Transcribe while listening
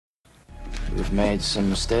We've made some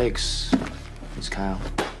mistakes, Miss Kyle.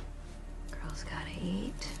 Girls gotta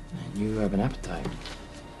eat. And you have an appetite.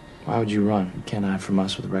 Why would you run? You can't hide from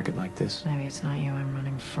us with a record like this. Maybe it's not you I'm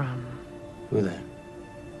running from. Who then?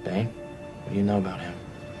 Bane? What do you know about him?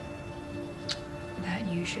 That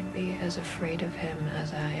you should be as afraid of him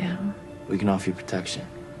as I am. We can offer you protection.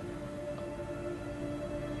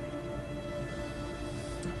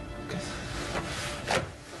 Okay.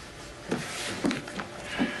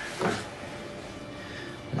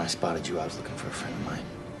 When I spotted you, I was looking for a friend of mine,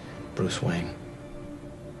 Bruce Wayne.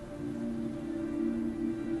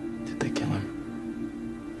 Did they kill him?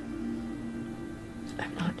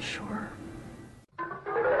 I'm not sure.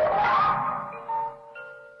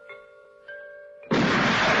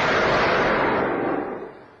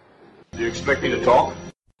 Do you expect me to talk?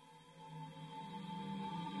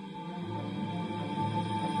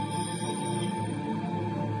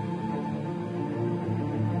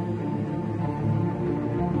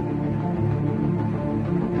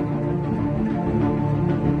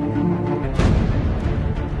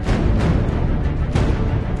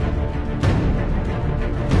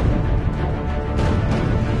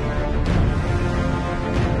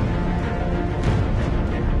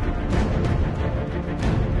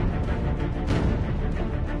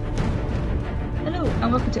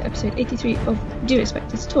 And welcome to episode 83 of Do You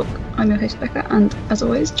Expect Us to Talk? I'm your host Becca, and as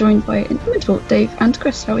always, joined by inimitable Dave and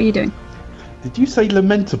Chris. How are you doing? Did you say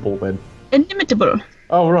lamentable then? Inimitable.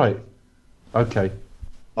 Oh, right. Okay.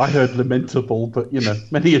 I heard lamentable, but,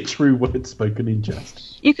 many a true word spoken in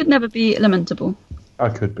jest. You could never be lamentable. I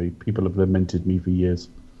could be. People have lamented me for years.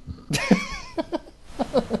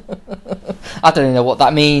 I don't even know what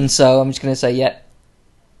that means, so I'm just going to say yeah.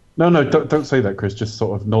 No, don't say that, Chris. Just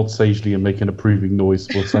sort of nod sagely and make an approving noise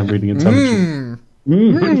will sound really intelligent.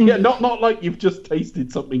 Yeah, not like you've just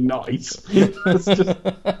tasted something nice. It's just...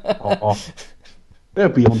 They'll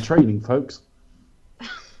be on training, folks.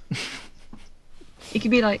 You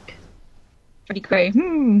could be like Freddie Gray.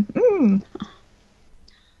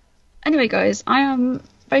 Anyway, guys, I am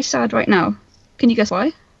very sad right now. Can you guess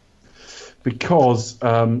why? Because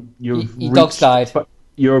your dog's died.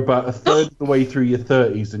 You're about a third of the way through your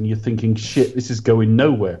 30s and you're thinking, shit, this is going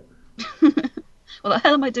nowhere. What the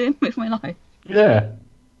hell am I doing with my life? Yeah.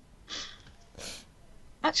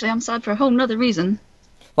 Actually, I'm sad for a whole nother reason.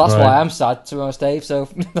 Well, that's why I'm sad, to be honest, Dave, so...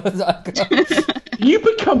 You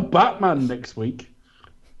become Batman next week.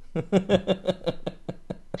 Don't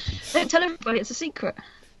tell everybody, it's a secret.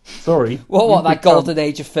 Sorry. What, that golden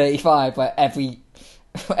age of 35, where every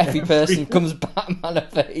person comes Batman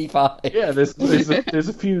at 35. Yeah, there's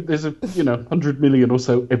a 100 million or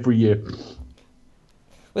so every year.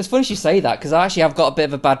 Well, it's funny you say that, because I actually have got a bit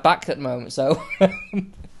of a bad back at the moment, so...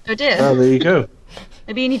 Oh dear. Oh, there you go.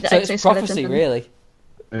 Maybe you need the so exoskeleton. It's prophecy, really.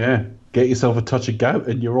 Yeah, get yourself a touch of gout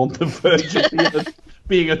and you're on the verge of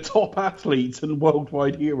being a top athlete and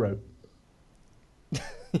worldwide hero.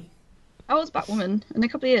 I was Batwoman in a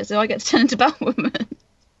couple of years, so I get to turn into Batwoman.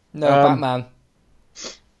 No, Batman.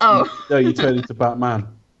 Oh. No, you turn into Batman.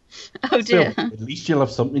 Oh dear. Still, at least you'll have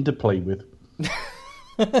something to play with.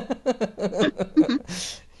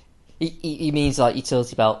 He means like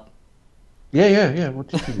utility belt. Yeah. What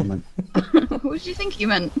do you think you meant? What did you think you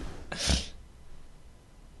meant?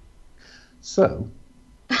 So,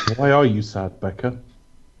 why are you sad, Becca?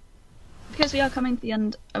 Because we are coming to the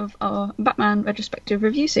end of our Batman retrospective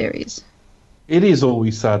review series. It is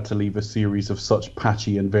always sad to leave a series of such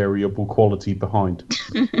patchy and variable quality behind.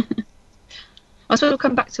 I suppose we'll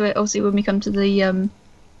come back to it, obviously, when we come to the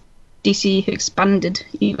DC expanded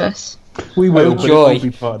universe. We will, but it joy. will be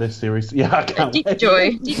part of this series. Yeah, I can't Deep wait.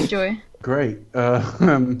 joy. Great. I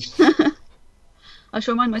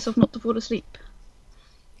shall remind myself not to fall asleep.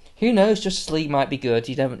 Who knows? Just sleep might be good.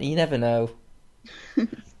 You never know.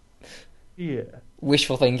 Yeah.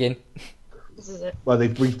 Wishful thinking. This is it. Well,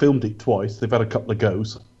 they've refilmed it twice. They've had a couple of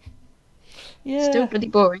goes. Yeah. Still bloody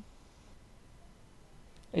boring.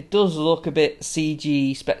 It does look a bit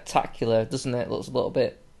CG spectacular, doesn't it? It looks a little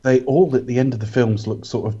bit. They all at the end of the films look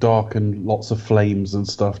sort of dark and lots of flames and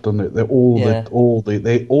stuff, don't it? They're all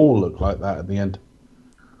they all look like that at the end.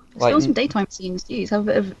 Like, Still some daytime scenes, geez, have a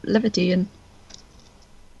bit of levity and.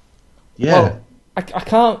 Yeah. Well, I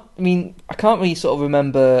can't really sort of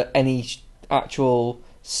remember any actual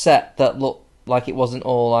set that looked like it wasn't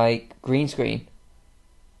all like green screen.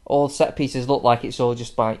 All set pieces look like it's all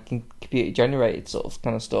just like computer generated sort of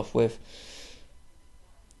kind of stuff with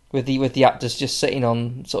the actors just sitting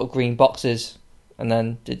on sort of green boxes and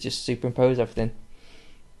then they just superimpose everything.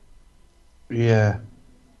 Yeah.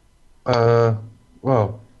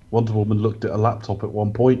 Well, Wonder Woman looked at a laptop at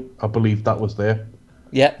one point. I believe that was there.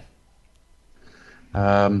 Yeah.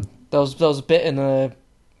 There was a bit in a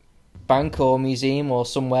bank or museum or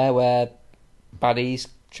somewhere where baddies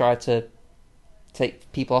tried to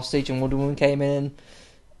take people hostage, and Wonder Woman came in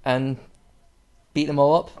and beat them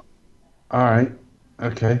all up. All right,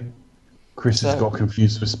 okay. Chris has got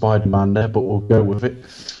confused with Spider-Man there, but we'll go with it.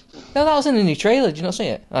 No, that was in the new trailer. Did you not see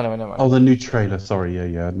it? Oh, no, never mind. Oh, the new trailer. Sorry,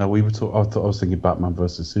 yeah. No, we were. I thought I was thinking Batman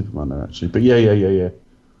versus Superman there actually, but yeah.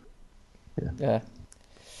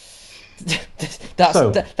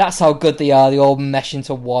 That's how good they are. They all mesh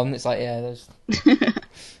into one. It's like, yeah, there's.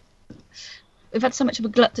 We've had so much of a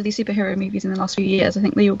glut to these superhero movies in the last few years. I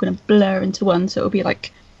think they're all going to blur into one, so it'll be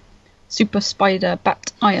like Super Spider,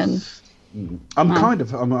 Bat, Iron.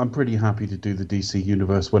 I'm pretty happy to do the DC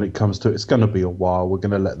universe when it comes to it. It's going to be a while. We're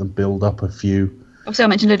going to let them build up a few. Obviously, I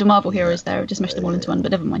mentioned a load of Marvel heroes there. I've just meshed them all into one,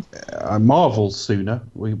 but never mind. Marvel's sooner.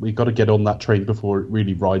 We got to get on that train before it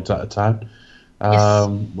really rides out of town. Yes.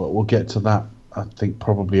 We'll get to that, I think,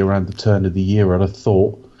 probably around the turn of the year, I'd have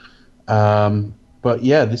thought. But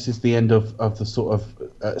yeah, this is the end of the sort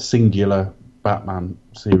of singular Batman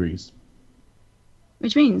series.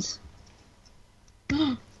 Which means...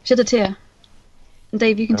 shed a tear. And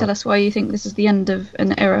Dave, you can tell us why you think this is the end of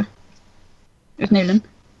an era with Nolan.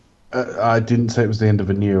 I didn't say it was the end of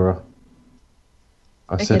an era.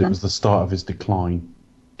 I said then. It was the start of his decline.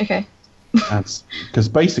 Okay. Because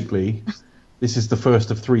basically, this is the first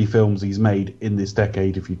of 3 films he's made in this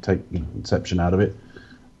decade, if you take Inception out of it.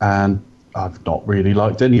 And I've not really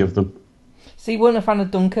liked any of them. So you weren't a fan of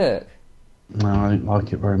Dunkirk? No, I didn't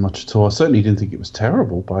like it very much at all. I certainly didn't think it was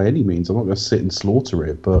terrible by any means. I'm not going to sit and slaughter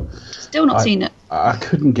it, but... Still not seen it. I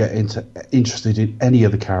couldn't get interested in any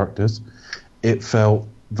of the characters. It felt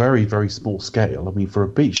very, very small scale. I mean, for a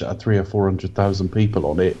beach that had 300,000 or 400,000 people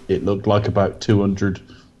on it, it looked like about 200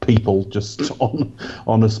 people just on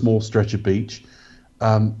a small stretch of beach.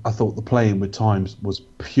 I thought the playing with times was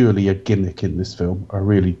purely a gimmick in this film. I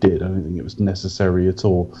really did. I don't think it was necessary at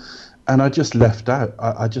all. And I just left out.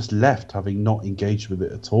 I just left having not engaged with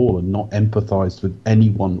it at all and not empathised with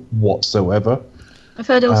anyone whatsoever. I've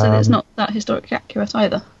heard also that it's not that historically accurate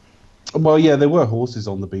either. Well, yeah, there were horses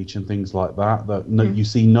on the beach and things like that. You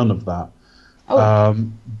see none of that.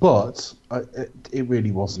 But it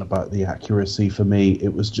really wasn't about the accuracy for me.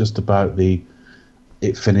 It was just about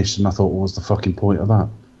it finished, and I thought, what was the fucking point of that?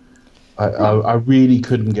 I really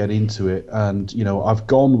couldn't get into it, and I've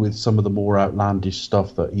gone with some of the more outlandish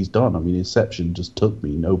stuff that he's done. I mean, Inception just took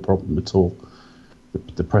me, no problem at all.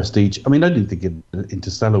 The Prestige. I mean, I didn't think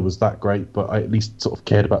Interstellar was that great, but I at least sort of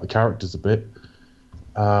cared about the characters a bit.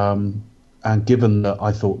 And given that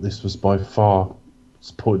I thought this was by far,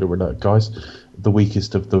 spoiler alert, guys, the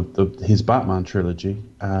weakest of his Batman trilogy,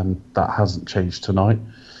 and that hasn't changed tonight.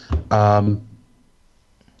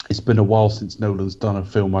 It's been a while since Nolan's done a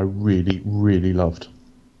film I really, really loved.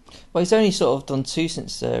 Well, he's only sort of done 2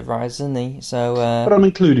 since Rise, hasn't he? So, but I'm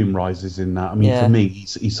including Rises in that. I mean, for me,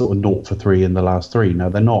 he's sort of 0 for 3 in the last 3. Now,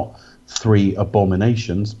 they're not 3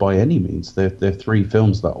 abominations by any means. They're 3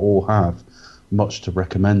 films that all have much to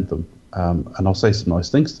recommend them. And I'll say some nice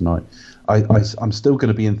things tonight. I'm still going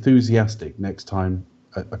to be enthusiastic next time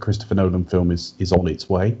a Christopher Nolan film is on its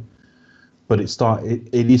way. But it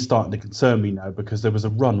is starting to concern me now, because there was a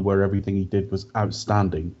run where everything he did was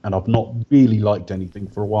outstanding, and I've not really liked anything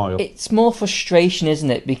for a while. It's more frustration,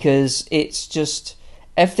 isn't it? Because it's just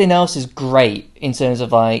everything else is great in terms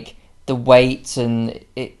of like the weight and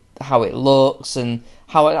how it looks and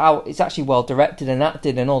how it's actually well directed and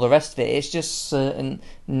acted and all the rest of it. It's just certain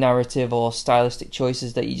narrative or stylistic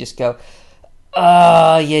choices that you just go,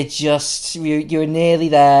 you're nearly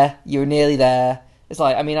there. You're nearly there. It's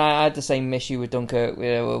like, I mean, I had the same issue with Dunkirk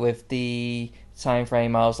with the time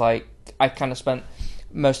frame. I was like, I kind of spent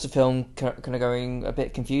most of the film kind of going a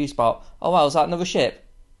bit confused about, oh wow, is that another ship?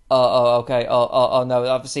 Okay. Oh no,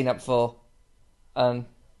 I've seen that before. And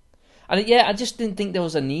I just didn't think there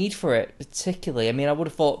was a need for it particularly. I mean, I would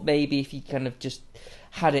have thought maybe if you kind of just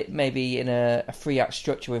had it maybe in a 3-act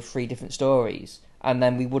structure with 3 different stories, and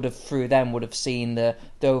then we would have seen the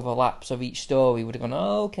overlaps of each story. Would have gone,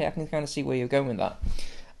 oh, okay, I can kind of see where you're going with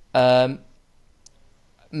that.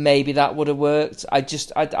 Maybe that would have worked. I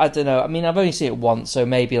don't know. I mean, I've only seen it once, so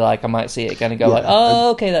maybe like I might see it again and go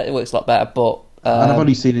okay, that works a lot better. But and I've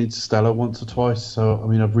only seen Interstellar once or twice, so I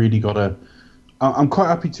mean, I've really got to. I'm quite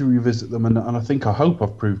happy to revisit them, and I hope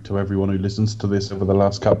I've proved to everyone who listens to this over the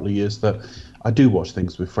last couple of years that I do watch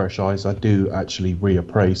things with fresh eyes. I do actually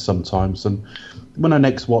reappraise sometimes, and when I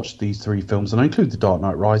next watch these 3 films, and I include The Dark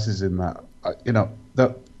Knight Rises in that,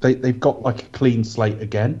 that they've got like a clean slate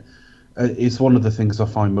again. It's one of the things I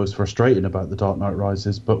find most frustrating about The Dark Knight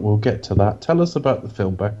Rises, but we'll get to that. Tell us about the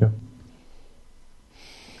film, Becca.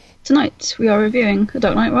 Tonight we are reviewing The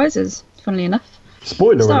Dark Knight Rises, funnily enough.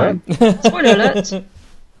 Spoiler Starring, alert. spoiler alert.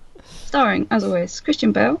 Starring, as always,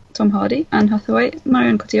 Christian Bale, Tom Hardy, Anne Hathaway,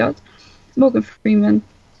 Marion Cotillard, Morgan Freeman,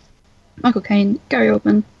 Michael Caine, Gary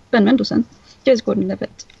Oldman, Ben Mendelsohn, Joseph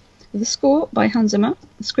Gordon-Levitt. With a score by Hans Zimmer,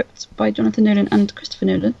 a script by Jonathan Nolan and Christopher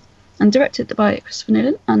Nolan, and directed by Christopher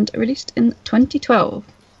Nolan, and released in 2012.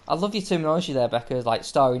 I love your terminology there, Becca. Like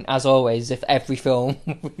starring, as always, if every film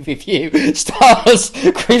we review stars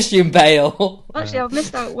Christian Bale. Actually, I've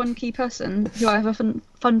missed out one key person who I have a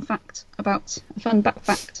fun fact about, a fun back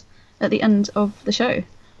fact at the end of the show.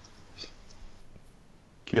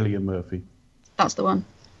 Cillian Murphy. That's the one.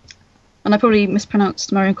 And I probably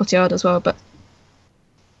mispronounced Marion Cotillard as well, but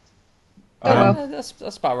oh well.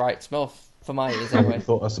 That's about right. Smell for my ears I anyway.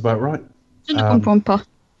 thought that's about right. Je ne comprends pas.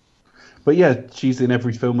 But yeah, she's in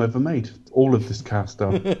every film ever made. All of this cast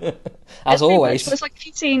are. As always. So it's like if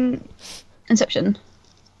you've seen Inception,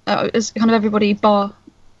 it's kind of everybody bar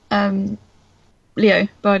Leo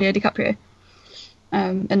DiCaprio,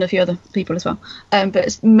 and a few other people as well. But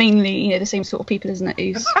it's mainly the same sort of people, isn't it?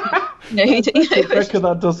 Who's Rebecca,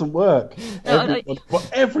 that doesn't work. No,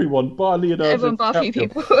 Everyone bar Leonardo. everyone bar a few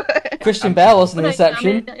DiCaprio. people. Christian Bale wasn't in No,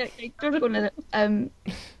 Inception.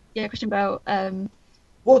 Yeah, Christian Bale.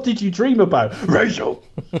 What did you dream about, Rachel?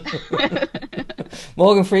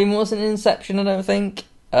 Morgan Freeman wasn't in Inception, I don't think.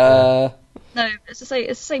 No, it's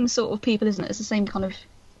the same sort of people, isn't it? It's the same kind of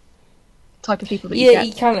type of people that you Yeah, get.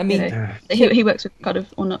 he can. I mean, He works with kind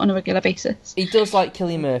of on a regular basis. he does like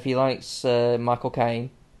Cillian Murphy. He likes Michael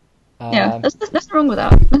Caine. Yeah, there's nothing wrong with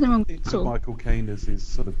that. Nothing wrong with it at all. Michael Caine is his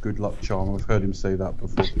sort of good luck charm. I've heard him say that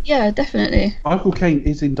before. Yeah, definitely. Michael Caine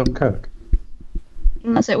is in Dunkirk.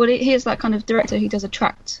 And that's it. Well, he is that kind of director who does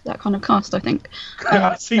attract that kind of cast, I think.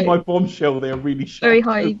 I see my bombshell there really sharp. Very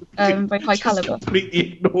high Just caliber.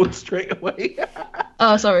 completely ignored straight away.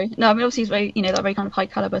 Oh, sorry. No, I mean obviously he's very, that very kind of high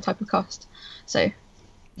caliber type of cast. So,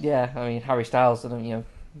 Yeah, I mean Harry Styles. I don't,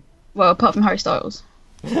 well, apart from Harry Styles,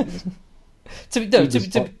 To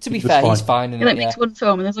be fair, he's fine. he makes one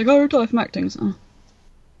film and it's like, oh, I retire from acting. So, oh,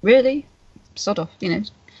 really? Sod off,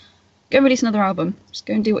 Go and release another album. Just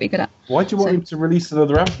go and do what you're good at. Why do you want him to release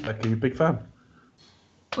another album? Are you a big fan?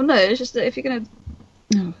 Well, no, it's just that if you're gonna,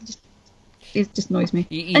 no, it just annoys me.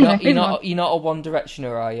 You're not a One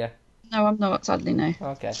Directioner, are you? No, I'm not. Sadly, no.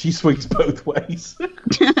 Okay. She swings both ways.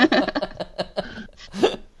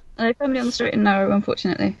 I'm firmly on the straight and narrow,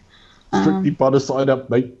 unfortunately. Strictly by the side up,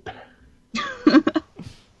 mate.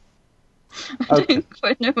 I don't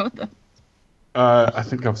quite know what that. I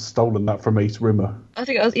think I've stolen that from Ace Rimmer. I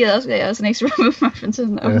think that's an Ace Rimmer reference,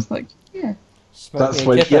 isn't it? I was like, yeah. That's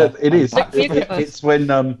when, yeah, it is. Smoke me a kipper.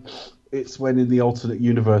 It's when in the alternate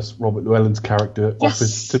universe, Robert Llewellyn's character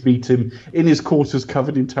offers to meet him in his quarters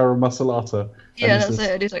covered in terra musculata. Yeah, that's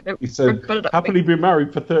it. He's like, He said, happily been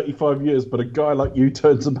married for 35 years, but a guy like you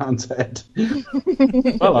turns a man's head.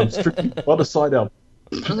 Well, I'm strictly by the side up.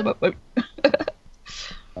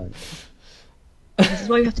 This is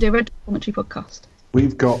why we have to do a Red Commentary podcast.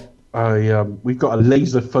 We've got a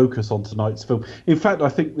laser focus on tonight's film. In fact, I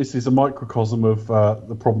think this is a microcosm of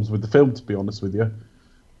the problems with the film. To be honest with you, a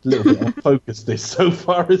little bit unfocused this so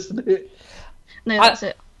far, isn't it? No, that's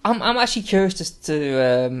it. I'm actually curious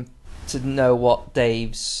to know what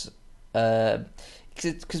Dave's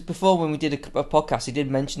because before when we did a podcast, he did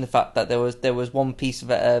mention the fact that there was one piece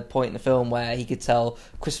of point in the film where he could tell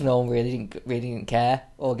Christopher Nolan really didn't care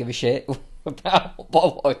or give a shit about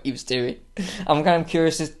what he was doing. I'm kind of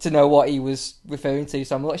curious to know what he was referring to,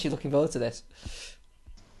 so I'm actually looking forward to this.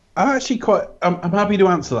 I'm happy to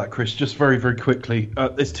answer that, Chris, just very, very quickly.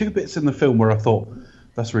 There's two bits in the film where I thought,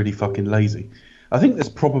 that's really fucking lazy. I think there's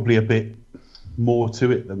probably a bit more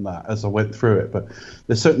to it than that as I went through it, but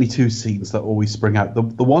there's certainly two scenes that always spring out. The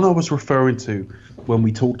one I was referring to when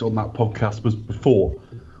we talked on that podcast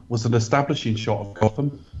was an establishing shot of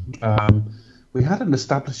Gotham. We had an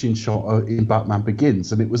establishing shot in Batman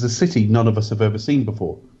Begins, and it was a city none of us have ever seen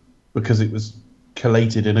before because it was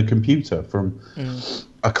collated in a computer from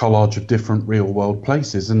a collage of different real-world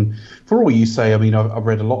places. And for all you say, I mean, I've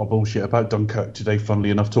read a lot of bullshit about Dunkirk today, funnily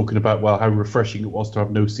enough, talking about, well, how refreshing it was to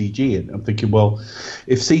have no CG in. I'm thinking, well,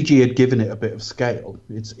 if CG had given it a bit of scale,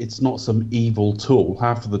 it's not some evil tool.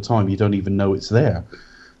 Half of the time, you don't even know it's there.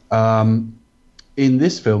 In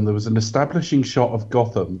this film, there was an establishing shot of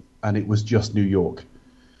Gotham, and it was just New York.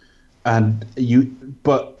 I'd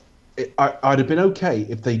have been okay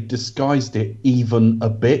if they disguised it even a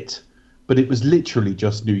bit, but it was literally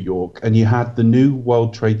just New York, and you had the new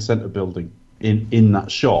World Trade Center building in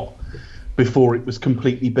that shot before it was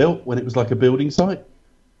completely built, when it was like a building site.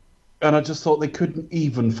 And I just thought they couldn't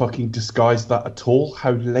even fucking disguise that at all.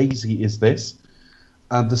 How lazy is this?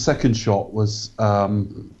 And the second shot was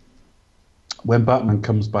when Batman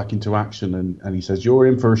comes back into action and he says, "You're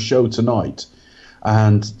in for a show tonight."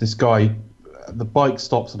 And this guy, the bike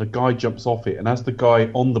stops and a guy jumps off it. And as the guy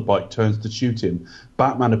on the bike turns to shoot him,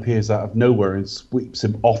 Batman appears out of nowhere and sweeps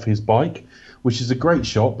him off his bike, which is a great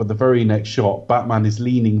shot. But the very next shot, Batman is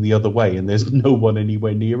leaning the other way and there's no one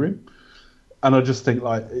anywhere near him. And I just think,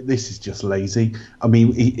 like, this is just lazy. I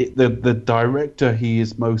mean, the director he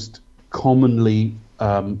is most commonly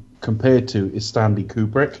compared to is Stanley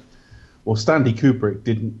Kubrick. Well, Stanley Kubrick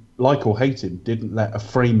didn't, like or hate him, didn't let a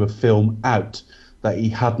frame of film out that he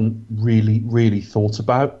hadn't really thought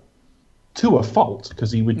about, to a fault,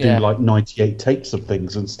 because he would do like 98 takes of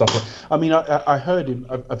things and stuff. I mean, I heard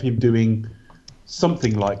of him doing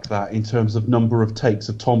something like that in terms of number of takes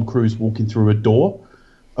of Tom Cruise walking through a door.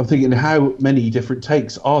 I'm thinking, how many different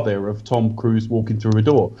takes are there of Tom Cruise walking through a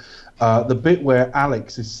door? The bit where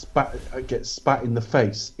Alex gets spat in the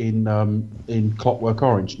face in Clockwork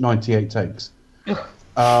Orange, 98 takes.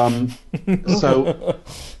 So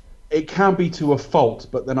it can be to a fault,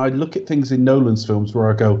 but then I look at things in Nolan's films where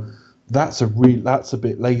I go, that's a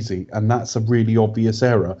bit lazy, and that's a really obvious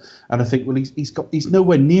error. And I think, well, he's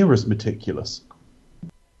nowhere near as meticulous.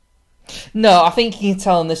 No, I think you can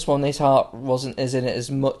tell in this one his heart wasn't as in it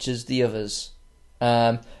as much as the others.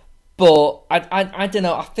 But I don't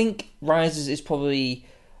know. I think Rises is probably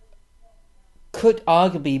could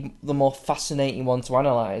arguably be the more fascinating one to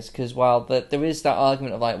analyse, because while there is that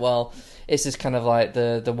argument of like, well, is this kind of like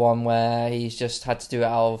the one where he's just had to do it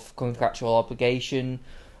out of contractual obligation,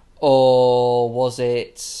 or was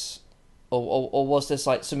it, or was this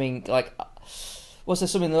like something like, was there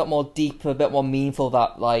something a lot more deeper, a bit more meaningful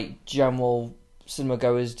that like general cinema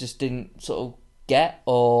goers just didn't sort of get,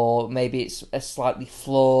 or maybe it's a slightly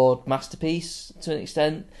flawed masterpiece to an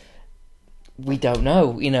extent? We don't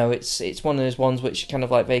know. You know, it's one of those ones which are kind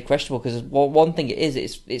of like very questionable, because one thing it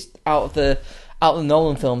is, it's out of the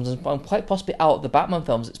Nolan films and quite possibly out of the Batman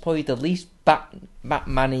films, it's probably the least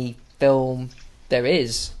Batman-y film there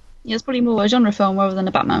is. Yeah, it's probably more a genre film rather than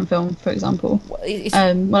a Batman film, for example. Like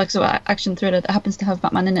a sort of action thriller that happens to have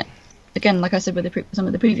Batman in it. Again, like I said with some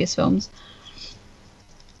of the previous films.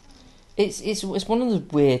 It's one of the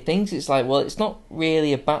weird things. It's like, well, it's not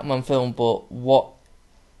really a Batman film, but what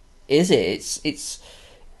is it? It's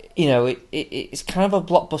you know, it's kind of a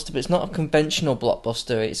blockbuster, but it's not a conventional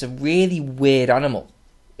blockbuster. It's a really weird animal.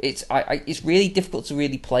 It's really difficult to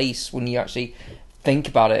really place when you actually think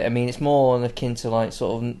about it. I mean, it's more akin to like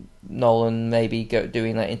sort of Nolan maybe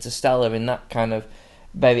doing like Interstellar and that kind of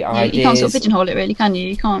very ideas. You can't sort of pigeonhole it, really, can you?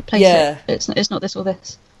 You can't place it. It's not this or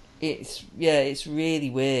this. It's really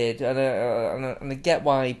weird, and I get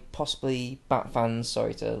why possibly Bat fans.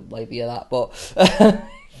 Sorry to labour you that, but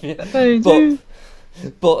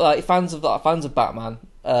but like fans of Batman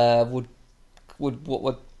would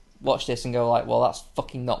watch this and go like, well, that's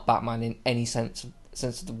fucking not Batman in any sense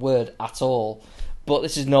of the word at all. But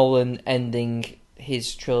this is Nolan ending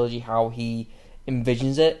his trilogy how he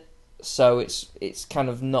envisions it, so it's kind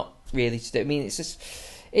of not really to do. I mean,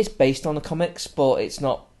 it's based on the comics, but it's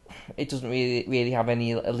not. It doesn't really have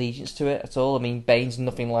any allegiance to it at all. I mean, Bane's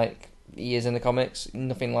nothing like he is in the comics,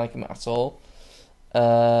 nothing like him at all.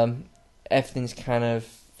 Everything's kind of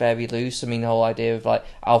very loose. I mean, the whole idea of like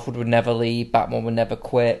Alfred would never leave, Batman would never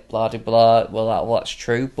quit, blah blah blah. Well, that's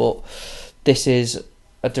true, but this is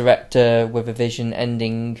a director with a vision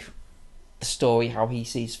ending the story how he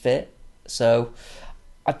sees fit. So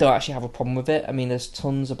I don't actually have a problem with it. I mean, there's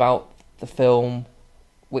tons about the film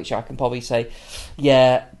which I can probably say,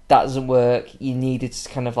 yeah, that doesn't work. You needed to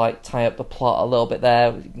kind of like tie up the plot a little bit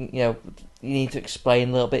there. You know, you need to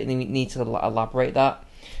explain a little bit, and you need to elaborate that.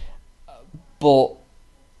 But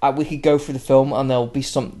we could go through the film, and there'll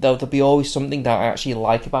be always something that I actually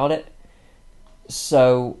like about it.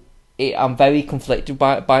 So I'm very conflicted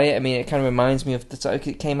by it. I mean, it kind of reminds me of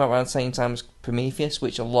it came out around the same time as Prometheus,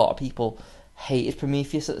 which a lot of people hated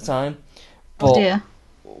Prometheus at the time. But, oh dear.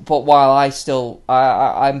 But while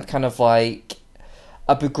I'm kind of like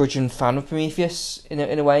a begrudging fan of Prometheus in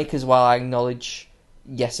a way, because while I acknowledge,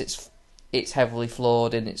 yes, it's heavily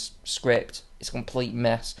flawed in its script, it's a complete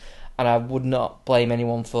mess, and I would not blame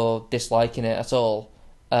anyone for disliking it at all.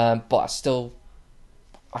 But I still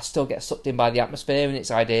get sucked in by the atmosphere and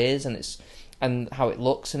its ideas and how it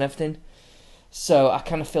looks and everything. So I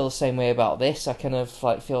kind of feel the same way about this. I kind of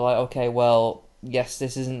like feel like, okay, well, yes,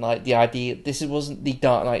 this isn't like the idea. This wasn't the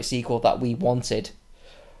Dark Knight sequel that we wanted,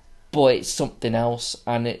 but it's something else.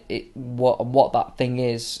 And what that thing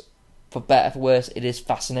is, for better or for worse, it is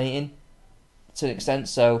fascinating. to an extent.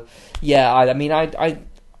 So, yeah, I mean,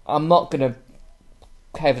 I'm not gonna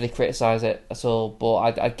heavily criticize it at all,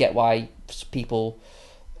 but I get why people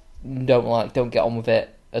don't get on with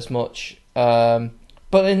it as much.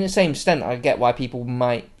 But in the same extent, I get why people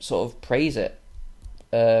might sort of praise it.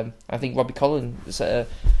 I think Robbie Collins listed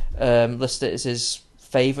it as his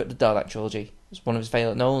favourite, the Dark Knight trilogy. It's one of his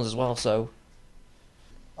favourite Nolans as well. So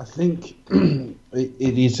I think it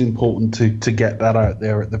is important to get that out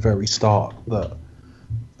there at the very start. That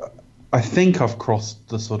I think I've crossed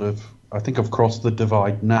the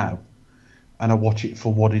divide now, and I watch it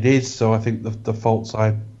for what it is. So I think the faults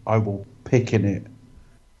I will pick in it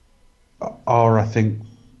are, I think,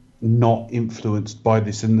 not influenced by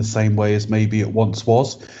this in the same way as maybe it once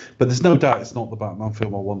was. But there's no doubt it's not the Batman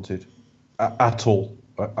film I wanted at all.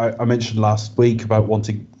 I mentioned last week about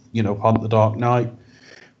wanting, Hunt the Dark Knight.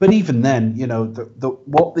 But even then,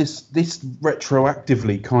 what this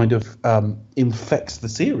retroactively kind of infects the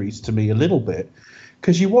series to me a little bit.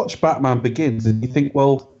 Because you watch Batman Begins and you think,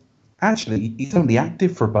 well, actually, he's only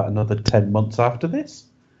active for about another 10 months after this.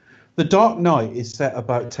 The Dark Knight is set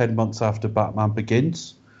about 10 months after Batman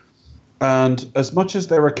Begins. And as much as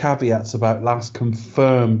there are caveats about last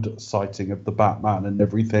confirmed sighting of the Batman and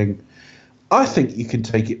everything, I think you can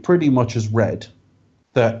take it pretty much as read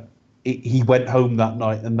that he went home that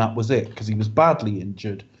night and that was it, because he was badly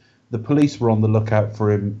injured. The police were on the lookout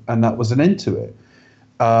for him, and that was an end to it.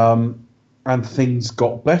 And things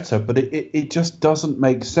got better, but it just doesn't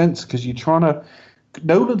make sense, because you're trying to...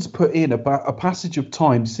 Nolan's put in about a passage of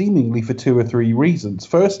time seemingly for 2 or 3 reasons.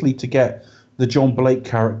 Firstly, to get the John Blake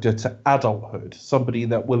character to adulthood, somebody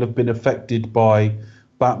that will have been affected by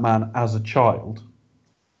Batman as a child,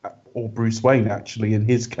 or Bruce Wayne, actually, in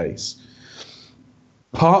his case.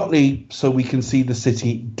 Partly so we can see the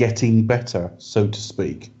city getting better, so to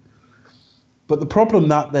speak. But the problem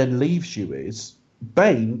that then leaves you is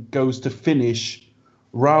Bane goes to finish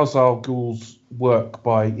Ra's al Ghul's work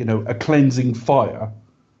by, a cleansing fire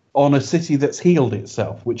on a city that's healed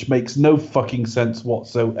itself, which makes no fucking sense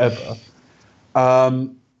whatsoever.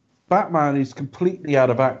 Batman is completely out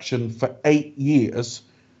of action for 8 years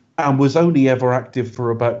and was only ever active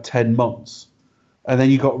for about 10 months. And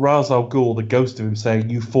then you got Ra's al Ghul, the ghost of him, saying,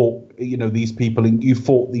 you fought, these people, and you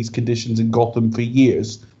fought these conditions in Gotham for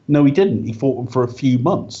years. No, he didn't. He fought them for a few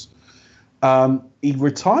months. He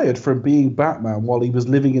retired from being Batman while he was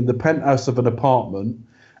living in the penthouse of an apartment,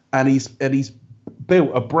 and he's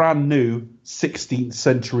built a brand new 16th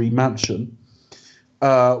century mansion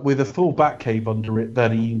with a full Batcave under it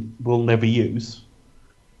that he will never use.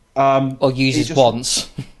 Or uses once.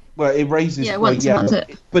 Well, it raises... Yeah, once, that's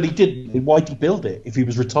it. But he didn't. Why'd he build it if he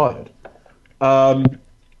was retired? It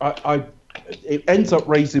ends up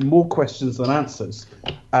raising more questions than answers.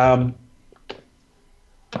 I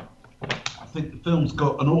think the film's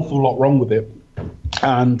got an awful lot wrong with it.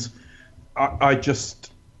 And I've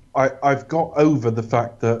got over the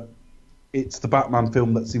fact that it's the Batman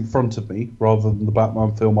film that's in front of me rather than the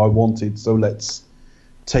Batman film I wanted, so let's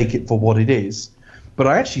take it for what it is. But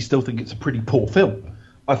I actually still think it's a pretty poor film.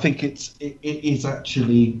 I think it is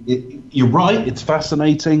actually... you're right, it's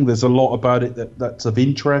fascinating. There's a lot about it that's of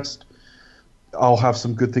interest. I'll have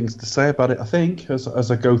some good things to say about it, I think,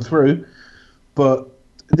 as I go through. But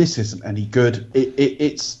this isn't any good.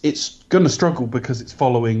 It's going to struggle because it's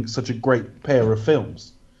following such a great pair of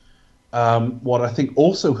films. What I think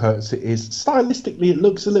also hurts it is, stylistically, it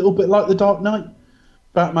looks a little bit like The Dark Knight.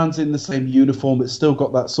 Batman's in the same uniform. It's still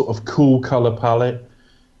got that sort of cool colour palette.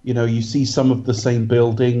 You see some of the same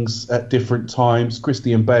buildings at different times.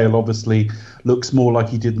 Christian Bale obviously looks more like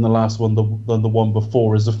he did in the last one than the one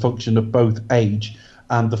before, as a function of both age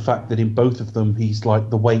and the fact that in both of them he's like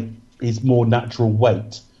the weight is more natural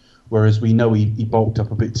weight, whereas we know he bulked up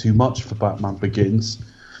a bit too much for Batman Begins.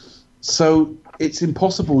 So it's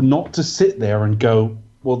impossible not to sit there and go,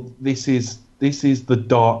 well, this is the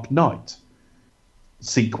Dark Knight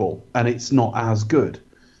sequel, and it's not as good.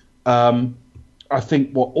 I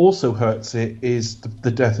think what also hurts it is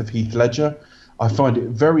the death of Heath Ledger. I find it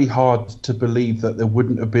very hard to believe that there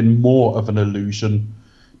wouldn't have been more of an allusion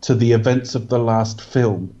to the events of the last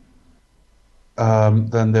film than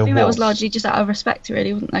there was. I think that was largely just out of respect,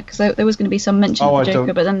 really, wasn't there? Because there was going to be some mention of the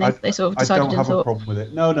Joker, but then they sort of decided and thought... I don't have a problem with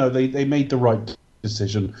it. No, they made the right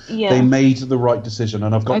decision. Yeah. They made the right decision,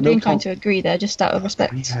 and I've got I'd be inclined to agree there, just out of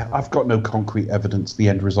respect. Yeah, I've got no concrete evidence the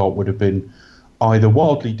end result would have been either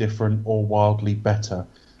wildly different or wildly better.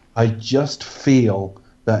 I just feel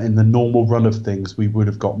that in the normal run of things, we would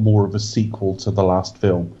have got more of a sequel to the last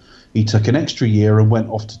film. He took an extra year and went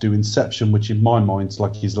off to do Inception, which in my mind is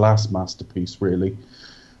like his last masterpiece, really.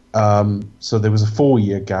 So there was a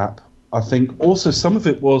 4-year gap. I think also some of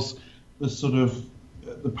it was the sort of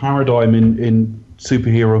the paradigm in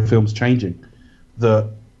superhero films changing. That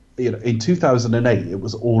in 2008 it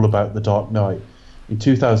was all about the Dark Knight. In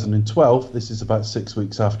 2012, this is about 6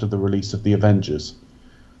 weeks after the release of the Avengers,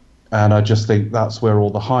 and I just think that's where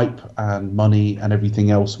all the hype and money and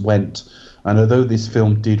everything else went. And although this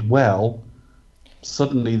film did well,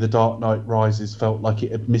 suddenly The Dark Knight Rises felt like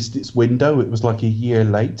it had missed its window. It was like a year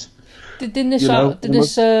late. Didn't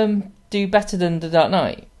this do better than The Dark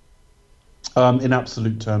Knight? In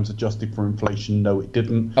absolute terms, adjusted for inflation, no, it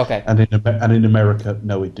didn't. Okay. And in America,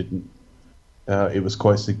 no, it didn't. It was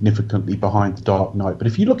quite significantly behind The Dark Knight. But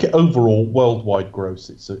if you look at overall worldwide gross,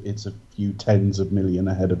 it's a few tens of million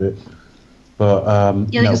ahead of it. But I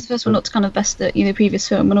think it's the first one not to kind of best the previous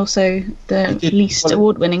film, and also the least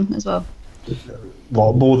award-winning as well.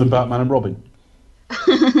 What, more than Batman and Robin?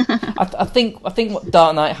 I think what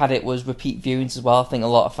Dark Knight had it was repeat viewings as well. I think a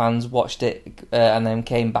lot of fans watched it and then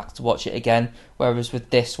came back to watch it again. Whereas with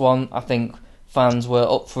this one, I think fans were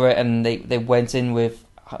up for it and they went in with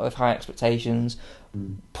high expectations.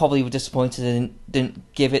 Probably were disappointed and didn't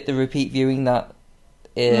give it the repeat viewing that.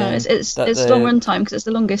 No, it's long run time because it's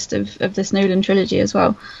the longest of this Nolan trilogy as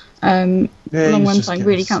well. Long run time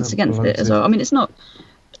really counts against it as well. I mean, it's not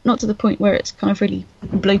to the point where it's kind of really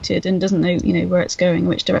bloated and doesn't know where it's going,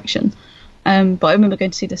 which direction. But I remember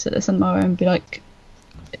going to see this at the cinema and be like,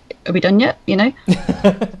 "Are we done yet?"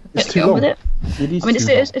 Let's get on with it.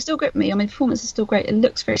 It still gripped me. I mean, the performance is still great. It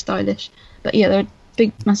looks very stylish, but yeah, there are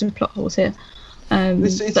big, massive plot holes here. But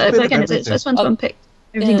again, it's fun to unpick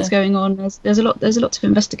everything that's going on. There's a lot to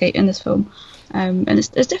investigate in this film, and it's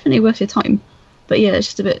definitely worth your time. But yeah, it's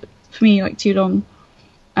just a bit for me like too long.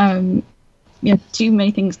 Too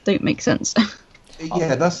many things don't make sense.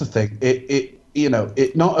 Yeah, that's the thing.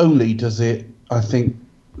 It not only does it, I think,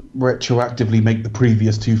 retroactively make the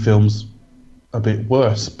previous two films a bit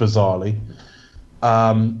worse, bizarrely,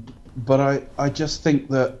 but I just think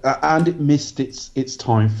that, and it missed its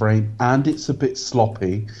time frame, and it's a bit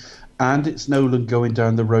sloppy, and it's Nolan going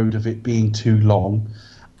down the road of it being too long,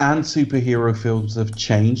 and superhero films have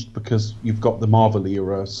changed because you've got the Marvel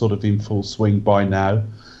era sort of in full swing by now.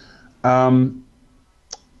 And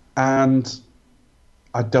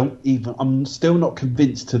I'm still not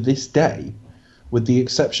convinced to this day, with the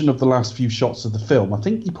exception of the last few shots of the film. I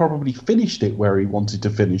think he probably finished it where he wanted to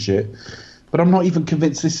finish it, but I'm not even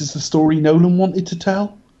convinced this is the story Nolan wanted to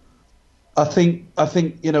tell. I think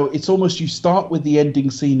it's almost you start with the ending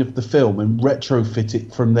scene of the film and retrofit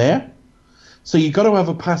it from there. So you've got to have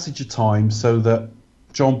a passage of time so that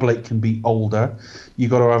John Blake can be older.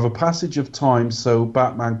 You've got to have a passage of time so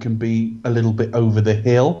Batman can be a little bit over the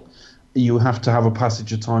hill. You have to have a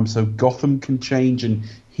passage of time so Gotham can change and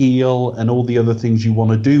heal and all the other things you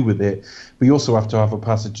want to do with it. But you also have to have a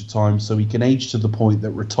passage of time so he can age to the point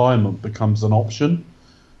that retirement becomes an option,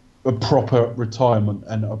 a proper retirement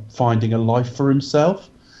and finding a life for himself.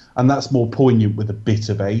 And that's more poignant with a bit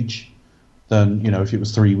of age than, if it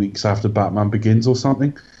was 3 weeks after Batman Begins or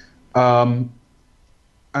something.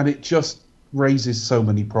 And it just raises so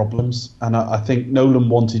many problems. And I think Nolan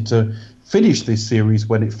wanted to finish this series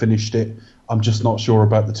when it finished it. I'm just not sure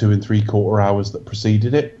about the 2 3/4 hours that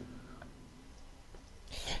preceded it.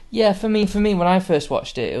 Yeah, for me, when I first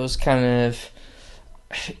watched it, it was kind of,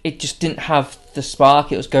 it just didn't have the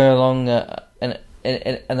spark. It was going along in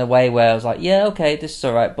a way where I was like, yeah, okay, this is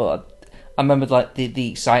all right. But I remember like the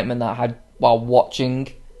excitement that I had while watching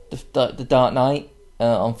the Dark Knight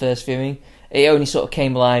on first viewing. It only sort of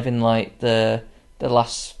came alive in like the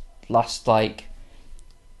last like,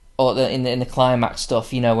 or in the climax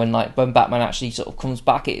stuff, when Batman actually sort of comes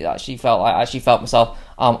back. It actually felt like I felt myself.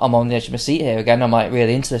 I'm on the edge of my seat here again. I'm like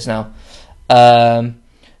really into this now.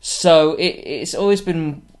 So it's always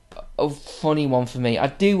been a funny one for me. I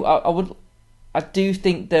do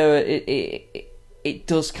think though it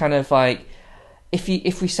does kind of like if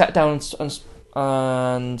we sat down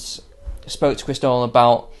and spoke to Chris Nolan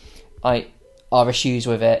about like our issues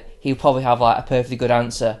with it, he would probably have like a perfectly good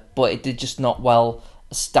answer, but it did just not well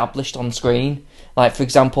established on screen. Like for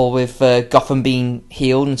example, with Gotham being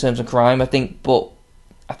healed in terms of crime, I think what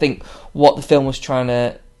the film was trying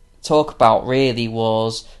to talk about really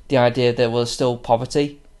was the idea that there was still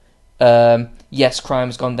poverty. Yes, crime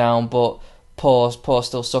has gone down, but poor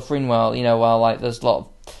still suffering. While like there's a lot of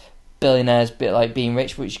billionaires being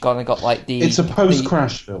rich, which kind of got like the. It's a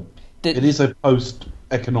post-crash film. It is a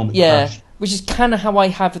post-economic crash. Which is kind of how I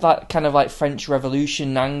have that kind of like French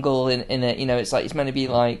Revolution angle in it. It's like it's meant to be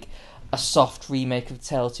like a soft remake of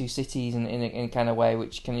Tale of Two Cities in a kind of way,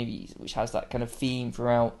 which has that kind of theme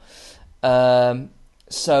throughout.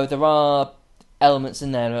 So there are elements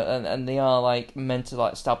in there, and they are like meant to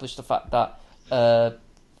like establish the fact that I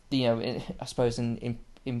suppose in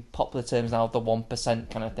popular terms now, the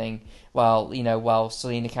 1% kind of thing. While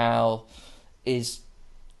Selena Kyle is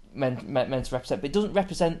meant to represent, but it doesn't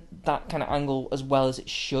represent that kind of angle as well as it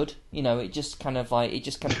should. It just kind of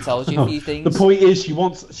tells you a few things. The point is, she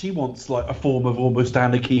wants like a form of almost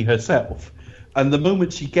anarchy herself, and the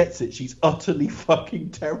moment she gets it, she's utterly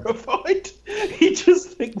fucking terrified. You just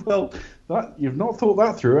think, well, that you've not thought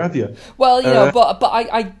that through, have you? Well, but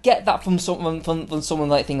I get that from someone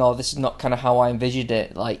like thinking, oh, this is not kind of how I envisioned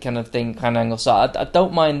it, like kind of thing, kind of angle. So I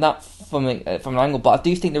don't mind that from an angle, but I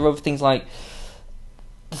do think there are other things like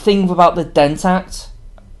the thing about the Dent Act.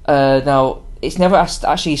 Now, it's never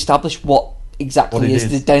actually established what exactly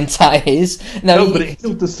the Dent Act is. No, but it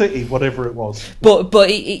healed the city, whatever it was. But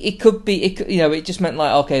it could be, it just meant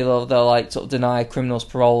like, okay, they'll like sort of deny criminals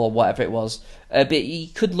parole or whatever it was. But you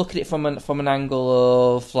could look at it from an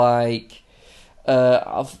angle of like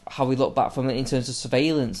of how we look back from it in terms of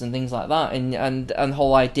surveillance and things like that, and the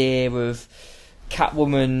whole idea of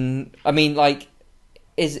Catwoman. I mean, like,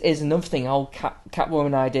 is another thing. Whole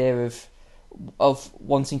Catwoman idea of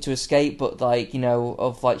wanting to escape, but like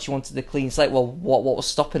of like she wanted a clean slate. Well, what was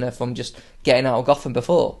stopping her from just getting out of Gotham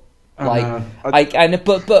before? But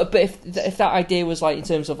if that idea was like in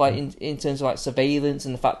terms of like surveillance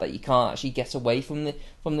and the fact that you can't actually get away from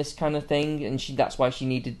this kind of thing, and that's why she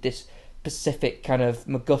needed this specific kind of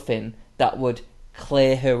MacGuffin that would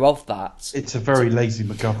clear her of that. It's a very lazy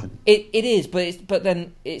MacGuffin. It is, but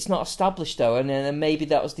then it's not established though, and then maybe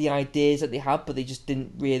that was the ideas that they had, but they just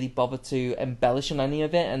didn't really bother to embellish on any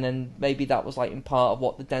of it, and then maybe that was like in part of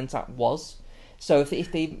what the Dent Act was. So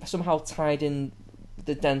if they somehow tied in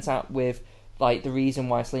the Dent Act with like the reason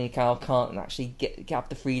why Selena Kyle can't actually get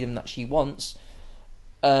the freedom that she wants,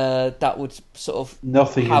 that would sort of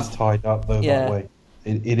nothing is tied up though that way.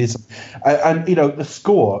 It is, and the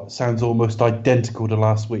score sounds almost identical to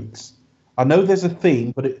last week's. I know there's a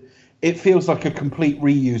theme, but it feels like a complete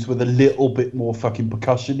reuse with a little bit more fucking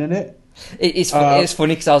percussion in it. It's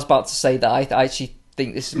funny because I was about to say that I actually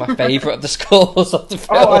think this is my favourite of the scores of the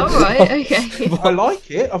film. Oh, right, okay. I like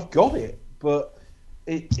it. I've got it, but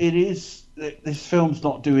it is. This film's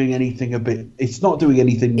not doing anything It's not doing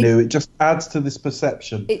anything new. It just adds to this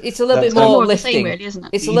perception. It's a little bit more lifting, lifting, really, isn't it?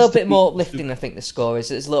 It's a little bit more lifting. I think the score is.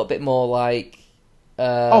 It's a little bit more like.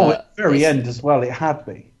 At the very end as well. It had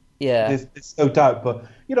me. Yeah. There's no doubt. But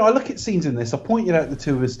I look at scenes in this. I pointed out the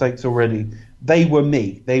two mistakes already. They were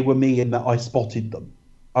me. They were me in that I spotted them.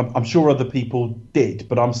 I'm sure other people did,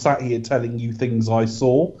 but I'm sat here telling you things I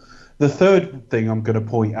saw. The third thing I'm going to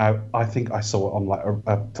point out, I think I saw it on like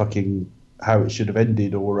a fucking How It Should Have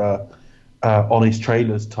Ended or Honest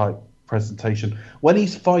Trailers type presentation. When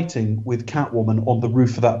he's fighting with Catwoman on the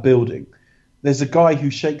roof of that building, there's a guy who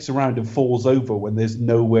shakes around and falls over when there's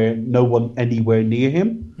no one anywhere near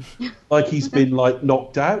him, like he's been like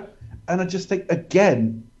knocked out. And I just think,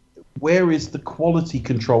 again, where is the quality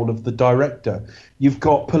control of the director? You've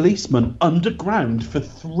got policemen underground for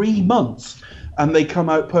 3 months, and they come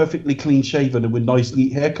out perfectly clean shaven and with nice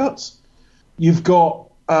neat haircuts. You've got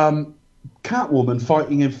Catwoman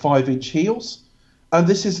fighting in 5-inch heels, and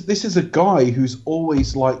this is a guy who's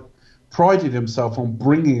always like prided himself on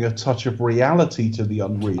bringing a touch of reality to the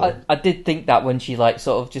unreal. I did think that when she like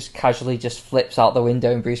sort of just casually just flips out the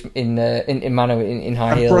window in Bruce in Mano in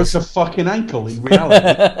high heels, broke a fucking ankle in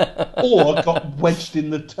reality, or got wedged in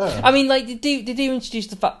the turn. I mean, like they do introduce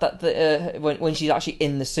the fact that when she's actually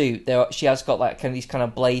in the suit, she has got like kind of these kind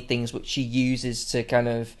of blade things which she uses to kind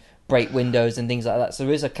of break windows and things like that. So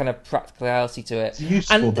there is a kind of practicality to it. It's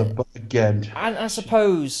useful, but again, and I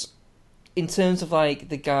suppose in terms of like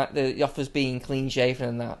the offers being clean shaven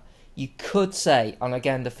and that, you could say, and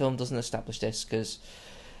again the film doesn't establish this because,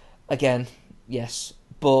 again, yes,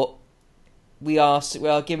 but we are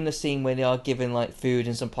given a scene where they are given like food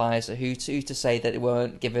and supplies. So who to say that they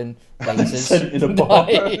weren't given lasers sent in a bar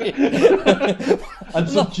and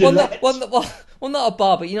some Gillette. Well, not a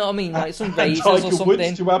bar, but you know what I mean, like some razors or something.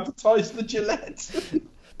 Woods to advertise the Gillette.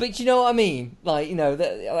 But you know what I mean, like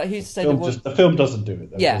like who's to say the film doesn't do it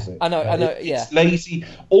though, yeah, does it? I know, yeah. It's lazy.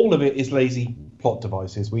 All of it is lazy plot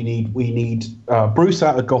devices. We need Bruce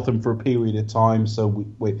out of Gotham for a period of time, so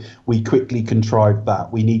we quickly contrive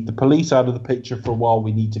that. We need the police out of the picture for a while.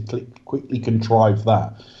 We need to quickly contrive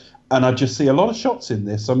that. And I just see a lot of shots in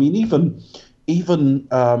this. I mean, even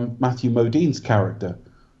Matthew Modine's character.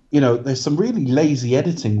 There's some really lazy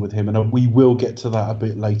editing with him, and we will get to that a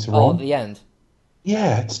bit later on. At the end.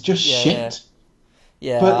 Yeah, it's just shit.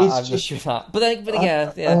 Yeah, but it's I'm just sure that. But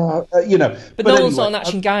yeah. But Nolan's anyway, not an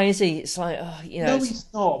action guy, is he? It's like, No, he's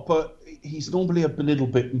not. But he's normally a little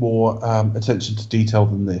bit more attention to detail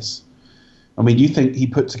than this. I mean, you think he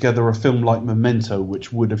put together a film like Memento,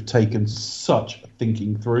 which would have taken such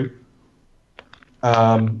thinking through.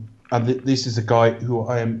 And this is a guy who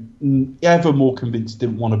I am ever more convinced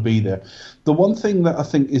didn't want to be there. The one thing that I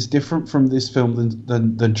think is different from this film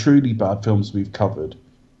than truly bad films we've covered,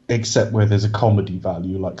 except where there's a comedy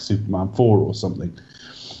value like Superman 4 or something,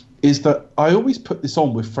 is that I always put this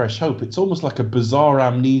on with fresh hope. It's almost like a bizarre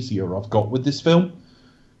amnesia I've got with this film.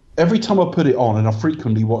 Every time I put it on, and I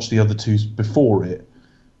frequently watch the other two before it,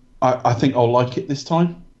 I think I'll like it this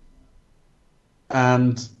time.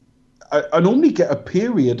 And I normally get a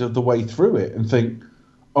period of the way through it and think,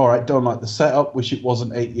 all right, don't like the setup, wish it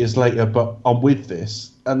wasn't 8 years later, but I'm with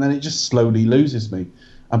this. And then it just slowly loses me.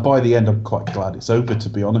 And by the end, I'm quite glad it's over, to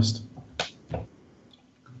be honest.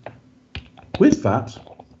 With that,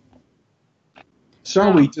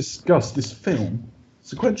 shall we discuss this film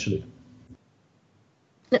sequentially?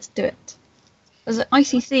 Let's do it. There's an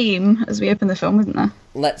icy theme as we open the film, isn't there?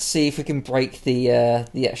 Let's see if we can break the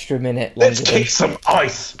extra minute. Let's kick some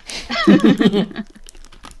ice!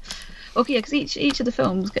 Okay, because each of the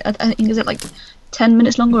films, I think, is it like 10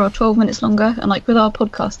 minutes longer or 12 minutes longer? And like with our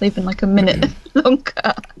podcast, they've been like a minute longer.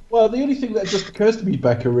 Well, the only thing that just occurs to me,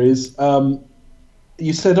 Becca, is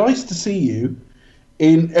you said ice to see you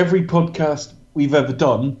in every podcast we've ever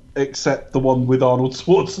done, except the one with Arnold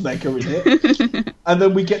Schwarzenegger in it. And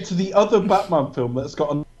then we get to the other Batman film that's got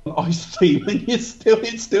an ice theme, and it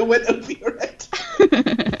still went over your head.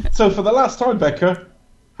 So for the last time, Becca,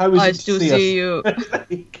 how is I it still to see us? you. There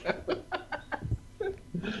you go.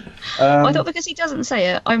 I thought because he doesn't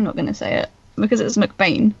say it, I'm not going to say it. Because it's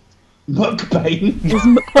McBain. McBain. It's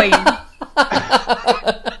McBain.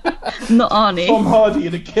 Not Arnie. Tom Hardy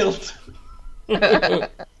in a kilt.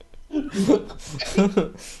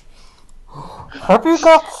 Have you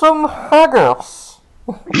got some haggis?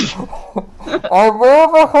 I'm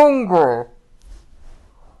rather hungry.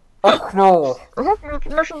 Ach no. Alright.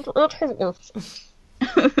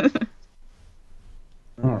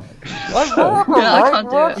 I can't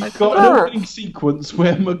do it. You've got an opening sequence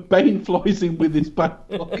where McBain flies in with his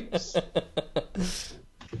bagpipes.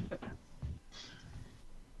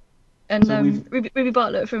 And So Ruby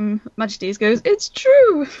Bartlett from Majesties goes, "It's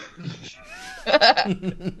true."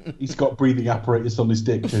 He's got breathing apparatus on his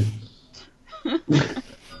dick too.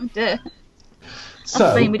 Dear. That's So,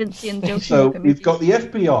 the thing we didn't see in Joe so Schumacher we've movies. got the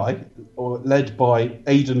FBI, led by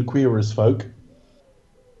Aidan Queiroz folk.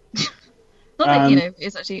 Not that,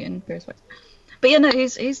 it's actually in Paris Wax. But yeah, no,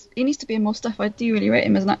 he needs to be in more stuff. I do really rate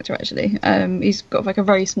him as an actor, actually. He's got like a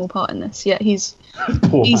very small part in this, yet he's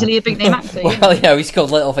Poor easily man. a big name actor. Well, yeah, he's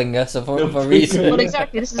called Littlefinger, so for a reason. Well,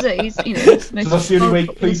 exactly, this is it. He's, the most that's the only way to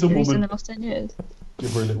popular please a series woman. in the last 10 years.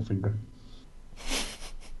 Give her a little finger.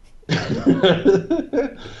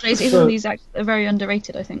 So he's one of these actors that are very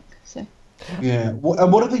underrated, I think. So Yeah. And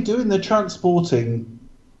what are they doing? They're transporting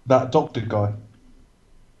that doctor guy.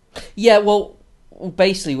 Yeah, well,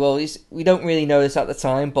 basically, we don't really know this at the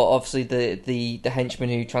time, but obviously the henchman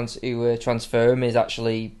who transfer him is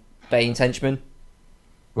actually Bane's henchman.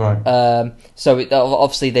 Right. So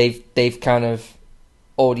obviously they've kind of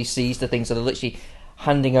already seized the thing, so they're literally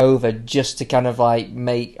handing over just to kind of like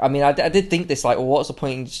make. I mean, I did think this, like, well, what's the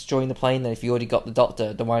point in just joining the plane then if you already got the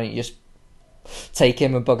doctor? Then why don't you just take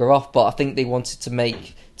him and bugger off? But I think they wanted to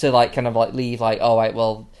leave like, all right,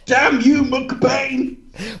 well. Damn you, McBain!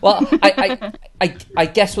 Well, I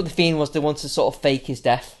guess what the feeling was, they wanted to sort of fake his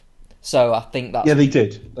death. So I think that's... Yeah, they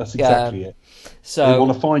did. That's exactly it. So they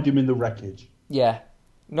want to find him in the wreckage. Yeah.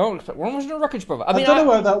 No, one was in the wreckage, brother. I don't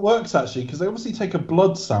know how that works, actually, because they obviously take a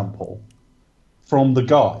blood sample from the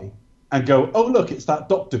guy and go, oh, look, it's that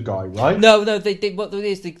doctor guy, right? No, they what it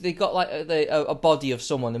is, they got like a body of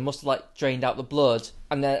someone and must have like drained out the blood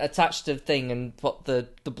and then attached the thing and put the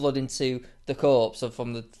blood into the corpse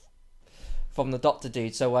from the doctor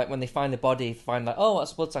dude. So like when they find the body, find like, oh,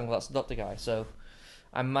 that's a blood sample, that's the doctor guy. So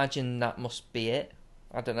I imagine that must be it.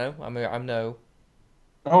 I don't know. I mean, I'm no.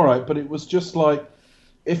 All right, but it was just like,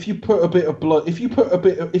 if you put a bit of blood,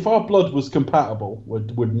 if our blood was compatible,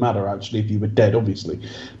 wouldn't matter actually if you were dead, obviously.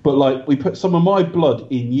 But like, we put some of my blood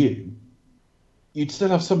in you, you'd still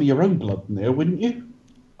have some of your own blood in there, wouldn't you?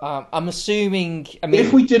 I'm assuming. I mean,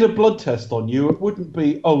 if we did a blood test on you, it wouldn't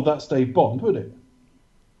be, oh, that's Dave Bond, would it?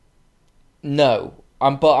 No,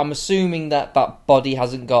 but I'm assuming that body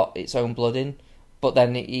hasn't got its own blood in. But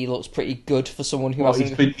then he looks pretty good for someone who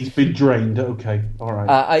hasn't. He's been drained. Okay, all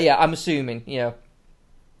right. Yeah, I'm assuming.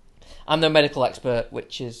 I'm no medical expert,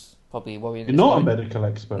 which is probably worrying. You're not a medical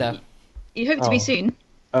expert. No. You hope to be soon.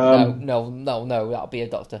 No, that'll be a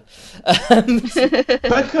doctor.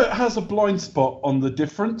 Becca has a blind spot on the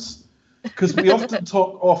difference because we often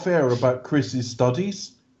talk off air about Chris's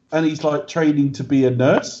studies, and he's like training to be a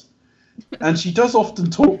nurse. And she does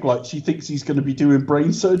often talk like she thinks he's going to be doing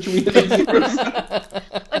brain surgery in a year or so.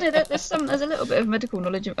 I know that there's a little bit of medical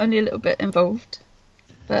knowledge, only a little bit involved.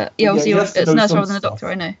 But yeah, obviously it's a nurse rather than a doctor,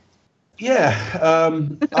 I know. Yeah,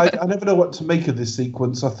 I never know what to make of this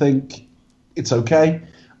sequence. I think it's okay.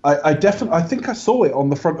 I think I saw it on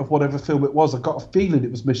the front of whatever film it was. I got a feeling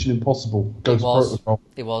it was Mission Impossible. Ghost Protocol.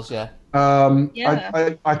 It was, yeah.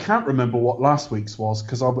 I can't remember what last week's was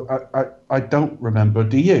because I don't remember.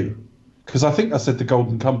 Do you? Because I think I said The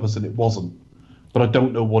Golden Compass and it wasn't, but I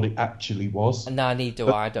don't know what it actually was. No, neither do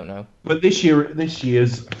I. I don't know. But this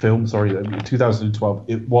year's film, 2012,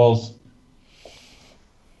 it was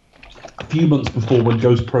a few months before when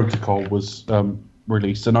Ghost Protocol was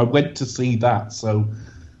released, and I went to see that. So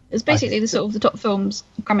it's basically the top films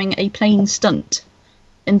cramming a plane stunt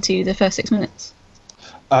into the first 6 minutes.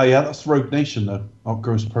 Yeah, that's Rogue Nation though, not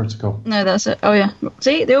Ghost Protocol. No, that's it. Oh yeah,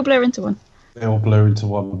 see, they all blur into one. They all blur into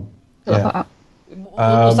one. Yeah.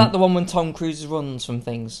 Was that the one when Tom Cruise runs from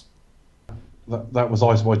things? That was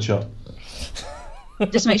Eyes Wide Shut.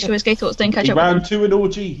 Just to make sure his gay thoughts don't catch up. He ran to an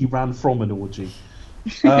orgy. He ran from an orgy.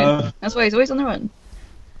 That's why he's always on the run.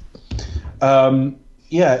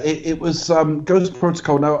 Yeah, it was Ghost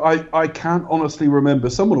Protocol. Now, I can't honestly remember.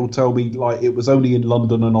 Someone will tell me like it was only in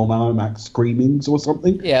London and on IMAX screenings or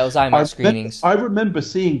something. Yeah, it was IMAX screenings. I remember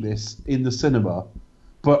seeing this in the cinema,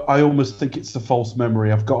 but I almost think it's a false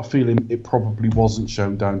memory. I've got a feeling it probably wasn't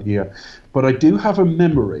shown down here. But I do have a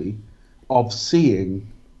memory of seeing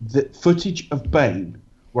the footage of Bane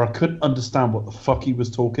where I couldn't understand what the fuck he was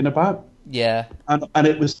talking about. Yeah. And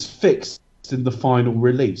it was fixed in the final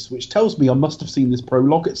release, which tells me I must have seen this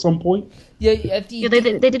prologue at some point. Yeah, they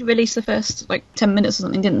did release the first 10 minutes or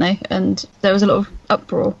something, didn't they? And there was a lot of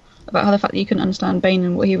uproar about how the fact that you couldn't understand Bane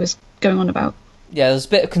and what he was going on about. Yeah, there's a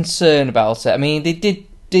bit of concern about it. I mean, they did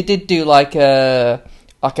do like an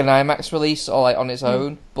IMAX release or on its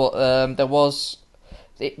own, but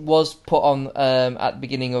it was put on at the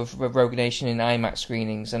beginning of Rogue Nation in IMAX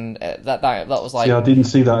screenings, and that was like. Yeah, I didn't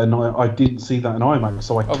see that in IMAX,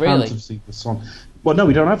 so I can't have seen this one. Well, no,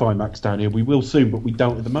 we don't have IMAX down here. We will soon, but we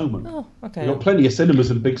don't at the moment. Oh, okay. We've got plenty of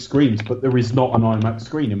cinemas and big screens, but there is not an IMAX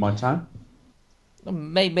screen in my town.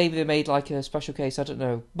 Maybe they made like a special case. I don't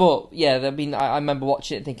know, but yeah, I mean, I remember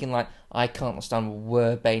watching it and thinking like, I can't understand what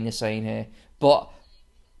word Bane is saying here, but.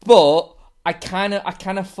 I kind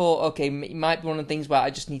of thought, okay, it might be one of the things where I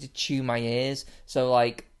just need to tune my ears. So,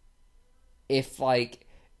 if,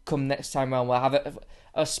 come next time around, where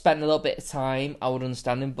I spent a little bit of time, I would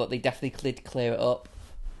understand him, but they definitely did clear it up,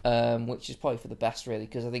 which is probably for the best, really,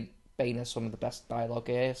 because I think Bane has some of the best dialogue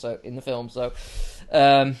here, so in the film. So,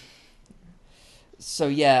 they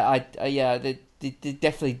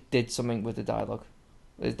definitely did something with the dialogue.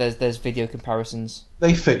 There's video comparisons.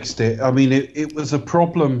 They fixed it. I mean, it was a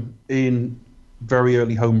problem in very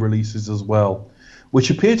early home releases as well,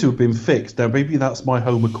 which appear to have been fixed. Now, maybe that's my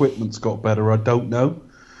home equipment's got better. I don't know.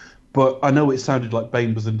 But I know it sounded like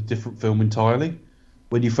Bane was in a different film entirely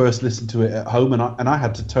when you first listened to it at home, and I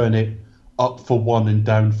had to turn it up for one and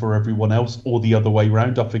down for everyone else, or the other way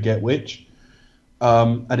round. I forget which.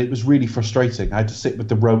 And it was really frustrating. I had to sit with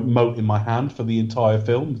the remote in my hand for the entire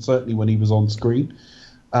film, certainly when he was on screen.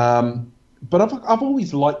 But I've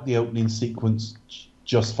always liked the opening sequence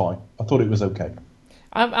just fine. I thought it was okay.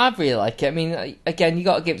 I really like it. I mean, again, you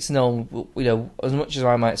got to give it to Nolan. As much as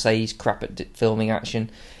I might say he's crap at filming action,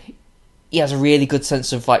 he has a really good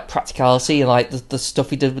sense of practicality, and the stuff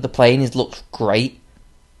he did with the plane looks great.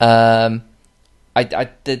 It's a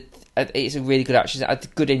really good action. A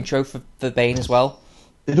good intro for Bane as well.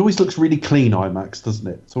 It always looks really clean IMAX, doesn't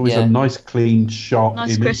it? It's always a nice, clean, sharp image.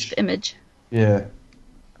 Nice, crisp image. Yeah.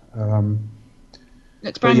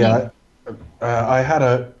 Looks brand new. I had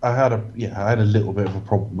a little bit of a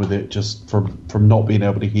problem with it just from not being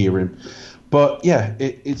able to hear him, but yeah,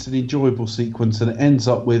 it's an enjoyable sequence, and it ends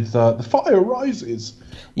up with the fire rises,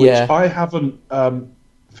 which I haven't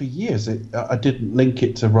for years. I didn't link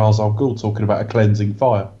it to Ra's al Ghul talking about a cleansing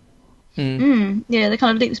fire. Yeah, that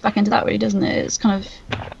kind of leaps back into that, really, doesn't it? It's kind of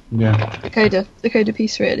the coda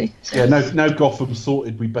piece, really. So. Yeah, now Gotham's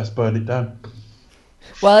sorted. We best burn it down.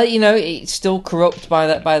 Well, it's still corrupt by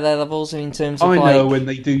their levels in terms of. I know when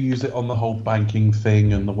they do use it on the whole banking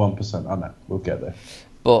thing and the 1%. I know we'll get there.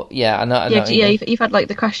 But yeah, I know. You've had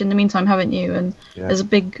the crash in the meantime, haven't you? And there's a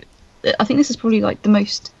big. I think this is probably the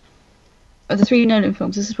most of the three Nolan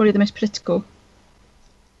films. This is probably the most political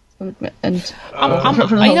And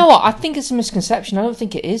you know what? I think it's a misconception. I don't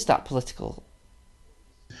think it is that political.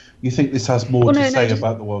 You think this has more to say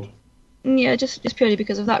about the world? Yeah, just purely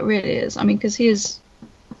because of that. Really is. I mean, because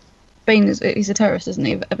Bane he's a terrorist, isn't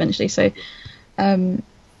he? Eventually, so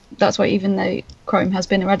that's why even though crime has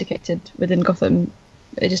been eradicated within Gotham,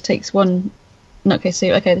 it just takes one nutcase to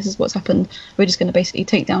say, okay, this is what's happened. We're just going to basically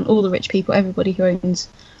take down all the rich people, everybody who owns,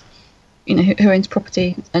 who owns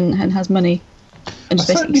property and has money, and just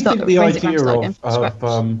basically start think the raising idea again.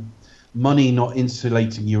 of money not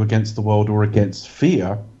insulating you against the world or against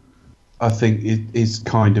fear, I think is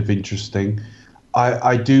kind of interesting.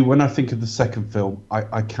 I do, when I think of the second film,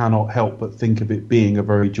 I cannot help but think of it being a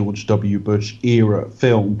very George W. Bush era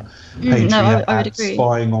film, No, I would agree.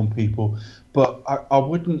 spying on people. But I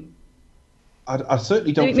wouldn't. I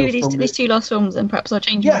certainly don't. Maybe feel these two last films, and perhaps I'll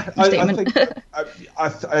change my I statement. think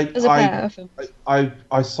As a pair of films.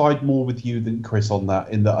 I side more with you than Chris on that.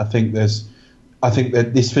 In that I think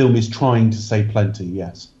that this film is trying to say plenty.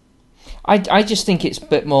 Yes. I just think it's a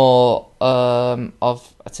bit more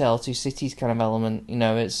of a Tale of Two Cities kind of element.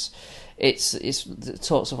 It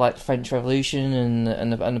talks of like the French Revolution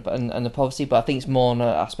and the poverty, but I think it's more on an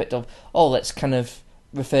aspect of let's kind of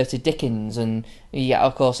refer to Dickens, and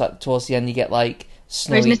of course towards the end you get like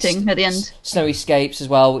Rose knitting at the end, Snowy Scapes as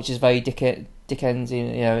well, which is very Dickens.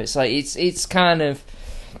 It's like it's kind of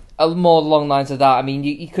more along the lines of that. I mean,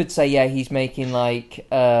 you could say he's making like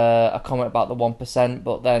a comment about the 1%,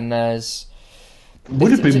 but then there's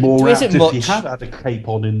would have been more apt if much. he had a cape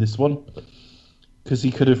on in this one, because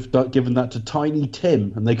he could have given that to Tiny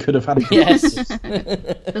Tim, and they could have had a yes.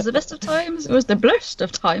 It was the best of times. It was the blurst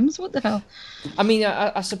of times. What the hell? I mean,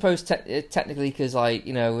 I suppose technically, because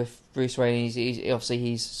with Bruce Wayne, he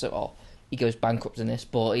goes bankrupt in this,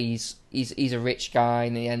 but he's a rich guy,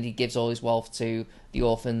 and in the end he gives all his wealth to the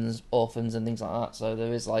orphans and things like that. So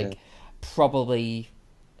there is probably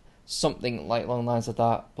something like along the lines of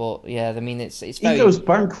that. But yeah, I mean it's very... He goes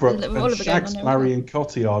bankrupt and shags Marion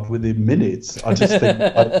Cotillard within minutes. I just think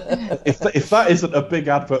if that isn't a big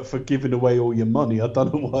advert for giving away all your money, I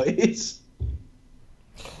don't know what is.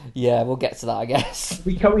 Yeah, we'll get to that, I guess.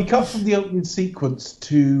 We cut from the opening sequence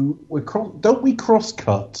to don't we cross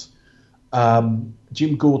cut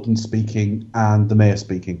Jim Gordon speaking and the mayor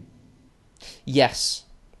speaking? Yes,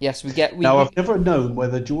 I've never known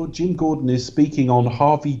whether Jim Gordon is speaking on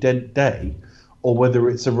Harvey Dent Day or whether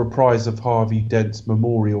it's a reprise of Harvey Dent's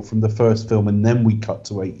memorial from the first film, and then we cut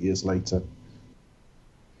to 8 years later.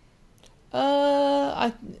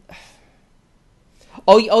 You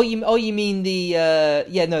mean the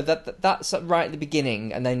that's right at the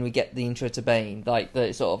beginning, and then we get the intro to Bane, like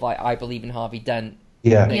the sort of like I believe in Harvey Dent.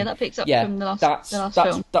 Yeah, that picks up from the last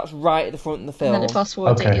film. That's right at the front of the film. And then it fast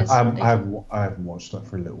forward. Okay, I haven't watched that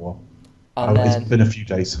for a little while. It's been a few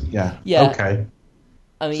days. Yeah. Okay.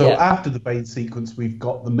 I mean, after the Bane sequence, we've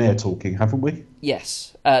got the mayor talking, haven't we?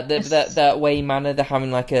 Yes. The Wayne Manor, they're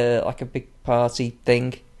having like a big party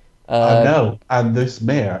thing. I know, and this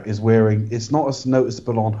mayor is wearing. It's not as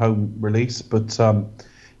noticeable on home release, but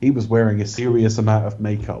he was wearing a serious amount of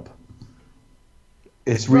makeup.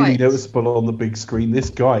 It's really noticeable on the big screen. This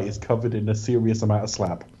guy is covered in a serious amount of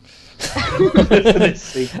slab.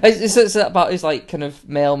 It's about his like kind of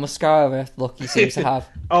male mascara look he seems to have.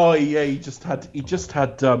 Oh yeah, he just had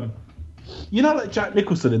like Jack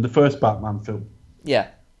Nicholson in the first Batman film. Yeah.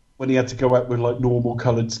 When he had to go out with like normal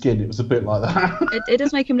coloured skin, it was a bit like that. It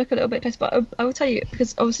does make him look a little bit close, but I will tell you,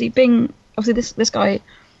 because obviously this guy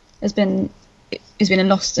has been in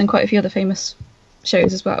Lost and quite a few other famous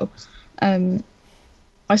shows as well.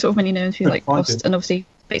 I sort of mainly know him through like Lost and obviously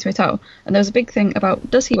Bates Motel, and there was a big thing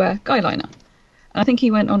about does he wear guy liner? And I think he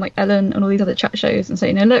went on like Ellen and all these other chat shows and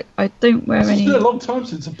saying, look, I don't wear any. It's been a long time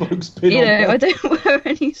since a bloke's been on. I don't wear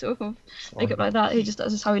any sort of makeup like that. He just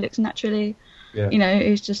does this how he looks naturally. Yeah.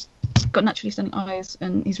 He's just got naturally stunning eyes,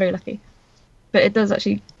 and he's very lucky. But it does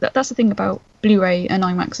actually. That's the thing about Blu-ray and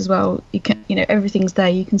IMAX as well. You can, everything's there.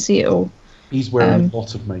 You can see it all. He's wearing a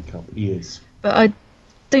lot of makeup. He is. But I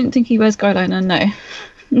don't think he wears guy liner. No.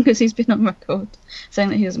 Because he's been on record saying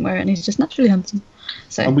that he doesn't wear it and he's just naturally handsome.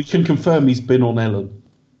 So. And we can confirm he's been on Ellen.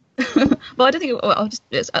 Well, I don't think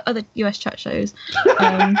it's other US chat shows.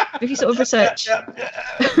 If you sort of research...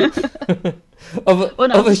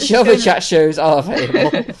 other chat shows are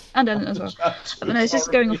available. And Ellen as well. But no, it's just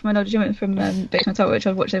going off my knowledge from Bates Motel, which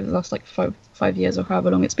I've watched over the last like 5 years or however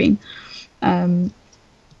long it's been. And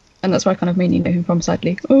that's where I kind of mainly know him from,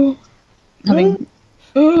 sadly. Well, no,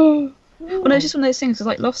 it's just one of those things. Because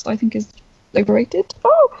like Lost, I think is overrated.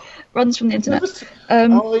 Oh, runs from the internet. I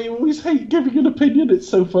always hate giving an opinion. It's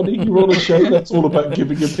so funny. You're on a show that's all about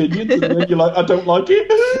giving opinions, and then you're like, I don't like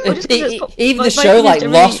it. Even the show like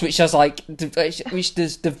Lost, which has like which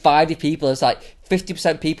there's divided people. There's like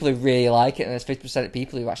 50% people who really like it, and there's 50% of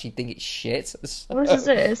people who actually think it's shit. So, What is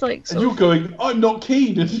it? It's like And you're going, I'm not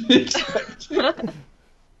keen. And expecting.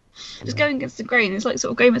 just going against the grain. It's like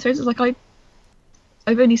sort of Game of Thrones. It's like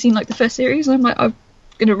I've only seen like the first series, and I'm like, I'm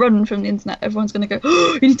gonna run from the internet. Everyone's gonna go,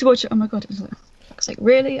 oh, you need to watch it. Oh my god! It was like, fuck's sake,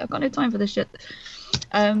 really? I've got no time for this shit.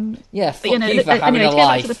 yeah, fuck But you know, you for having anyway, a to get back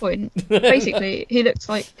life. to the point. Basically, he looks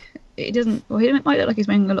like he doesn't. Well, he might look like he's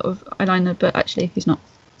wearing a lot of eyeliner, but actually, he's not.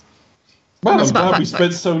 Well, That's I'm about glad we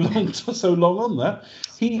facts. spent so long on that.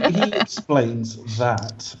 He explains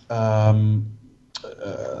that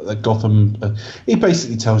that Gotham. He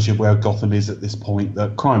basically tells you where Gotham is at this point.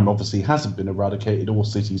 That crime obviously hasn't been eradicated. All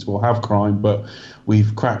cities will have crime, but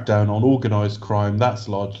we've cracked down on organised crime. That's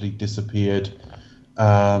largely disappeared,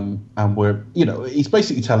 and we're he's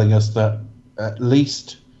basically telling us that at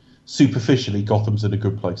least superficially Gotham's in a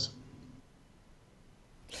good place.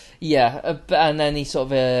 Yeah, and then he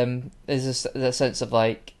sort of there's a sense of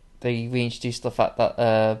like they reintroduced the fact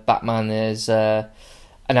that Batman is an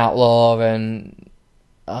outlaw and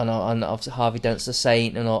obviously Harvey Dent's a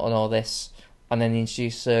saint and all this, and then he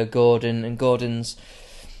introduced Gordon, and Gordon's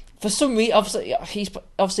for some reason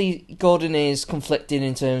obviously Gordon is conflicting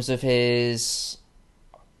in terms of his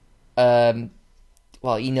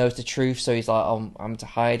well, he knows the truth, so he's like, oh, I'm to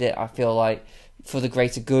hide it. I feel like for the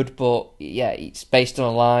greater good, but yeah, it's based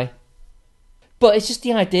on a lie. But it's just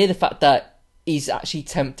the idea, the fact that he's actually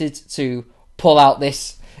tempted to pull out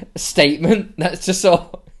this statement that's just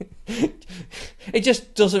so... it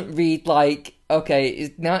just doesn't read like,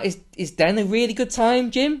 okay, is Dan a really good time,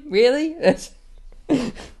 Jim? Really? It's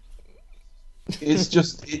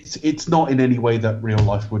just it's not in any way that real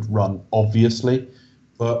life would run, obviously,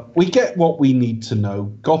 but we get what we need to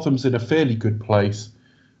know. Gotham's in a fairly good place.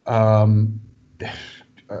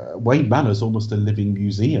 Wayne Manor's almost a living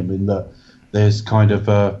museum in that there's kind of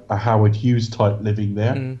a Howard Hughes type living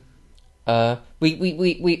there.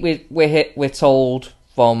 We're told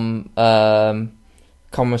from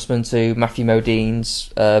Congressman to Matthew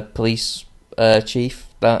Modine's police chief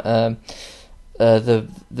that the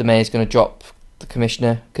mayor's going to drop the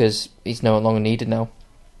commissioner because he's no longer needed now.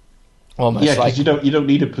 Almost, yeah, because you don't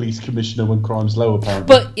need a police commissioner when crime's low, apparently.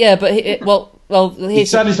 But yeah, but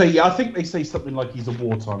here's I think they say something like he's a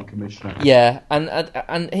wartime commissioner. Yeah,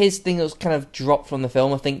 and his thing was kind of dropped from the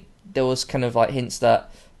film. I think there was kind of like hints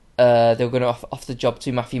that they were going to off the job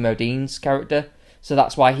to Matthew Modine's character, so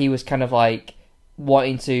that's why he was kind of like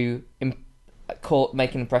wanting to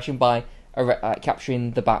make an impression by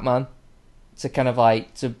capturing the Batman to kind of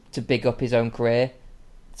like to big up his own career.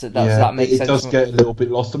 So that makes sense. It does get a little bit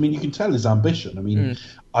lost. I mean, you can tell his ambition. I mean,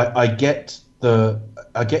 I get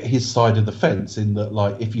his side of the fence in that,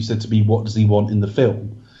 like, if you said to me, what does he want in the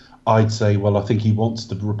film? I'd say, well, I think he wants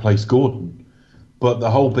to replace Gordon. But the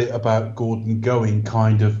whole bit about Gordon going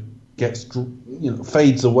kind of gets,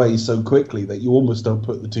 fades away so quickly that you almost don't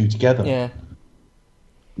put the two together. Yeah.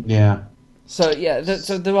 Yeah. So yeah,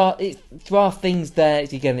 there are things there.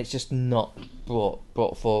 Again, it's just not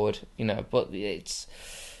brought forward,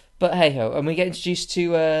 But hey ho, and we get introduced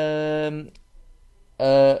to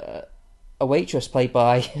a waitress played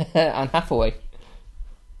by Anne Hathaway.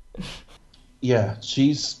 Yeah,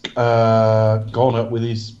 she's gone up with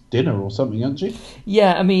his dinner or something, hasn't she?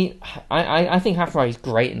 Yeah, I mean, I think Hathaway is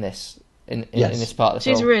great in this. In this part of the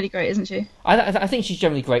film. She's really great, isn't she? I think she's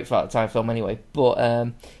generally great for that time film anyway, but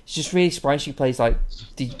she's just really surprised she plays like...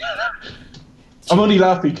 I'm only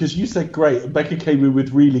laughing because you said great and Becca came in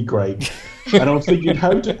with really great. And I was thinking,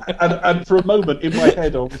 and for a moment in my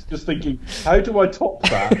head I was just thinking, how do I top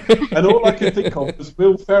that? And all I could think of was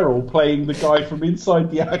Will Ferrell playing the guy from inside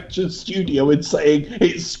the Actors Studio and saying,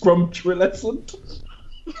 it's scrumptious.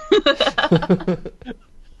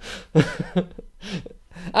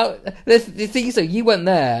 The thing is, though, you went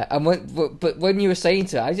there, and but when you were saying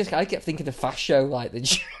to it, I kept thinking of Fast Show, like the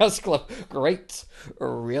Jazz Club. Great,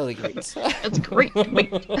 really great. That's great.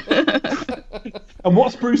 And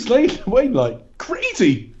what's Bruce Wayne like?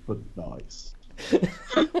 Crazy, but nice.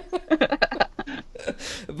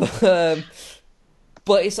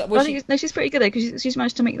 But it's like, I think she's pretty good though, because she's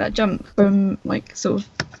managed to make that jump from like sort of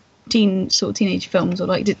teenage films or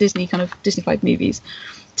like Disney-fied movies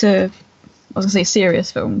to, I was gonna say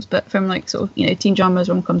serious films, but from like sort of teen dramas,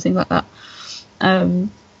 rom-coms, things like that.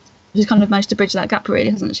 She's kind of managed to bridge that gap, really,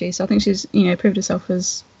 hasn't she? So I think she's proved herself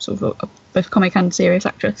as sort of both comic and serious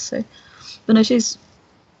actress. So, but no, she's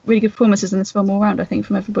really good performances in this film all round, I think,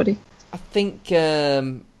 from everybody. I think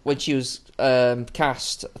when she was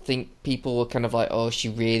cast, I think people were kind of like, "Oh, is she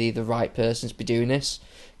really the right person to be doing this?"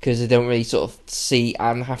 Because they don't really sort of see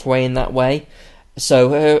Anne Hathaway in that way.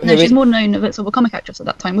 So No, she's more known as sort of a comic actress at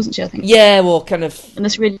that time, wasn't she? I think. yeah, well, kind of And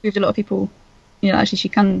this really proved a lot of people, actually she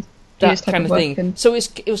can do this that type kind of of work. thing. And So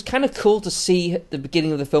it was kind of cool to see at the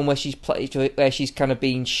beginning of the film where she's kind of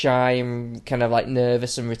being shy and kind of like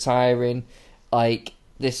nervous and retiring, like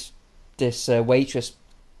this waitress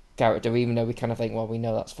character. Even though we kind of think, well, we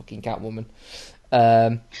know that's fucking Catwoman.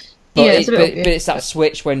 But, Yeah, it's a bit obvious, but it's that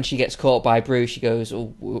switch when she gets caught by Bruce. She goes,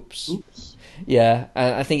 "Oh, whoops." Oops. Yeah,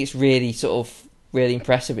 and I think it's really sort of really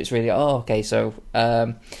impressive. It's really okay. So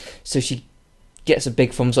she gets a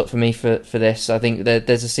big thumbs up for me for this. I think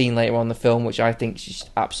there's a scene later on in the film which I think she's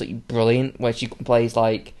absolutely brilliant, where she plays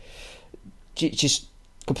like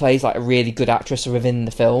a really good actress within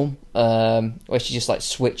the film, where she just like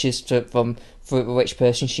switches from which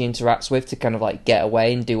person she interacts with to kind of like get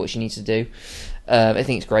away and do what she needs to do. I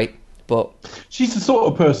think it's great. But She's the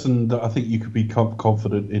sort of person that I think you could be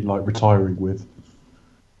confident in, like, retiring with.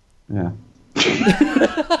 Yeah.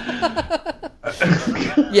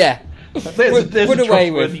 yeah, There's run a away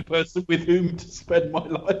trustworthy person with whom to spend my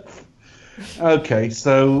life. Okay,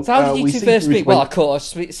 so how did we you two see first Bruce speak? Well, Wayne- of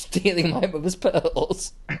course, stealing my mother's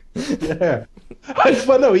pearls. Yeah.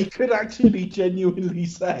 Well, no, he could actually genuinely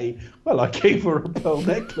say, well, I gave her a pearl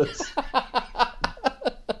necklace.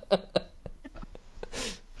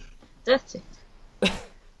 dirty.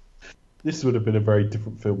 This would have been a very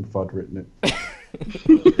different film if I'd written it.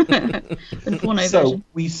 The porno So version.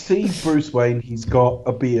 we see Bruce Wayne. He's got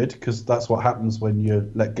a beard because that's what happens when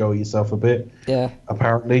you let go of yourself a bit. Yeah,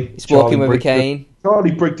 Apparently, he's walking with a Brigden- cane.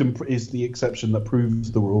 Charlie Brigden is the exception that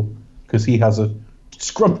proves the rule because he has a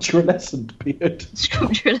scrumptious beard.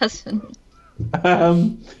 Sculpture lesson.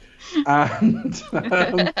 And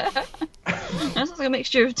That sounds like a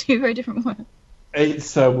mixture of two very different words.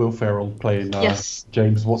 it's Will Ferrell playing Yes.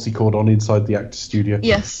 James. What's he called on Inside the Actor Studio?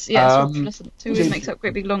 Yes, yes. Um, Sculpture lesson. Who always makes up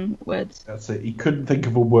great big long words. That's it. He couldn't think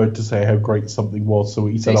of a word to say how great something was, so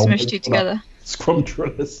he So said, he "I'll smushed make two that together.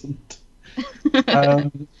 Scrumptious."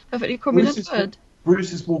 Perfectly cromulent Bruce word.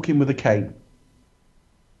 Bruce is walking with a cane.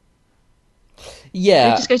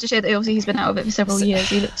 Yeah. It just goes to show that obviously he's been out of it for several years.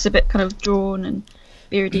 He looks a bit kind of drawn and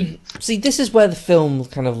beardy. See, this is where the film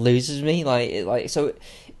kind of loses me. So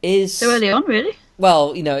is So early on, really?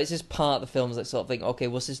 well, it's just part of the films that sort of think, okay,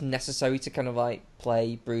 was this necessary to kind of like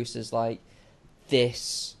play Bruce as like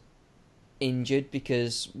this injured,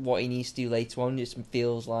 because what he needs to do later on just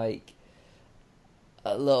feels like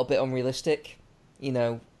a little bit unrealistic.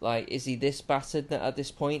 Like, is he this battered at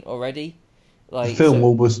this point already? Like, The film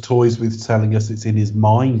almost toys with telling us it's in his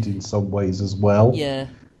mind in some ways as well. yeah,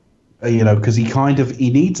 Because he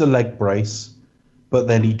needs a leg brace, but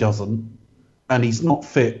then he doesn't, and he's not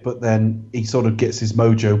fit, but then he sort of gets his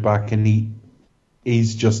mojo back, and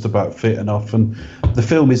he's just about fit enough. And the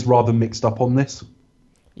film is rather mixed up on this.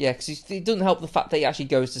 yeah, because it doesn't help the fact that he actually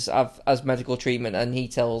goes to have as medical treatment, and he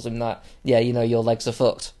tells him that, yeah, your legs are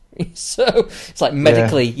fucked. So it's like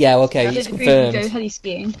medically, okay, I it's didn't agree with confirmed. go heli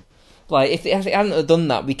skiing. Like, if it hadn't have done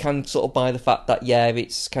that, we can sort of buy the fact that, yeah,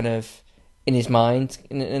 it's kind of in his mind,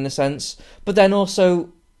 in a sense. But then also,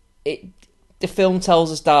 the film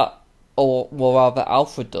tells us that, or well, rather,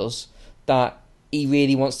 Alfred does, that he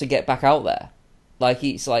really wants to get back out there.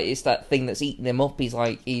 It's that thing that's eating him up. He's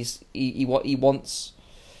like, he wants.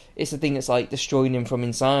 It's the thing that's like destroying him from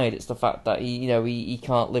inside. It's the fact that he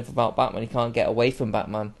can't live without Batman. He can't get away from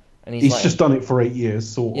Batman, and He's like, just done it for 8 years,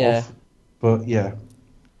 sort of. But yeah.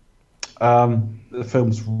 The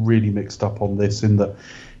film's really mixed up on this in that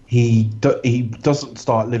he doesn't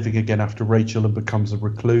start living again after Rachel and becomes a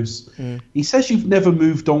recluse. He says you've never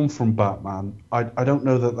moved on from Batman. I don't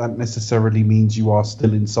know that necessarily means you are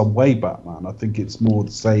still in some way Batman. I think it's more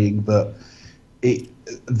saying that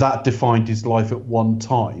that defined his life at one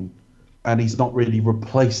time, and he's not really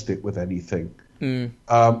replaced it with anything.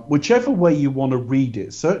 Whichever way you want to read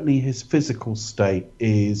it, certainly his physical state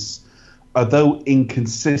is, although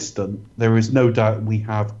inconsistent, there is no doubt we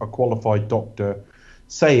have a qualified doctor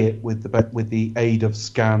say it with the aid of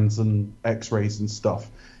scans and X-rays and stuff.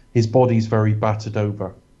 His body's very battered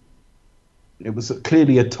over. It was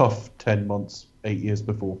clearly a tough 10 months, 8 years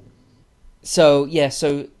before. So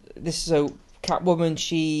Catwoman,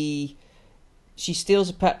 she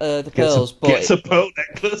steals the pearls, Gets but a pearl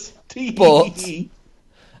necklace. But-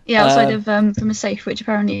 Yeah, outside of from a safe, which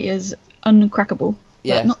apparently is uncrackable.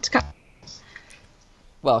 Yeah. But not to cap.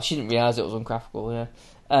 well, she didn't realise it was uncraftable. Yeah.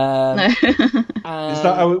 No. Is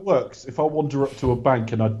that how it works? If I wander up to a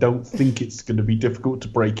bank and I don't think it's going to be difficult to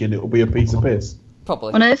break in, it'll be a piece of piss.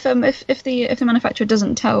 Probably. Well, no, if the manufacturer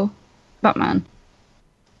doesn't tell Batman,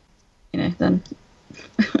 then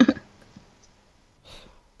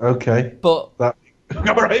Okay. But That.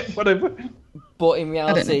 All right. Whatever. But in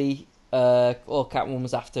reality, all Catwoman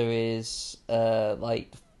was after is like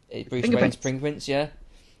Bruce Wayne's fingerprints. Yeah,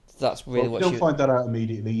 so that's really Well, what you'll she. find that out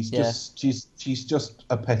immediately. She's just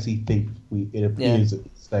a petty thief. It appears at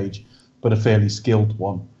this stage, but a fairly skilled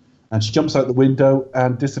one. And she jumps out the window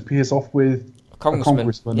and disappears off with a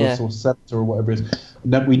congressman or sort of senator or whatever it is.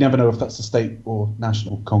 We never know if that's a state or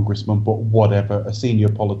national congressman, but whatever, a senior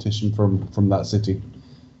politician from that city.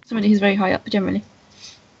 somebody who's very high up generally.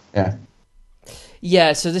 Yeah.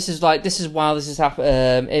 Yeah, so this is while this is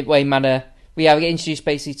happening. Wayne Manor. We get introduced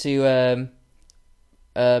basically to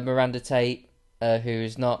Miranda Tate, who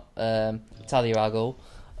is not Talia al Ghul.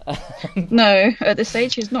 No, at this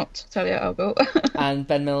stage she's not Talia al Ghul. And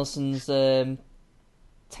Ben Mendelsohn's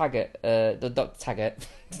Taggart, the Dr. Taggart.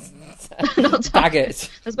 Not Taggart.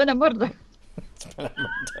 There's been a murder.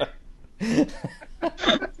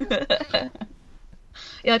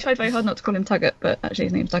 Yeah, I tried very hard not to call him Taggart, but actually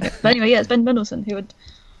his name's Taggart. But anyway, yeah, it's Ben Mendelsohn who would.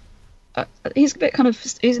 He's a bit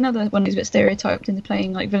he's another one who's a bit stereotyped into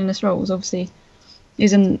playing like villainous roles. Obviously,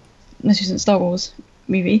 he's in most recent Star Wars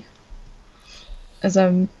movie as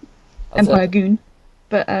Empire Goon,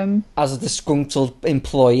 but as a disgruntled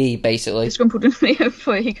employee, basically. disgruntled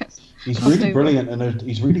employee. He's really brilliant, and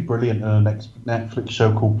he's really brilliant in a next Netflix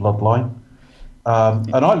show called Bloodline.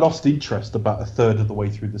 And I lost interest about a third of the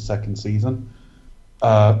way through the second season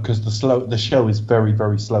because the show is very,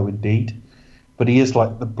 very slow indeed. But he is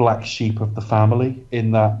like the black sheep of the family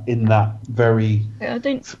in that very. I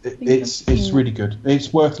don't. It's really good.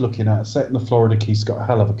 It's worth looking at. Set in the Florida Keys, got a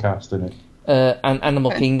hell of a cast in it. And Animal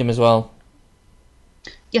Kingdom as well.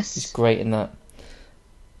 Yes, He's great in that.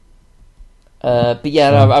 But yeah,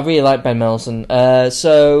 I really like Ben Mendelsohn.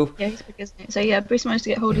 So yeah, he's big, isn't he? So yeah, Bruce managed to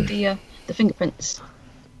get hold of the fingerprints.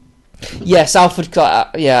 yes, Alfred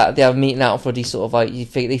got they have a meeting Alfred. He sort of like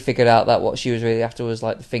they figured out that what she was really after was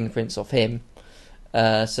like the fingerprints of him.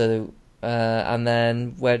 And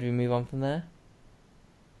then where do we move on from there?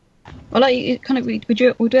 Well, like kind of we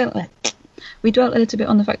dwelt a little bit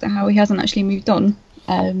on the fact that how he hasn't actually moved on,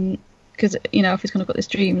 because Alfred's kind of got this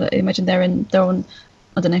dream that imagine they're on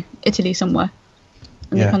I don't know, Italy somewhere,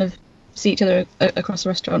 and they kind of see each other across the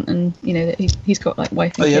restaurant, and that he's got like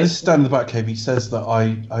wife. And this kids. is down in the back cave. He says that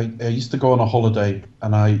I used to go on a holiday,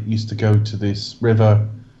 and I used to go to this river,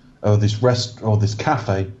 or this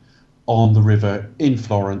cafe on the river in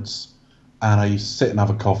Florence, and I used to sit and have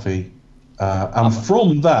a coffee.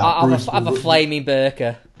 From that, I have a flaming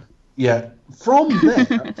burger. Yeah, from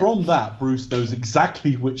that, Bruce knows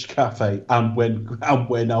exactly which cafe and when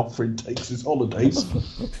Alfred takes his holidays,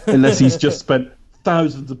 unless he's just spent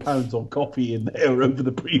thousands of pounds on coffee in there over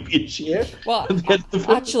the previous year. Well,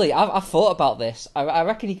 actually, I've thought about this. I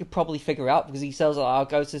reckon he could probably figure out because he says, "I'll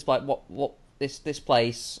go to this like this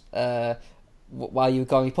place." While you were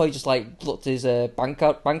going, he probably just like looked at his bank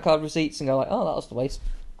card receipts and go like, "Oh, that was the place."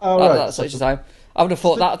 Oh, right. That's such a time. I would have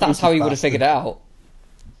thought that's how he would have figured it out.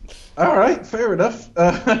 All right, fair enough.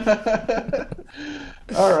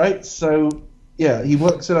 All right, so yeah, he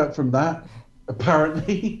works it out from that.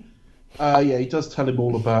 Apparently, he does tell him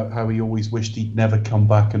all about how he always wished he'd never come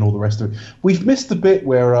back and all the rest of it. We've missed the bit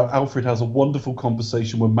where Alfred has a wonderful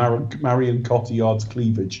conversation with Marion Cotillard's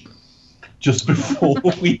cleavage just before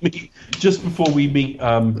we meet.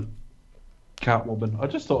 Catwoman. I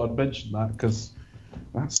just thought I'd mention that because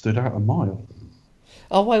that stood out a mile.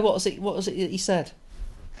 Oh wait, what was it that he said?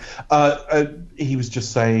 He was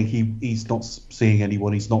just saying he's not seeing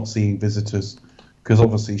anyone. He's not seeing visitors because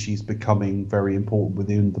obviously she's becoming very important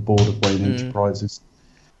within the board of Wayne Enterprises.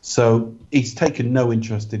 So he's taken no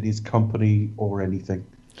interest in his company or anything,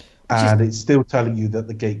 it's still telling you that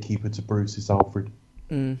the gatekeeper to Bruce is Alfred.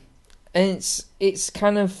 Mm. And it's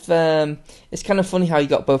kind of funny how you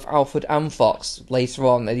got both Alfred and Fox later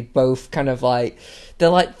on. They both kind of like they're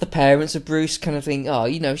like the parents of Bruce, kind of think, oh,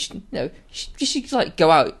 you should like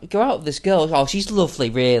go out with this girl. Oh, she's lovely,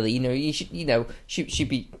 really. You should, she'd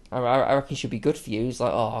be. I reckon she'd be good for you. It's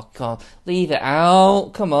like, oh God, leave it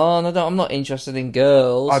out. Come on, I'm not interested in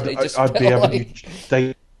girls. I'd be able to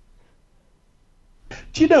stay.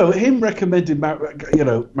 Do you know him recommending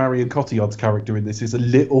Marion Cotillard's character in this is a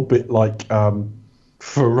little bit like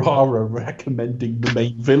Ferrara recommending the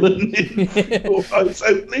main villain in Almost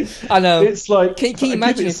Oakley. I know. It's like can you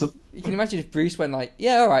imagine if Bruce went like,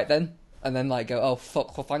 yeah, all right then, and then like go, oh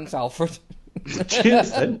fuck, well thanks Alfred. She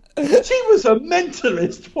was a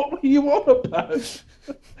mentalist. What were you on about?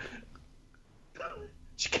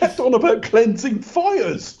 She kept on about cleansing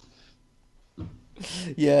fires.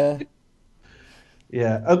 Yeah.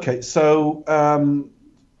 Yeah. Okay. So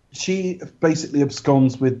she basically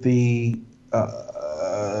absconds with the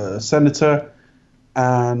senator,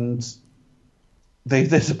 and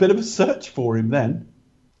there's a bit of a search for him. Then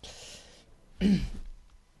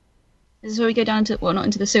This is where we go down to, well, not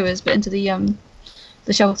into the sewers, but into the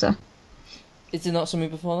shelter. Is there not something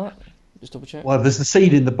before that? Just double check. well, there's the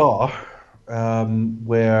scene in the bar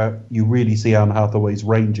where you really see Anne Hathaway's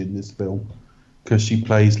range in this film, because she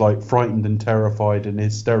plays like frightened and terrified and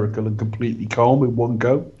hysterical and completely calm in one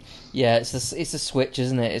go. Yeah, it's a switch,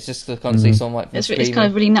 isn't it? It's just constantly someone like It's screaming. kind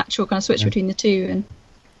of really natural kind of switch between the two, and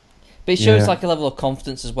But it shows Yeah. like a level of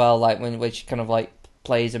confidence as well, like when she kind of like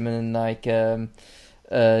plays him in like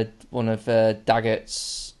one of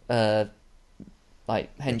Daggett's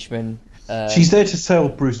like henchmen. She's there to sell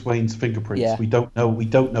Bruce Wayne's fingerprints. Yeah. We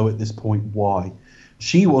don't know at this point why.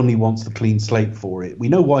 She only wants the clean slate for it. We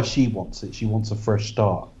know why she wants it. She wants a fresh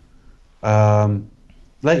start.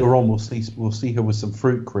 Later on, we'll see her with some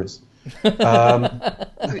fruit, Chris. fruit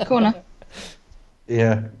corner.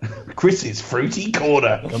 Yeah, Chris's fruity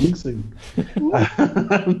corner coming soon.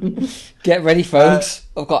 Get ready, folks.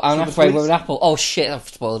 I've got Anne so the Hathaway with police- an apple. Oh shit! I've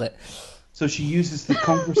spoiled it. So she uses the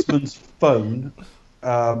congressman's phone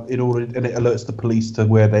in order, and it alerts the police to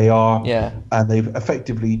where they are. Yeah. And they've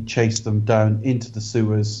effectively chased them down into the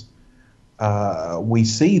sewers. We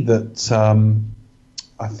see that.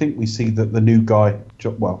 I think we see that the new guy,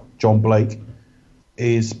 John Blake,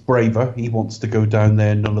 is braver. He wants to go down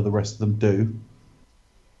there. None of the rest of them do.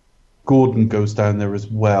 Gordon goes down there as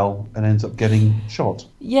well and ends up getting shot.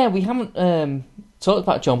 Yeah, we haven't talked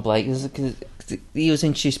about John Blake because he was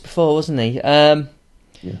introduced before, wasn't he?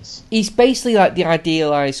 Yes. He's basically like the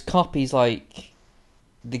idealized cop. He's like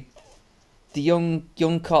the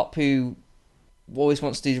young cop who always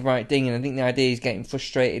wants to do the right thing, and I think the idea is getting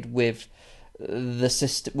frustrated with the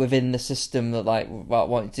system within the system that like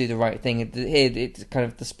wanting to do the right thing. Here it's kind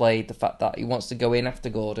of displayed the fact that he wants to go in after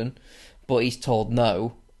Gordon, but he's told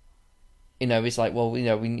no. You know, it's like, well, you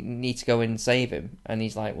know, we need to go in and save him, and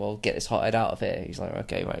he's like, well, get this hothead out of here. He's like,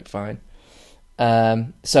 okay, right, fine.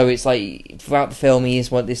 So it's like throughout the film, he is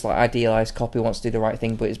this like idealized cop who wants to do the right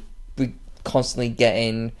thing, but is constantly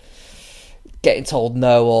getting told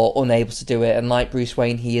no or unable to do it. And like Bruce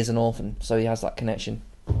Wayne, he is an orphan, so he has that connection.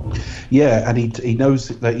 Yeah, and he knows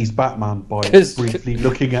that he's Batman by 'Cause- briefly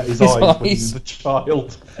looking at his his eyes when he eyes. was a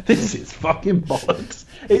child. This is fucking bollocks.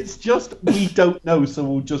 It's just, we don't know, so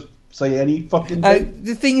we'll just say any fucking thing.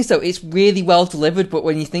 The thing is, though, it's really well delivered, but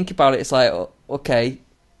when you think about it, it's like, oh, okay.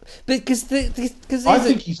 But because I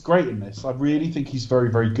think he's great in this. I really think he's very,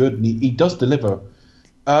 very good, and he does deliver.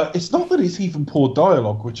 It's not that it's even poor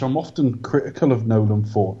dialogue, which I'm often critical of Nolan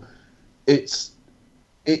for. It's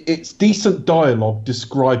decent dialogue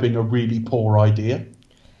describing a really poor idea.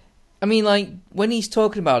 I mean, like, when he's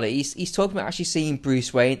talking about it, he's talking about actually seeing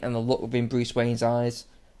Bruce Wayne and the look within Bruce Wayne's eyes.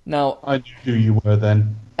 Now, I knew who you were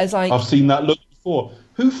then. as like, I've seen that look before.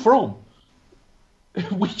 Who from?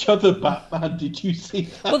 Which other Batman did you see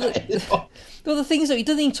that? well, the thing is that he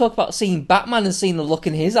doesn't even talk about seeing Batman and seeing the look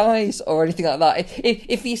in his eyes or anything like that.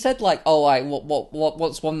 If he said like, oh,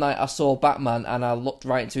 once one night I saw Batman and I looked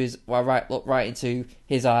right into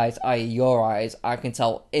his eyes, i.e. your eyes, I can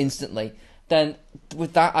tell instantly. Then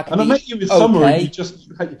with that, I can. And I be met you in summer, okay.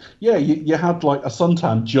 and you had like a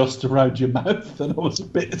suntan just around your mouth, and I was a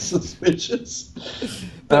bit suspicious.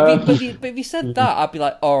 But if you said that, I'd be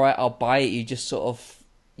like, all right, I'll buy it. You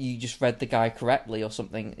just read the guy correctly or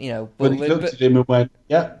something, you know. But he looked at him and went,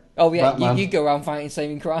 "Yeah." Oh yeah, Batman. you go around fighting,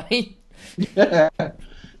 saving crime. Yeah,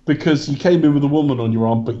 because you came in with a woman on your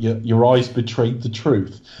arm, but your eyes betrayed the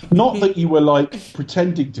truth. Not that you were like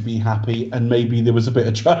pretending to be happy and maybe there was a bit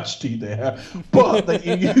of tragedy there, but that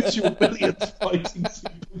you used your billions fighting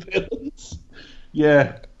supervillains.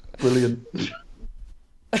 Yeah, brilliant.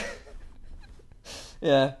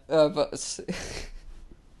 Yeah, but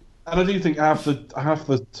And I do think half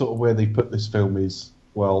the sort of where they put this film is,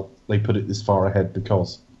 well, they put it this far ahead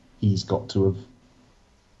because he's got to have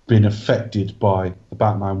been affected by the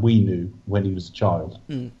Batman we knew when he was a child.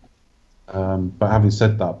 But having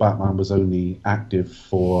said that, Batman was only active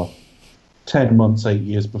for 10 months, 8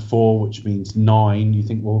 years before, which means 9. You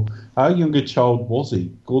think, well, how young a child was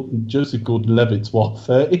he? Joseph Gordon-Levitt's what,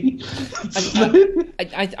 30?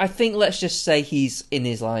 I think let's just say he's in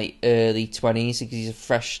his like early 20s because he's a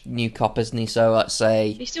fresh new cop, isn't he? So let's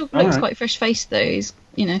say he still looks Alright. quite fresh faced though. He's,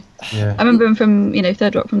 you know, Yeah. I remember him from, you know,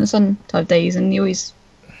 Third Rock from the Sun type days, and he always,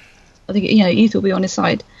 I think, you know, youth will be on his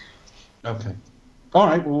side. Okay. All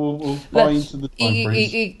right, we'll buy into the time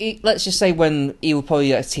frames. let's just say when he was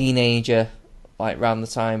probably a teenager like around the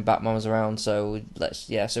time Batman was around. So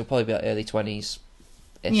so probably about early 20s.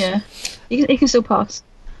 Yeah, he can still pass.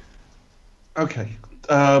 Okay.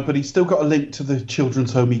 But he's still got a link to the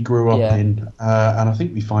children's home he grew up Yeah. in. And I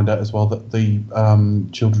think we find out as well that the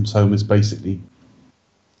children's home is basically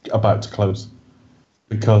about to close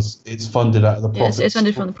because it's funded out of the profits. Yes, it's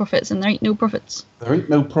funded from the profits, and there ain't no profits. There ain't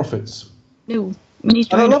no profits. No. We need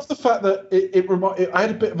to And I drain love the fact that I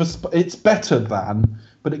had a bit of it's better than,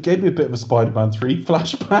 but it gave me a bit of a Spider-Man 3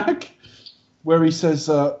 flashback where he says,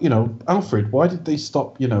 Alfred, why did they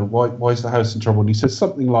stop, why is the house in trouble? And he says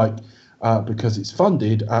something like, because it's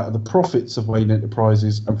funded out of the profits of Wayne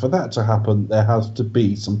Enterprises, and for that to happen, there has to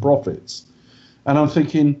be some profits. And I'm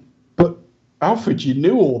thinking, but Alfred, you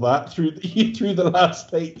knew all that through the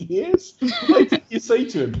last 8 years. Why didn't you say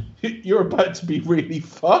to him, "You're about to be really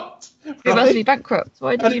fucked"? You're about to right? be bankrupt.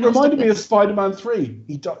 Why did And you it not stop reminded me it? of Spider-Man 3.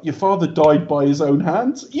 Your father died by his own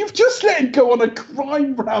hands. You've just let him go on a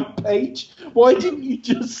crime rampage. Why didn't you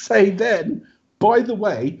just say then, by the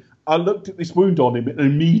way, I looked at this wound on him and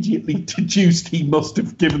immediately deduced he must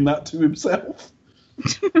have given that to himself?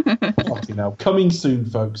 Fucking hell. Coming soon,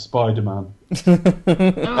 folks, Spider-Man.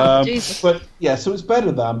 Oh, Jesus. But yeah, so it's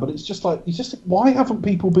better than, but it's just like, why haven't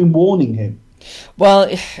people been warning him?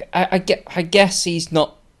 Well, I guess he's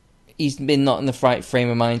been not in the right frame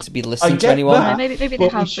of mind to be listening to get anyone. that. Maybe they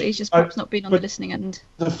But have, but he's just perhaps not been on the listening end.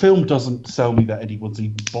 The film doesn't sell me that anyone's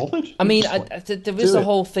even bothered. I mean, It's just like, there is do a it.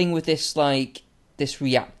 whole thing with this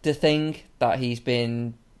reactor thing that he's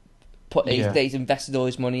been Yeah. that he's invested all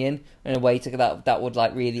his money in a way to that would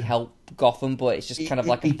like really help Gotham, but it's just kind of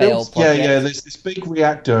like a He failed builds- project. Yeah, there's this big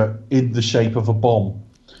reactor in the shape of a bomb.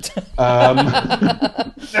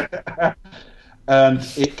 And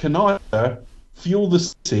it can either fuel the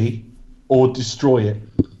city or destroy it.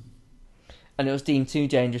 And it was deemed too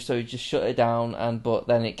dangerous, so he just shut it down. But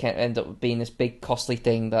then it can end up being this big costly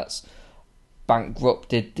thing that's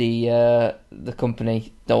bankrupted the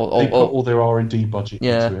company. They put all their R&D budget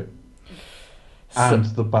Yeah. into it. And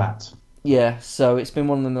the bat. Yeah, so it's been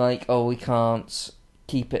one of them like, oh, we can't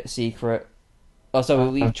keep it a secret. Oh, so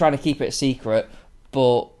we're trying to keep it a secret,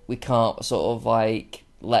 but we can't sort of like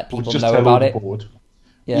let Or people just know tell about all it. the board.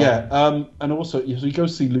 Yeah. And also, so you go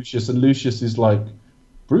see Lucius, and Lucius is like,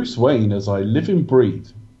 Bruce Wayne as I live and breathe.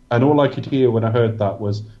 And all I could hear when I heard that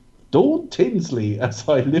was, Dawn Tinsley as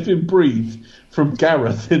I live and breathe from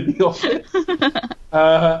Gareth in the office.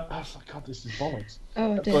 I was like, God, this is bollocks.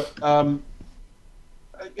 Oh, dear. But,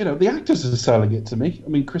 the actors are selling it to me. I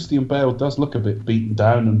mean, Christian Bale does look a bit beaten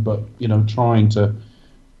down, but trying to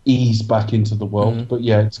ease back into the world. Mhm. But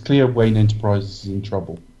yeah, it's clear Wayne Enterprises is in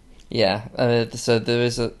trouble. Yeah, so there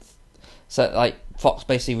is like Fox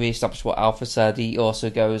basically re-established what Alfred said. He also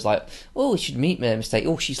goes like, "Oh, we should meet Mistake.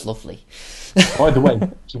 Oh, she's lovely." By the way, do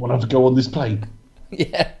you want to go on this plane?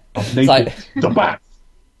 Yeah, I've named like- it the Bat.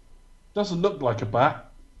 Doesn't look like a bat,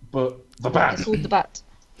 but the Bat. It's called the Bat.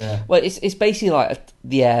 Yeah, well, it's basically like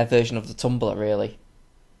the air version of the Tumbler, really.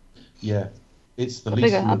 yeah. It's the Or least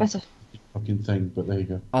bigger and better. fucking thing, but there you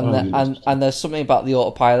go. And Oh, the, yeah. and there's something about the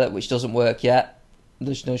autopilot which doesn't work yet.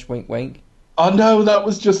 There's no wink wink. I know, that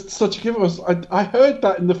was just such a given. I heard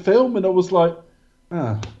that in the film, and I was like,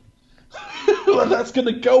 well, that's going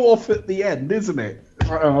to go off at the end, isn't it?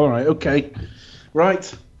 All right, okay.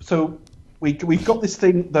 Right, so we've got this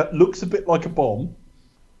thing that looks a bit like a bomb,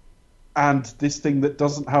 and this thing that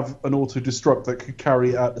doesn't have an auto-destruct that could carry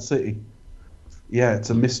it out the city. Yeah, it's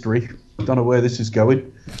a mystery. Don't know where this is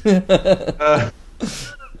going.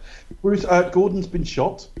 Bruce, Gordon's been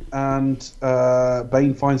shot, and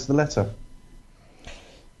Bane finds the letter.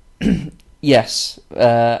 Yes,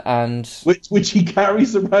 and Which he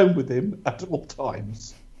carries around with him at all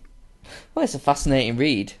times. well, it's a fascinating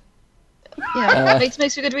read. Yeah,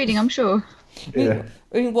 makes for good reading, I'm sure. Yeah.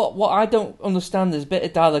 I mean, what I don't understand is a bit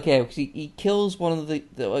of dialogue here because he kills one of the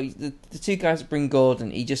two guys that bring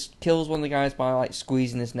Gordon. He just kills one of the guys by like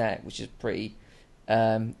squeezing his neck, which is pretty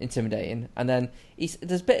intimidating. And then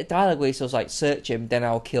there's a bit of dialogue where he says like, "Search him, then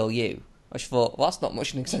I'll kill you." I just thought, well, that's not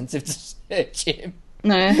much an incentive to search him.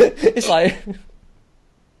 No. It's like,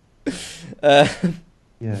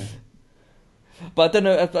 Yeah. but I don't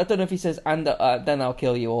know. I don't know if he says and then I'll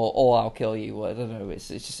kill you or I'll kill you. I don't know. It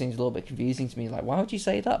just seems a little bit confusing to me. Like, why would you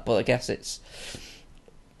say that? But I guess it's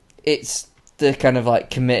the kind of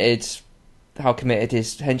like how committed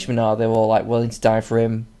his henchmen are. They're all like willing to die for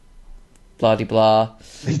him. Blah de blah.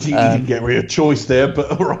 He didn't get really a choice there,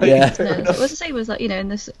 but all right. Yeah. Fair No, enough. what was I say was like, in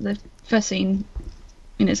the first scene,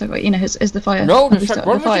 it's like, is the fire. No, we this start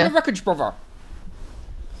run the fire. the wreckage, brother.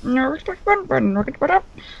 So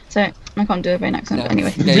I can't do a Bane accent, No. but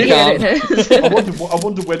anyway. No, you Yeah, can't. it is. I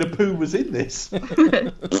wonder when Apu was in this.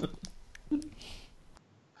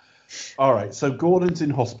 All right, so Gordon's in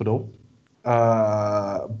hospital.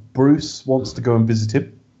 Bruce wants to go and visit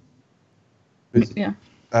him. Yeah.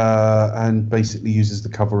 And basically uses the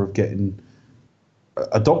cover of getting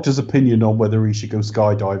a doctor's opinion on whether he should go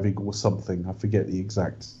skydiving or something. I forget the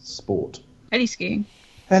exact sport. Heli skiing.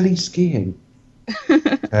 Heli skiing.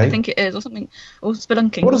 I think it is, or something. Or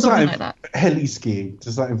spelunking, What or does something that, like that. heli skiing?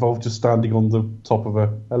 Does that involve just standing on the top of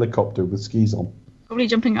a helicopter with skis on? Probably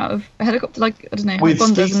jumping out of a helicopter, like, I don't know, With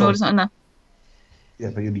Bondas skis and all on. this and that. Yeah,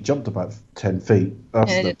 but he only jumped about 10 feet.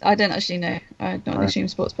 That's Yeah, I don't actually know. I'm not an extreme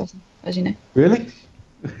sports person, as you know. Really?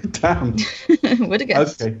 Damn. Would have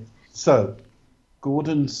guessed. Okay, so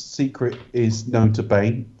Gordon's secret is known to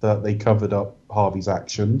Bane, that they covered up Harvey's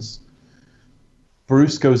actions.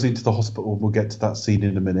 Bruce goes into the hospital, and we'll get to that scene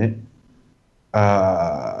in a minute.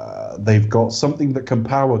 They've got something that can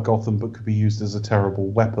power Gotham but could be used as a terrible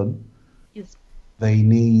weapon. Yes. They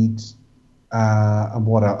need... and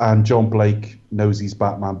what else? And John Blake knows he's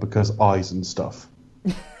Batman because eyes and stuff.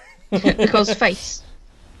 Because face.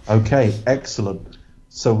 Okay, excellent.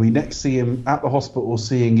 So we next see him at the hospital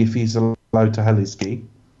seeing if he's allowed to heli-ski.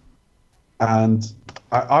 And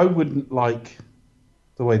I wouldn't like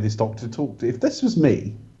the way this doctor talked. If this was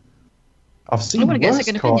me, I've I seen want to get a worse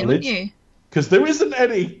second opinion, wouldn't carnage. you? Because there isn't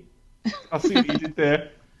any. I see what you did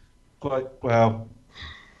there. Like, well,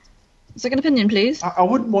 Second opinion, please. I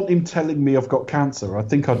wouldn't want him telling me I've got cancer. I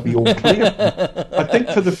think I'd be all clear. I think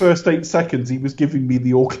for the first 8 seconds he was giving me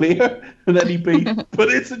the all clear, and then he'd be, but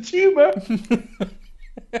it's a tumour.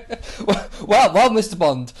 Well, Mr.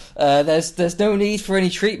 Bond, there's no need for any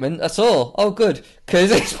treatment at all. Oh, good,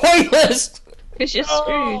 because it's pointless. Because you're screwed.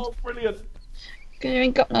 Oh, brilliant. Because you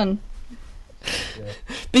ain't got none.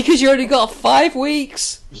 Because you only got 5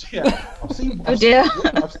 weeks. Yeah, I've seen. Oh dear.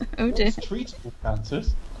 I've seen Oh dear. worse treatable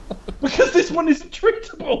cancers. Because this one isn't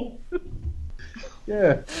treatable.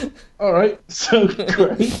 Yeah. All right. So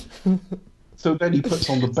great. So then he puts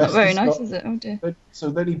on the Not best. very he's nice, got. is it? Oh dear. So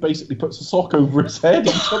then he basically puts a sock over his head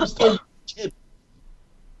and jumps down the chin.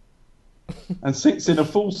 And sits in a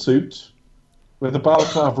full suit with a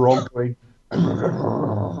balaclava on, going.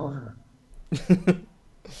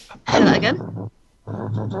 Say that again.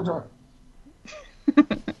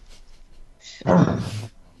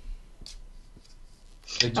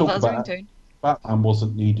 They Oh, talk that was a about ringtone. Batman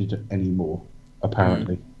wasn't needed anymore,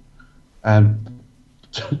 apparently. And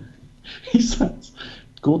he sounds.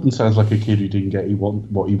 Gordon sounds like a kid who didn't get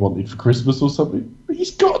what he wanted for Christmas or something. But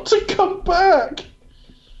he's got to come back.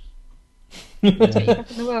 Take you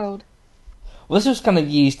back in the world. Well, this was kind of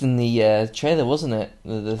used in the trailer, wasn't it?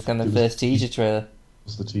 The kind of It was- first teaser trailer.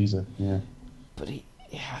 Was the teaser? Yeah. But you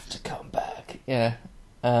have to come back. Yeah.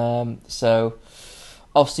 So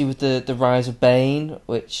obviously with the rise of Bane,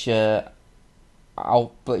 which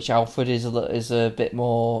Alfred is a bit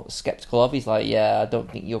more skeptical of. He's like, yeah, I don't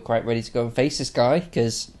think you're quite ready to go and face this guy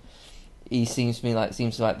because he seems to me like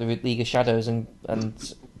the League of Shadows and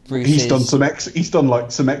Bruce. He's done some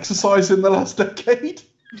some exercise in the last decade.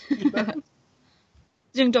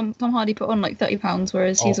 Didn't Tom Hardy put on like 30 pounds,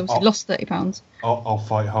 whereas he's obviously lost 30 pounds. I'll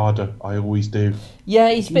fight harder. I always do.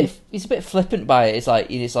 Yeah, he's a bit flippant by it. It's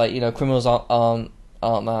like criminals aren't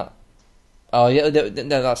that. Oh yeah,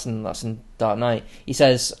 no, that's in Dark Knight. He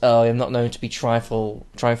says, "Oh, I'm not known to be trifling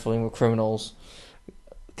with criminals,"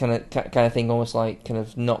 kind of thing, almost like kind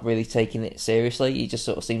of not really taking it seriously. He just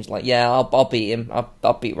sort of seems like, yeah, I'll beat him.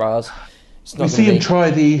 I'll beat Raz. It's not We gonna see him be-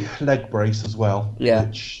 try the leg brace as well, Yeah.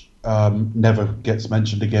 which never gets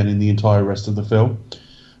mentioned again in the entire rest of the film.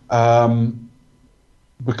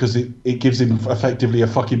 Because it gives him effectively a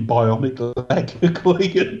fucking bionic leg,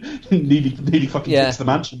 and nearly fucking Yeah. takes the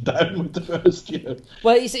mansion down with the first.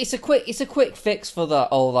 Well, it's a quick fix for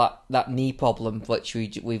that knee problem which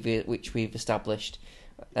we've established,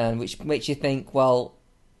 and which makes you think, well,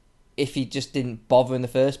 if you just didn't bother in the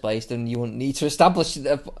first place, then you wouldn't need to establish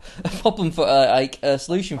a problem for like a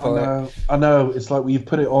solution for it. I know. It's like we've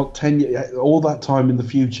put it on 10 years, all that time in the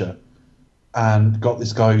future, and got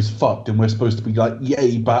this guy who's fucked, and we're supposed to be like,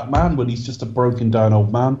 yay, Batman, when he's just a broken down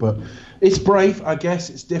old man. But it's brave, I guess.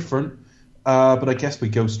 It's different. But I guess we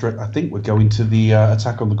go straight. I think we're going to the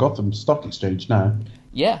attack on the Gotham Stock Exchange now.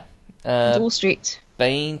 Yeah, Wall Street,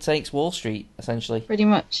 Bane takes Wall Street essentially. pretty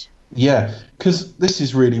much. Yeah, because this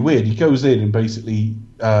is really weird. He goes in and basically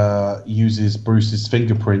uses Bruce's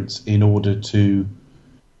fingerprints in order to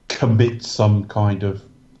commit some kind of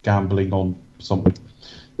gambling on something.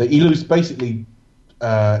 That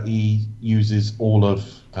he uses all of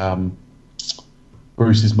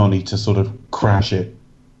Bruce's money to sort of crash it.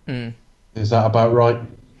 Mm. Is that about right?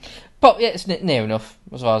 But yeah, it's near enough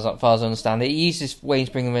as far as I understand it. He uses Wayne's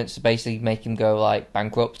Bringing to basically make him go like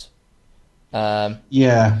bankrupt.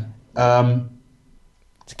 Yeah. To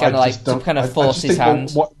kind of force his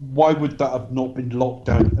hand. Why would that have not been locked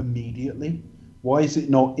down immediately? Why is it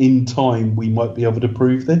not in time we might be able to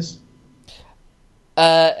prove this?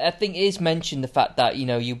 I think it is mentioned the fact that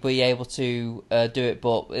you'll be able to do it,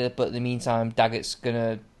 but in the meantime, Daggett's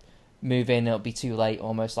gonna move in. It'll be too late,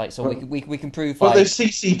 almost like so. We can prove. Well, like... there's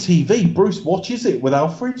CCTV. Bruce watches it with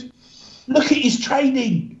Alfred. Look at his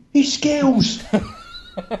training, his skills.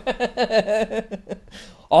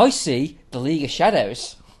 I see the League of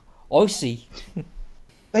Shadows. I see.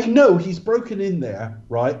 They know he's broken in there,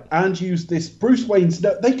 right, and used this Bruce Wayne's.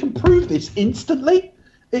 They can prove this instantly.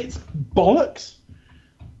 It's bollocks.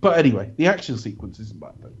 But anyway, the action sequence isn't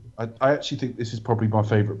bad, though. I actually think this is probably my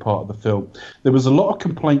favourite part of the film. There was a lot of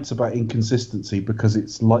complaints about inconsistency because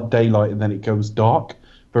it's like daylight and then it goes dark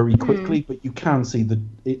very quickly, but you can see that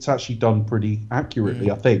it's actually done pretty accurately,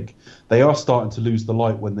 I think. They are starting to lose the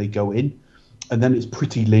light when they go in, and then it's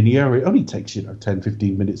pretty linear. It only takes, 10,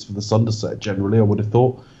 15 minutes for the sun to set, generally, I would have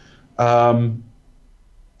thought. And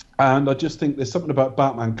I just think there's something about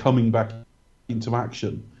Batman coming back into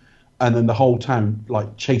action and then the whole town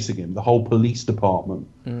like chasing him, the whole police department,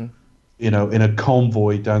 in a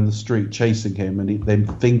convoy down the street chasing him, and them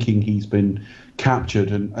thinking he's been captured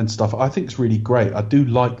and stuff. I think it's really great. I do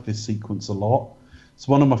like this sequence a lot. It's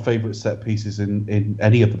one of my favourite set pieces in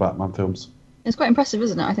any of the Batman films. It's quite impressive,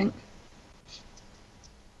 isn't it? I think.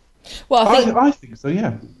 Well, I think so.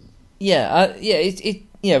 Yeah. Yeah.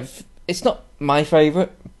 It's not my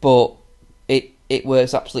favourite, but it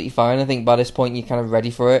works absolutely fine. I think by this point you're kind of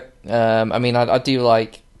ready for it. I do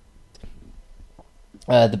like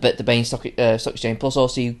the Bane stock exchange. Plus,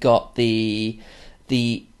 also you've got the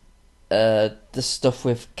stuff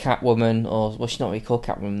with Catwoman, or well, she's not really called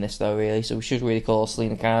Catwoman in this though, really. So we should really call her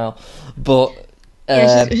Selena Kyle. But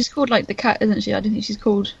she's called like the Cat, isn't she? I don't think she's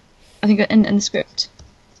called. I think in the script.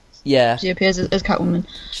 Yeah, she appears as Catwoman.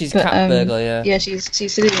 She's cat burglar, yeah. Yeah, she's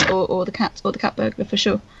Selena or the cat burglar for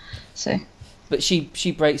sure. So. But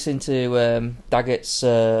she breaks into Daggett's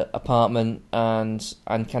apartment and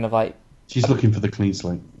kind of like she's looking for the clean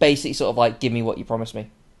slate. Basically, sort of like give me what you promised me,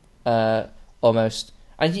 almost.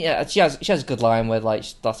 And yeah, she has a good line where like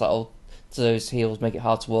that's like, oh, those heels make it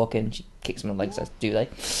hard to walk in. She kicks him in the leg, says, "Do they?"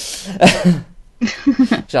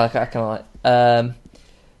 Which I kind of like.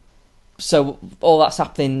 So all that's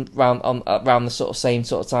happening around the sort of same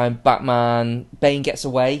sort of time. Bane gets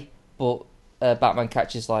away, but Batman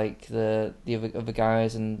catches like the other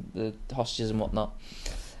guys and the hostages and whatnot.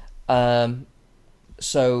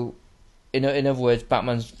 So in other words,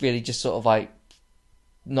 Batman's really just sort of like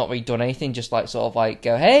not really done anything, just like sort of like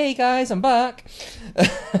go, "Hey guys, I'm back."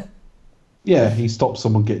 Yeah, he stops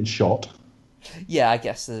someone getting shot. Yeah, I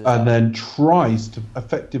guess. And then tries to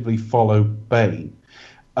effectively follow Bane.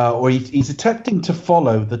 Or he's attempting to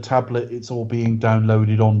follow the tablet it's all being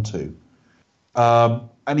downloaded onto.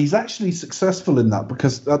 And he's actually successful in that,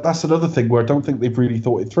 because that's another thing where I don't think they've really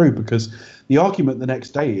thought it through, because the argument the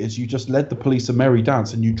next day is you just led the police a merry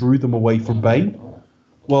dance and you drew them away from Bane.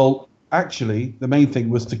 Well, actually, the main thing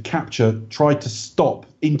was to try to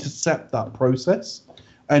intercept that process.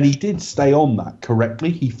 And he did stay on that correctly.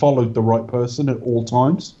 He followed the right person at all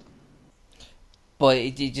times. But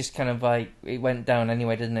it just kind of like it went down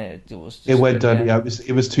anyway, didn't it? It went down. Yeah,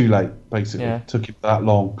 it was too late. Basically, It took him that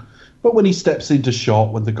long. But when he steps into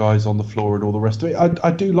shot, when the guy's on the floor and all the rest of it,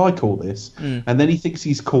 I do like all this. And then he thinks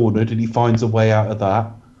he's cornered, and he finds a way out of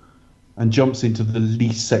that, and jumps into the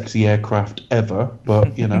least sexy aircraft ever.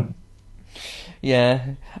 But yeah,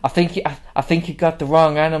 I think you got the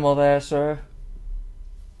wrong animal there, sir.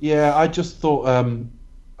 Yeah, I just thought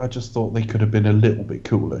they could have been a little bit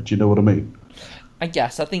cooler. Do you know what I mean? I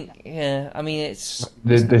guess. I think, yeah. I mean,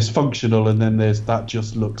 there's functional, and then there's that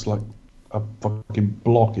just looks like a fucking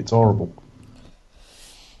block. It's horrible.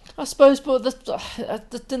 I suppose, but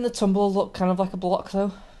didn't the tumble look kind of like a block,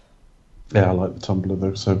 though? Yeah, I like the tumbler,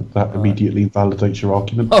 though, so that immediately validates your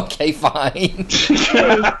argument. Okay, fine.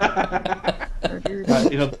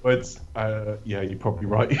 In other words, yeah, you're probably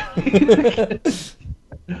right.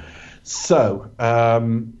 So,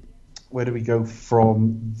 where do we go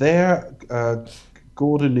from there?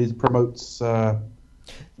 Gordon promotes. No,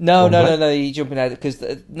 you're jumping out, because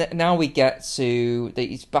now we get to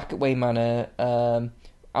he's back at Wayne Manor.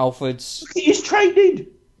 Alfred's. Look at his training.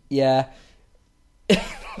 Yeah.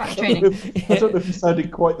 Back training. I don't know if he sounded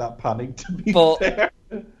quite that panicked, to be fair.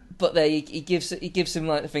 But there, he gives him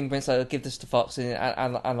like the fingerprints. Like, give this to Fox and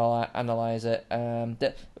analyze it.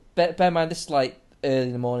 Bear in mind, this is like early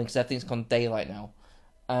in the morning because everything's gone daylight now.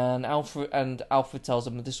 And Alfred tells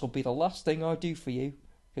him that this will be the last thing I do for you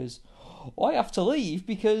because I have to leave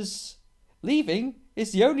because leaving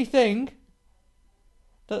is the only thing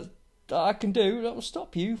that I can do that will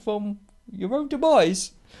stop you from your own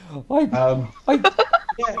demise. Yeah,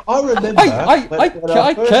 I remember.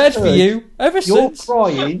 I cared for you ever You're since.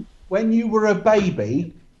 crying when you were a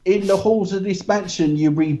baby in the halls of this mansion you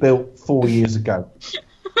rebuilt 4 years ago.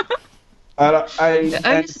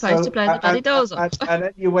 only supposed to blow the bloody doors off. And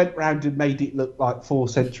then you went round and made it look like 4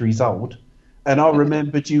 centuries old. And I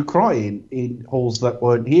remembered you crying in halls that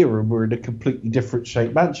weren't here and were in a completely different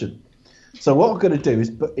shaped mansion. So what I'm going to do is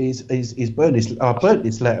burn this. I burnt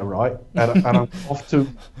this letter, right, and I'm off to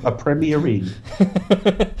a Premier Inn.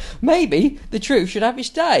 Maybe the truth should have its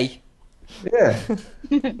day. Yeah.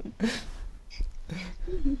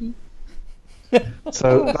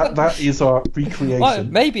 So that is our recreation. Well,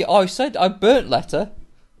 maybe I burnt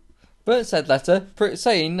said letter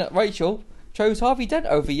saying that Rachel chose Harvey Dent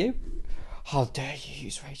over you. How dare you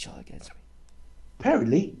use Rachel against me?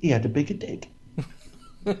 Apparently, he had a bigger dick.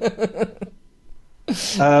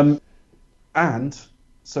 And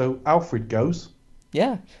so Alfred goes.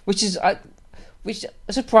 Yeah, which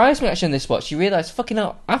surprised me actually in this watch. You realise fucking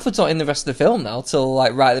hell, Alfred's not in the rest of the film now till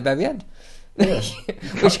like right at the very end. Yeah.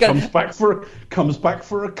 comes back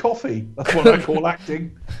for a coffee. That's what I call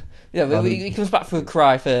acting. Yeah, but he comes back for a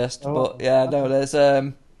cry first. But yeah, no, there's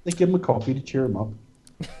They give him a coffee to cheer him up.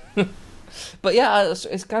 But yeah,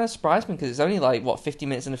 it's kind of surprised me because it's only like 50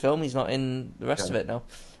 minutes in the film. He's not in the rest of it now.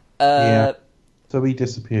 Yeah. So he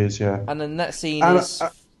disappears. Yeah. And the next scene And is.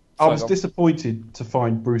 I was disappointed to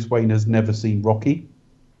find Bruce Wayne has never seen Rocky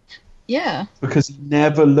Yeah. because he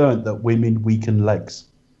never learned that women weaken legs.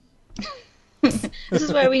 This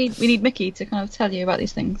is where we need Mickey to kind of tell you about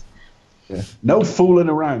these things. Yeah. No fooling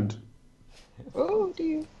around. Oh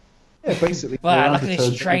dear. Yeah, basically. Wow, look Miranda at turns this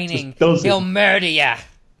up and training. just does He'll it. murder ya.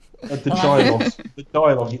 And the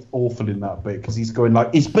dialogue is awful in that bit because he's going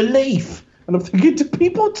like, "It's belief," and I'm thinking, do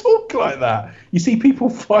people talk like that? You see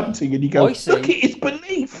people fighting, and you go, I see. "Look, it's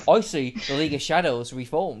belief." I see the League of Shadows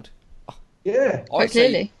reformed. Yeah. I Quite see,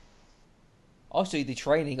 clearly. I see the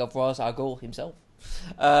training of Ra's al Ghul himself.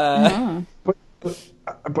 Ah.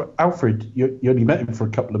 But Alfred, you only met him for a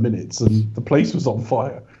couple of minutes, and the place was on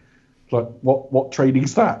fire. Like, what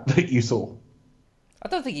training's that you saw? I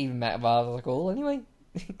don't think he even met Ra's al Ghul anyway.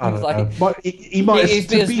 I He was don't like, know. But he might He have, was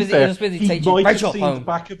to busy- be he fair, was busy he taking might Rachel have seen home. the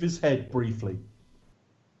back of his head briefly.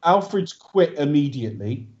 Alfred's quit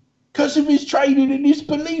immediately because of his training and his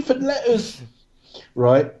belief and letters.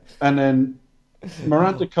 Right? And then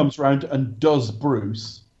Miranda comes round and does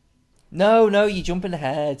Bruce. no, you're jumping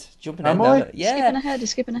ahead. Am ahead. I? No, yeah. Skipping ahead, you're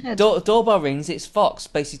skipping ahead. Doorbell rings. It's Fox.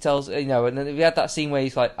 Basically tells and then we had that scene where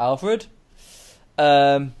he's like Alfred.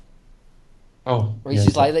 Oh. Where he's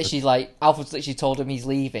just like literally like Alfred's literally told him he's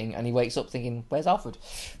leaving, and he wakes up thinking, "Where's Alfred?"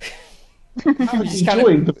 He's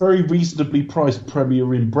enjoying the very reasonably priced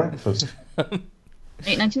Premier Inn breakfast.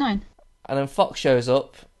 $8.99. And then Fox shows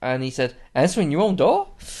up, and he said, "Answering your own door,"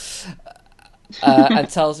 and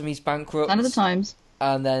tells him he's bankrupt. None of the times.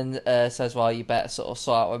 And then says, "Well, you better sort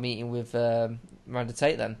out a meeting with Miranda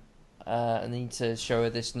Tate then, and need to show her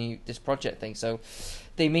this project thing." So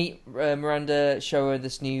they meet Miranda, show her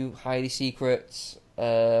this new highly secret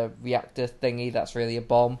reactor thingy that's really a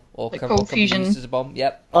bomb or Like can cold be fusion. used as a bomb.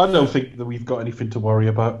 Yep. I don't think that we've got anything to worry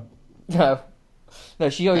about. No.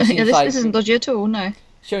 She always Yeah, seems this, like this isn't dodgy at all, no.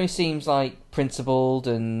 she only seems like principled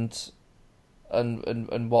and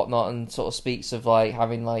whatnot, and sort of speaks of like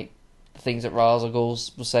having like the things that Ra's al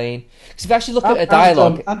Ghul was saying. Because if you actually look at a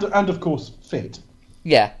dialogue, and of course, fit.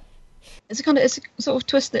 yeah. It's a sort of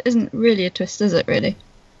twist that isn't really a twist, is it, really?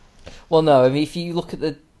 Well, no. I mean, if you look at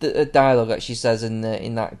the dialogue that she says in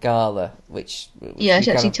that gala, which Yeah, we she kind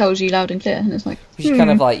actually of- tells you loud and clear, and it's like, which is kind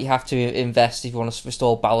of like you have to invest if you want to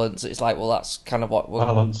restore balance. It's like, well, that's kind of what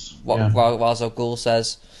Balance. Ra's al Ghul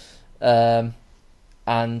says,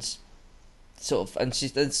 and sort of, and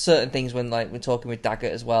there's certain things when like we're talking with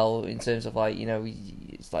Daggett as well in terms of like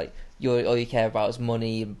it's like all you care about is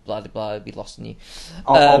money and blah blah blah, it'll be lost on you.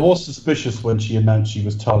 I was suspicious when she announced she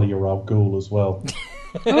was Talia al Ghul as well.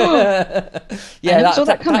 Yeah, never saw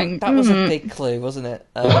that coming. That was a big clue, wasn't it?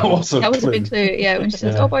 That was a that was a clue. big clue, yeah, when she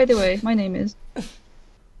says, Yeah. "Oh, by the way, my name is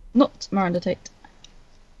not Miranda Tate."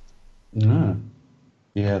 No.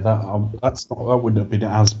 Yeah, that wouldn't have been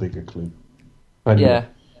as big a clue. But anyway. Yeah.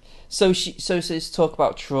 So it's talk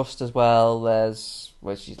about trust as well. There's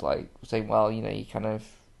where she's like saying, well, you kind of,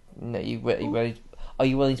 you really. are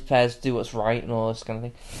you willing to prepare to do what's right and all this kind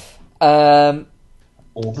of thing.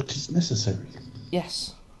 All that is necessary.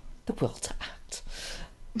 Yes, the will to act.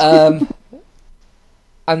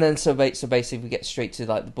 And then so basically we get straight to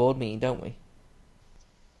like the board meeting, don't we?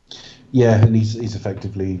 Yeah, and he's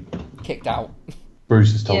effectively Kicked out.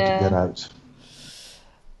 Bruce is told Yeah. to get out.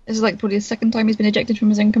 This is like probably the second time he's been ejected from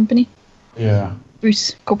his own company. Yeah,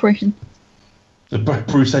 Bruce Corporation. the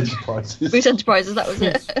Bruce Enterprises, Bruce Enterprises, that was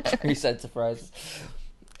it. Bruce Enterprises.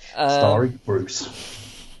 starring Bruce.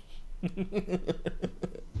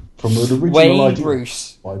 From an original Wayne idea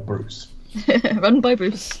Bruce. by Bruce. Run by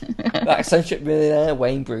Bruce. That eccentric millionaire,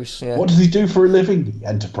 Wayne Bruce. Yeah. What does he do for a living? The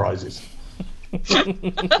Enterprises.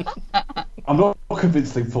 I'm not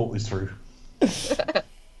convinced they thought this through.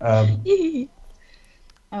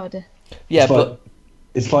 Oh dear. Yeah,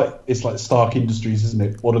 it's but it's like Stark Industries, isn't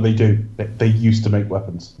it? What do? They used to make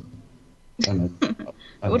weapons. And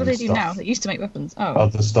What do they do stuff. now? They used to make weapons. Oh,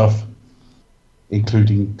 Other stuff,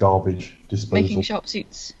 including garbage disposal. making sharp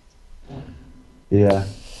suits. Yeah.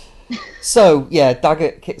 so yeah,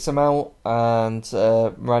 Daggett kicks him out, and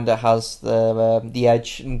Miranda has the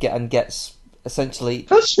edge and gets essentially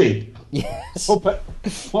Does she? yes. Oh, but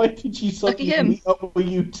why did you Lucky suddenly him. meet up with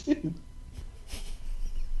you too?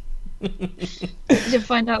 Did you ever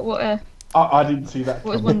find out what I didn't see that.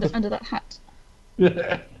 was coming. under that hat?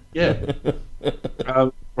 Yeah.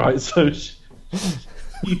 Right, so she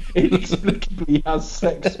inexplicably has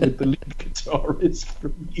sex with the lead guitarist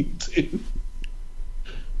from U2.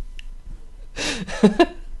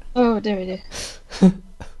 Oh dear, dear.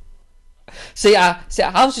 See, I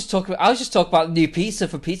was just talking about the new pizza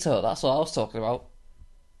for Pizza Hut. That's what I was talking about.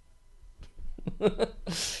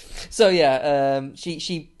 So yeah,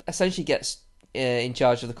 she essentially gets in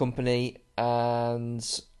charge of the company, and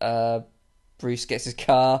Bruce gets his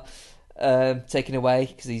car taken away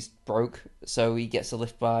because he's broke. So he gets a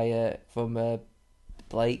lift from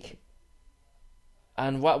Blake.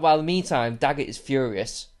 And while in the meantime, Daggett is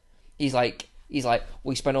furious. He's like,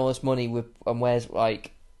 we spent all this money with Bane,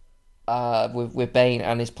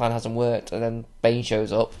 and his plan hasn't worked. And then Bane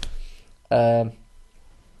shows up,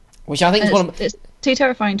 which I think is one of It's too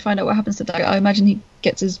terrifying to find out what happens to Daggett. I imagine he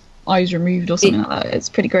gets his eyes removed or something like that. It's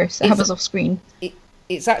pretty gross. It happens off screen.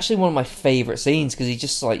 it's actually one of my favourite scenes because he's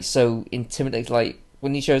just like so intimidating. Like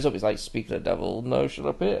when he shows up, he's like, "Speak to the devil, no shut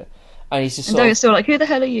up here," and he's just And sort Daggett's of, still like, who the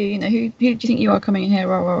hell are you? You know, who do you think you are coming in here?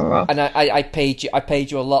 Rah, rah, rah, rah. and I paid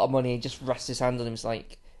you a lot of money, and just rests his hand on him. It's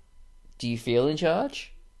like, do you feel in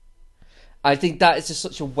charge? I think that is just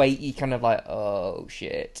such a weighty kind of like, oh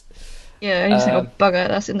shit. Yeah, you just think, oh bugger,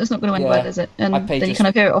 that's not going to end yeah. well, is it? And I then paid you just- kind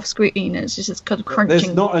of hear it off screen. It's just this kind of crunching.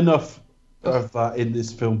 There's not enough of that in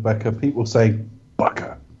this film, Becca. People say,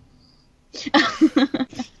 bugger.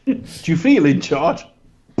 Do you feel in charge?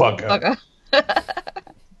 Bugger. Bugger.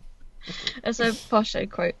 That's a posh show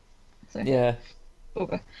quote. So, Yeah.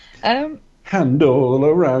 bugger. Hand all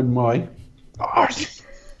around my arse.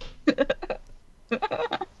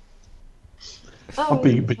 I'm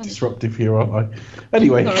being a bit disruptive here, aren't I?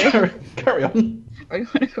 Anyway, Sorry. carry on.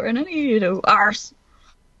 Arse.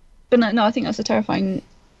 But no, I think that's a terrifying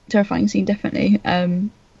scene, definitely.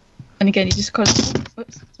 And again, you just kind of,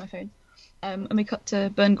 whoops, that's my phone. And we cut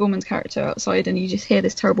to Bern Gorman's character outside, and you just hear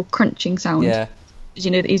this terrible crunching sound. Yeah. Because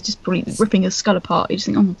you know that he's just probably ripping his skull apart. You just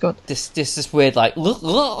think, oh my god. This weird like, you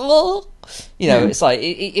know, it's like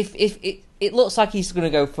if it looks like he's gonna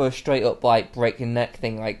go for a straight up like break your neck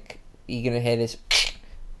thing, like you're gonna hear this,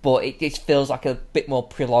 but it just feels like a bit more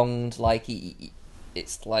prolonged. Like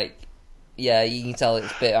it's like, yeah, you can tell it's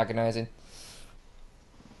a bit agonising.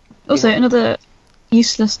 Also, another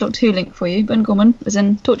useless Doctor Who link for you. Bern Gorman was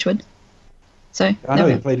in Torchwood. So, I know there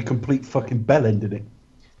he we played a complete fucking bell-end, didn't he?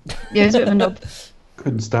 go. Yeah, he's a bit of a knob.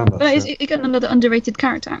 Couldn't stand that But no, shit. he's again another underrated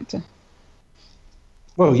character actor.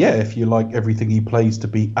 Well, yeah, if you like everything he plays to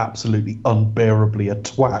be absolutely unbearably a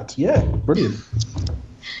twat, yeah, brilliant.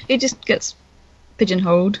 He just gets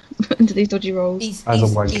pigeonholed into these dodgy roles. As a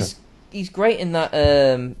wanker. He's great in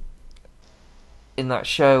that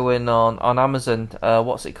show on Amazon.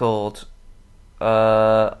 What's it called?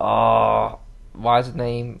 Why is the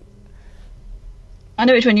name? I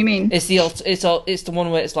know which one you mean. It's the one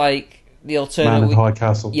where it's like the Man alternative. in High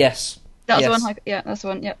Castle. Yes, That's yes. the one. Yeah, that's the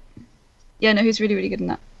one. Yep. Yeah, no, he's really, really good in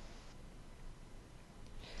that.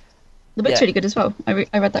 The book's Yeah. really good as well. I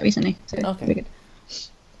read that recently. So Okay. really good.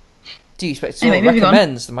 Do you expect Anyway, someone moving on.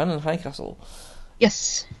 recommends The Man in High Castle?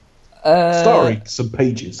 Yes. Starring some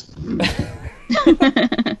pages.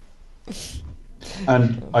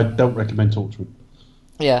 And I don't recommend Torchwood.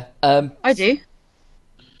 Yeah. I do.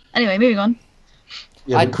 Anyway, moving on.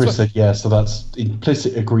 Yeah, but Chris said yeah, so that's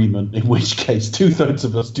implicit agreement, in which case 2/3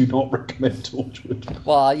 of us do not recommend Torchwood.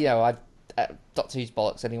 Well, Doctor Who's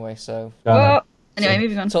bollocks anyway, so... Well, anyway,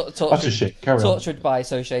 moving on. That's a shit, carry on. Tortured by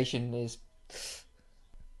association is...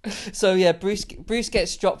 So, yeah, Bruce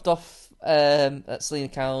gets dropped off at Selena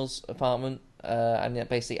Kyle's apartment, and it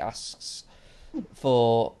basically asks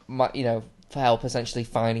for help essentially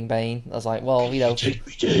finding Bane. I was like, well, Take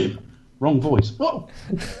me to him. Wrong voice. Oh.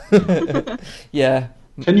 Yeah.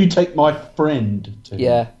 Can you take my friend to him?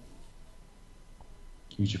 Yeah.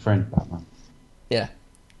 Who's your friend, Batman? Yeah.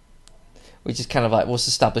 Which is kind of like was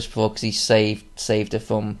established before because he saved her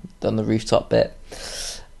from on the rooftop bit.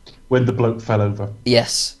 When the bloke fell over.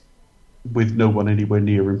 Yes. With no one anywhere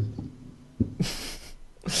near him.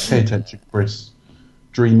 Pay attention, Chris.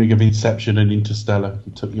 Dreaming of Inception and Interstellar.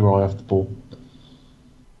 You took your eye off the ball.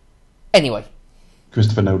 Anyway.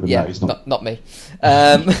 Christopher Nolan, yeah, that is not me.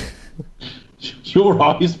 Your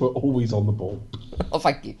eyes were always on the ball. Oh,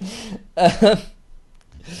 thank you.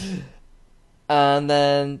 And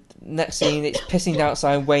then next scene, it's pissing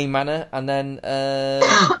outside Wayne Manor, and then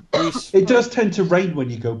Bruce. It does tend to rain when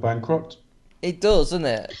you go bankrupt. It does, doesn't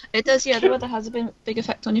it? It does, yeah. The weather has a big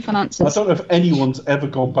effect on your finances. I don't know if anyone's ever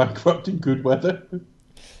gone bankrupt in good weather.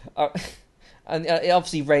 And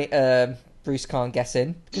obviously, Bruce can't get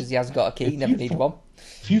in because he hasn't got a key. Never needed one.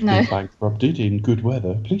 If you've been bankrupted in good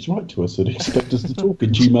weather, please write to us at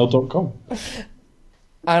expectustotalk@gmail.com.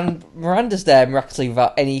 And Miranda's there miraculously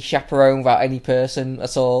without any chaperone, without any person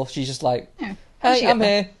at all. She's just like, hey, I'm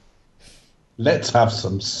here. Let's have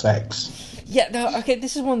some sex. Yeah, no, okay,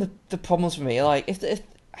 this is one of the problems for me. Like, if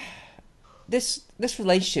this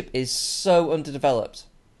relationship is so underdeveloped.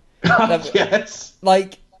 Yes.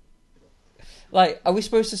 Like, are we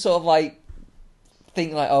supposed to sort of, like,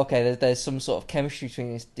 think, like, okay, there's some sort of chemistry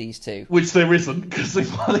between these two? Which there isn't, because they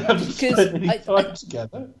haven't spent any time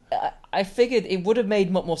together. I figured it would have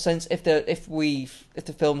made much more sense if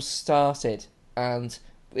the film started and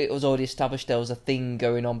it was already established there was a thing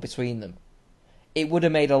going on between them. It would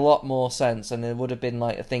have made a lot more sense, and it would have been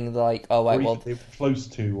like a thing like, oh wait, well, they were close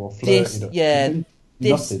to or flirted.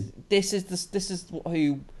 This is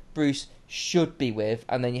who Bruce should be with,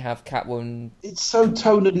 and then you have Catwoman. It's so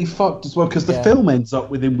tonally fucked as well because the film ends up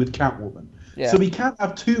with him with Catwoman, so he can't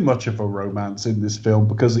have too much of a romance in this film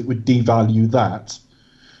because it would devalue that.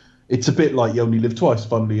 It's a bit like You Only Live Twice,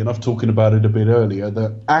 funnily enough, talking about it a bit earlier,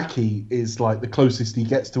 that Aki is like the closest he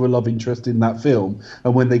gets to a love interest in that film,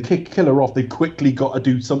 and when they kill her off, they quickly got to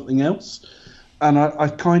do something else. And I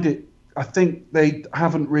think they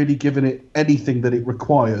haven't really given it anything that it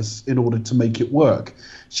requires in order to make it work.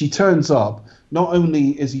 She turns up, not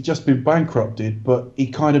only has he just been bankrupted, but he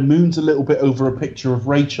kind of moons a little bit over a picture of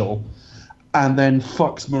Rachel, and then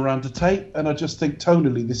fucks Miranda Tate, and I just think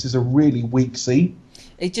tonally this is a really weak scene.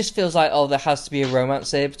 It just feels like, there has to be a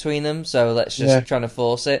romance here between them, so let's just try to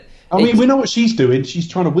force it. I mean, we know what she's doing. She's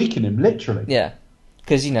trying to weaken him, literally. Yeah.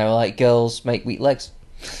 Because, like, girls make weak legs.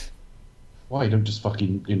 Why, you don't just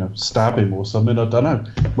fucking, stab him or something? I don't know.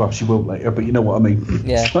 Well, she will later, but you know what I mean.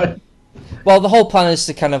 Yeah. Well, the whole plan is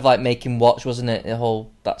to kind of, like, make him watch, wasn't it?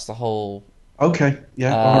 That's the whole... Okay,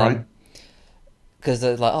 yeah, alright. Because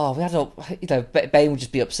they're like, we had Bane would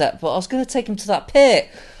just be upset, but I was going to take him to that pit.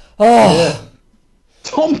 Oh... Yeah.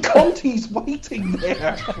 Tom Conti's waiting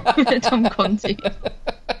there. Tom Conti.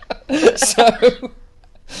 So,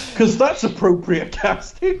 because that's appropriate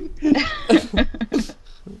casting.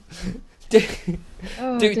 Doing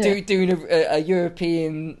a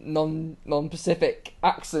European non-Pacific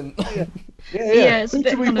accent. Yeah. It's Who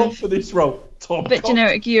do we want for this role? Tom. Bit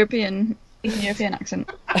generic European accent.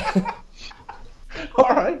 All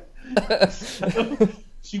right.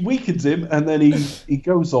 She weakens him, and then he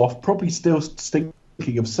goes off, probably still thinking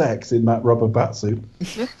of sex in that rubber batsuit.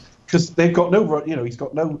 Because they've got no, he's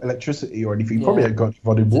got no electricity or anything. Probably ain't got any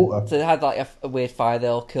running water. So they had like a weird fire. They're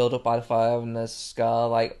all killed up by the fire, and there's a scar,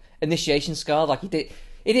 like initiation scar. Like he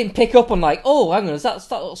didn't pick up on like, oh, hang on, is that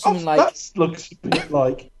something like? That looks a bit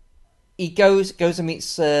like. He goes and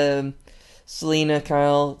meets Selena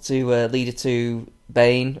Kyle to lead her to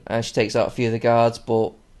Bane, and she takes out a few of the guards,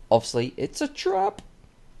 but obviously it's a trap.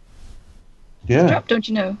 Yeah. Trap, don't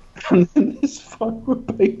you know? And then this fight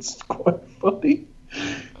with Bane's quite funny.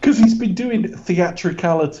 Because he's been doing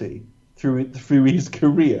theatricality through his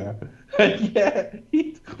career. And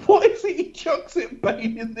what is it he chucks at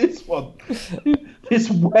Bane in this one?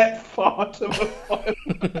 This wet fart of a fight.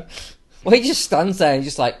 Well, he just stands there and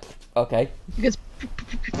just like, okay. Because,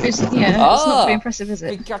 it's not very impressive, is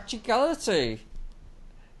it? Theatricality.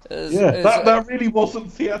 That really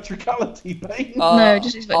wasn't theatricality, Bane. No,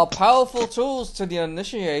 just expect... Are powerful tools to the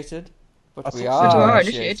uninitiated. But we saw But you some- are are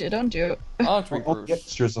initiated, initiated, aren't you? aren't we, On the Bruce?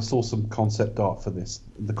 extras, I saw some concept art for this.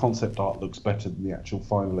 The concept art looks better than the actual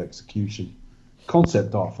final execution.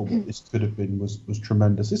 Concept art for what this could have been was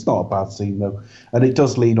tremendous. It's not a bad scene though, and it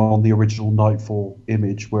does lean on the original Nightfall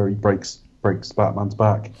image where he breaks Batman's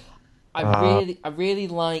back. I really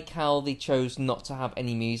like how they chose not to have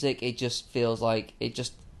any music. It just feels like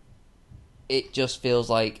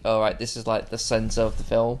all right, this is like the center of the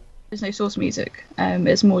film. There's no source music.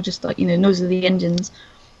 It's more just like, noise of the engines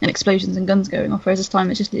and explosions and guns going off. Whereas this time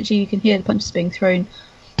it's just literally you can hear the punches being thrown.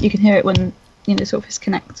 You can hear it when sort of his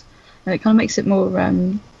connect, and it kind of makes it more.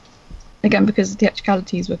 Again, because the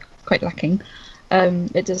theatricalities were quite lacking,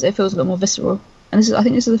 it feels a lot more visceral. And I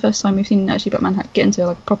think this is the first time we've seen actually Batman get into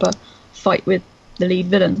like a proper fight with the lead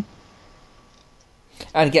villain.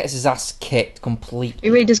 And he gets his ass kicked completely. He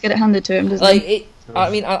really does get it handed to him, doesn't Like he? it. I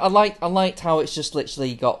mean, I liked how it's just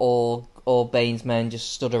literally got all Bane's men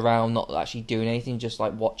just stood around, not actually doing anything, just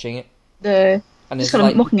like watching it. And And just it's kind of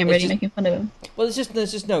like, mocking him, it's really, just- making fun of him. Well,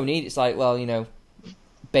 there's just no need. It's like, well,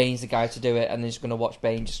 Bane's the guy to do it, and they're just going to watch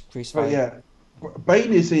Bane just crucify But him. yeah,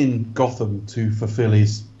 Bane is in Gotham to fulfill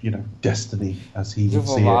his, destiny as he would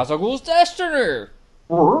see it. Ra's al Ghul's destiny.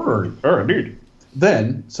 Indeed.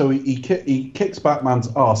 Then, so he kicks Batman's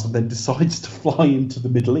ass and then decides to fly into the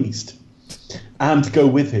Middle East and go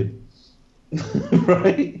with him,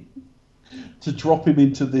 right? To drop him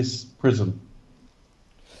into this prison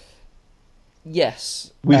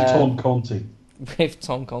Yes, with Tom Conti. with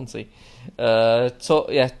Tom Conti, to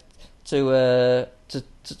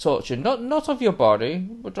torture not of your body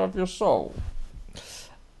but of your soul,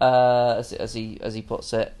 as he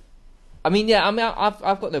puts it. I mean, yeah,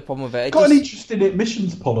 I've got no problem with it. Got an interesting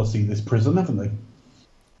admissions policy, this prison, haven't they?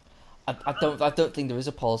 I don't think there is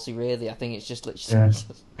a policy really. I think it's just literally.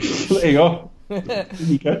 There you go. There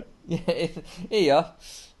you go. Yeah, here you are.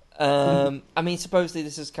 I mean, supposedly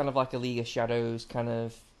this is kind of like a League of Shadows kind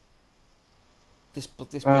of. This I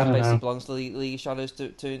don't basically know. belongs to League of Shadows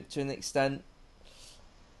to an extent.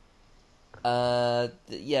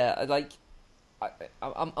 Yeah, like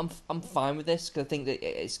I'm fine with this because I think that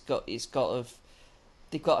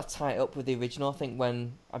they've got to tie it up with the original. I think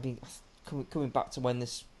coming back to when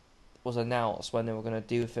this was announced, when they were going to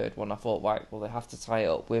do a third one, I thought, right, well, they have to tie it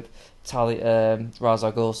up with Ra's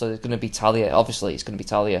al Ghul, so there's going to be Talia. Obviously, it's going to be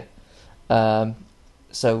Talia.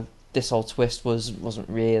 So this whole twist wasn't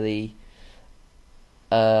really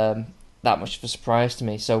that much of a surprise to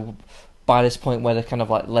me. So by this point, where they're kind of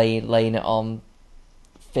like laying it on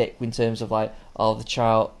thick in terms of like, the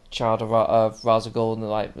child of Ra's al Ghul, and they're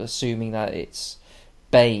like assuming that it's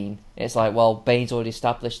Bane. It's like, well, Bane's already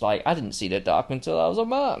established. Like, I didn't see the dark until I was a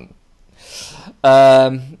man.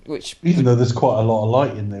 Which, Even though there's quite a lot of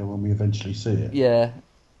light in there when we eventually see it. yeah,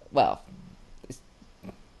 well, it's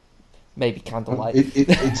maybe candlelight.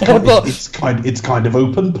 It's kind of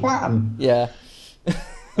open plan. Yeah.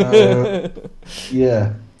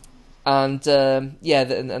 Yeah. And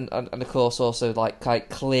and of course also like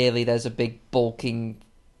clearly there's a big bulking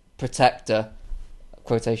protector,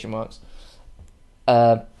 quotation marks.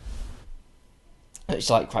 It's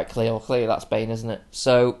like quite clear that's Bane, isn't it?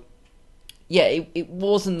 So yeah, it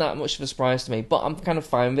wasn't that much of a surprise to me, but I'm kind of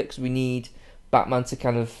fine with it because we need Batman to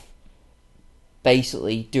kind of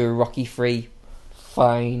basically do a Rocky 3,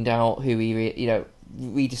 find out who he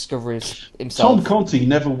rediscover himself. Tom Conti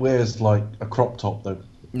never wears like a crop top though,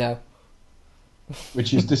 No.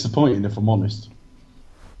 which is disappointing if I'm honest.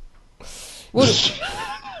 Well,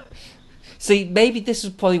 see, maybe this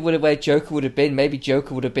was probably where Joker would have been. Maybe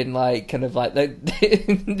Joker would have been like kind of like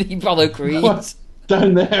the Apollo Creed. What?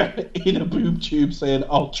 Down there in a boob tube saying,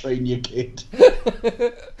 "I'll train your kid."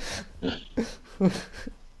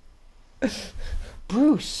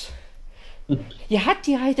 Bruce, you had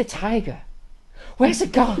the eye of the tiger. Where's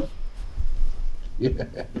it gone? Yeah.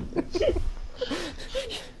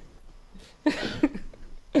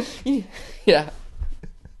 Yeah.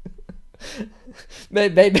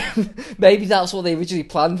 Maybe that's what they originally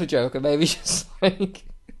planned for Joker. Maybe just like,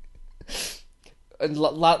 and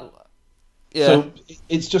yeah. So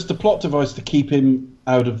it's just a plot device to keep him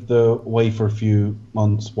out of the way for a few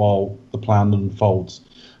months while the plan unfolds.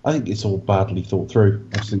 I think it's all badly thought through.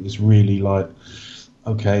 I just think it's really like,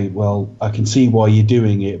 okay, well, I can see why you're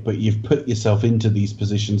doing it, but you've put yourself into these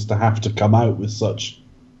positions to have to come out with such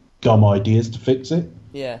dumb ideas to fix it.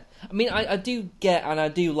 Yeah, I mean, I do get, and I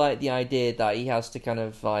do like the idea that he has to kind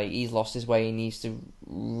of like, he's lost his way, he needs to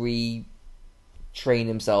retrain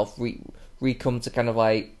himself, come to kind of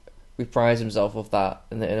like reprise himself of that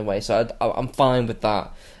in a way. So I'm fine with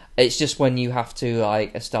that. It's just when you have to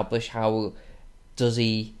like establish how does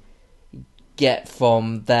he get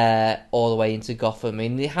from there all the way into Gotham. I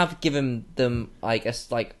mean, they have given them, I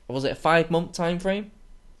guess, like, was it a 5-month time frame?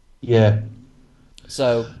 Yeah.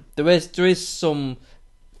 So there is some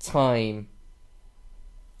time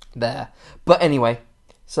there. But anyway,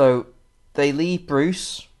 so they leave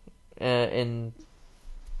Bruce in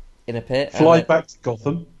a pit. Fly back to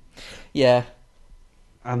Gotham. Yeah.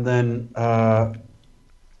 And then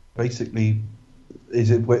basically,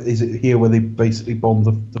 is it here where they basically bomb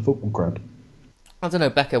the football ground? I don't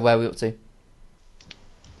know, Becca, where are we up to?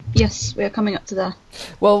 Yes, we are coming up to there.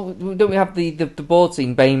 Well, don't we have the board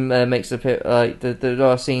scene? Bane makes a pit. There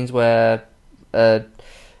are scenes where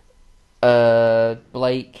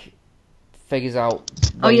Blake figures out.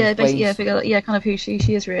 Oh yeah, basically, Wayne's- figure out, kind of who she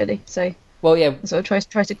is really. So Well, yeah, sort of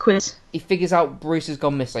tries to quiz. he figures out Bruce has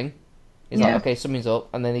gone missing. He's Yeah. like, okay, something's up,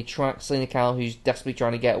 and then he tracks Selena Kyle, who's desperately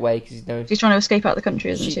trying to get away because he knows She's trying to escape out the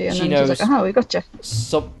country, isn't She- she? And she then knows- she's like, "Aha, we got you."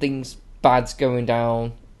 something's bad's going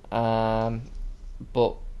down.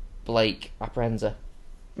 But Blake apprehends her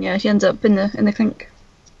Yeah, she ends up in the clink.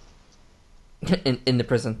 in the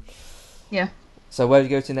prison. Yeah. So where do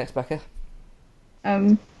you go to next, Becca?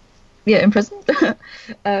 Yeah, in prison.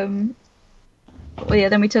 Well, yeah,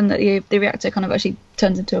 then we turn the reactor kind of actually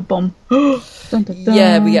turns into a bomb. Dun, dun, dun.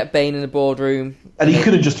 Yeah, we get Bane in the boardroom. And he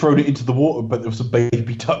could have just thrown it into the water, but there was some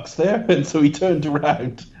baby ducks there, and so he turned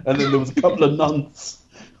around, and then there was a couple of nuns.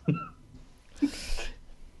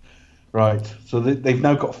 Right, so they've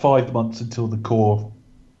now got 5 months until the core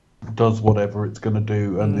does whatever it's going to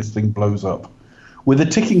do, and this thing blows up. With a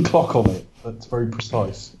ticking clock on it, that's very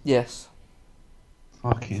precise. Yes.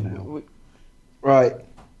 Fucking hell. Right,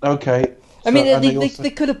 okay. I mean, and they also-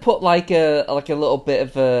 could have put like a little bit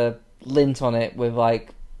of a lint on it with like,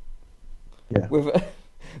 Yeah. with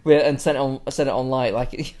and sent it on light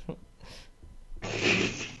like.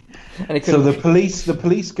 And it could So have, the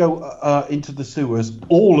police go into the sewers,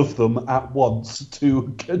 all of them at once,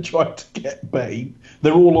 to try to get Bane.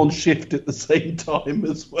 They're all on shift at the same time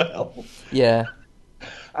as well. yeah,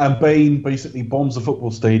 And Bane basically bombs a football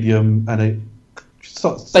stadium, and it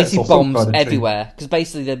sets basically off some bombs kind of thing. everywhere because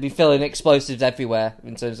basically they'd be filling explosives everywhere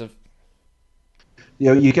in terms of.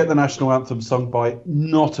 You know, you get the national anthem sung by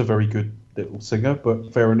not a very good little singer,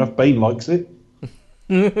 but fair enough. Bane likes it.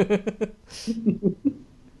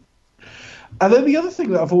 And then the other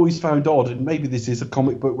thing that I've always found odd, and maybe this is a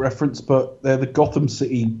comic book reference, but they're the Gotham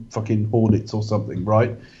City fucking Hornets or something,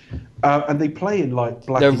 right? And they play in like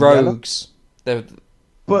black They're and yellow. rogues. They're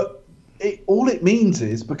But all it means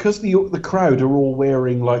is because the crowd are all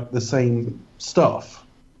wearing like the same stuff,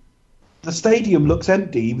 the stadium looks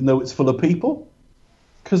empty even though it's full of people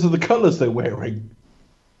because of the colours they're wearing.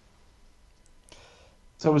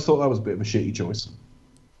 So I always thought that was a bit of a shitty choice.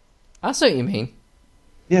 I see what you mean.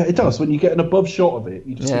 Yeah, it does. When you get an above shot of it,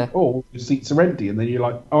 you just Yeah. think, oh, the seats are empty. And then you're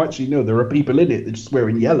like, oh, actually, no, there are people in it. They're just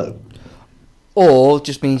wearing yellow. Or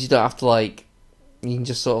just means you don't have to like. You can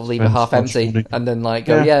just sort of leave it Spend half so much empty money. and then like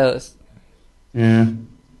go Yeah. yeah. That's, Yeah.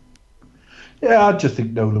 Yeah, I just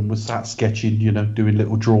think Nolan was sat sketching, you know, doing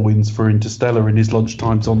little drawings for Interstellar in his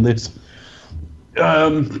lunchtimes on this.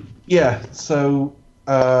 Yeah, so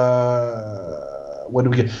when do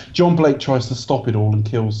we get... John Blake tries to stop it all and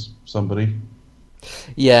kills somebody.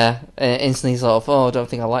 yeah. Instantly sort of I don't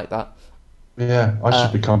think I like that. Yeah, I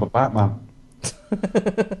should become a Batman.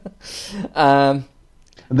 Um.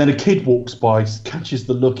 And then a kid walks by, catches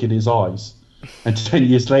the look in his eyes, and 10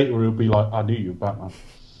 years later he'll be like, I knew you were Batman.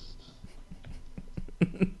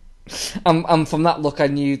 And from that look, I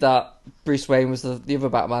knew that Bruce Wayne was the other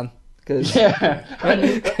Batman. Cause, Yeah,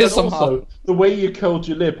 and somehow. also, the way you curled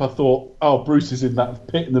your lip, I thought, oh, Bruce is in that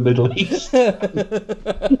pit in the Middle East.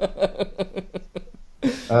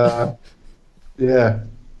 Yeah.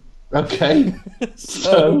 Okay.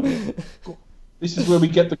 So, this is where we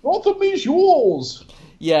get the Gotham is yours.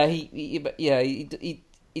 yeah, he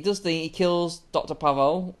does he kills Dr.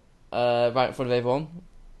 Pavel right in front of everyone.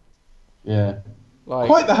 Yeah. Like,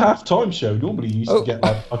 Quite the half-time show. Normally you used to get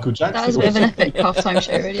like Michael Jackson. That is a bit of an epic halftime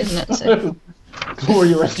show, really, isn't it? So,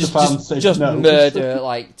 Gloria Estefan said just no. murder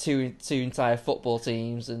like two entire football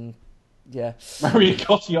teams and yeah. Maria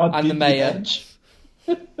Cotillard And did the mayor. bench.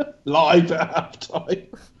 Live at half-time.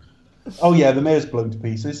 Oh yeah, the mayor's blown to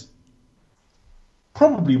pieces.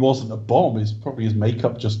 Probably wasn't a bomb. It's probably his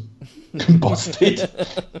makeup just combusted.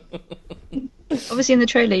 obviously, in the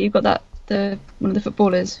trailer, you've got that one of the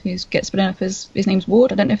footballers who gets split up as his name's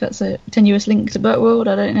Ward. I don't know if that's a tenuous link to Burt Ward.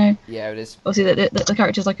 I don't know. Yeah, it is. Obviously, the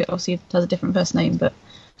character's like obviously has a different first name, but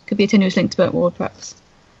could be a tenuous link to Burt Ward, perhaps.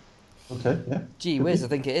 Okay, yeah. Gee Could whiz, be. I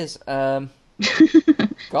think it is.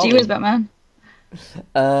 Gee whiz, Batman.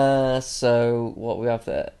 So what we have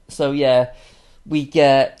there? So yeah, we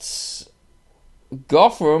get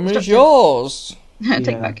Gotham is yours. Take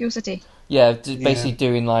Yeah. back your city. Yeah, basically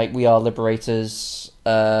doing like we are liberators,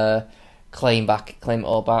 claim it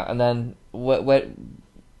all back, and then where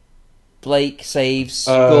Blake saves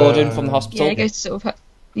Gordon from the hospital. Yeah, he goes to sort of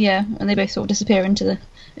and they both sort of disappear into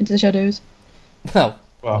the shadows. Well,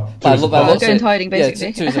 Well, I his love apartment. Go into hiding, Yeah,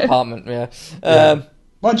 basically. to his apartment. Yeah. Yeah.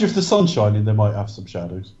 Mind you, if the sun's shining, they might have some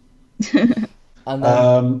shadows. And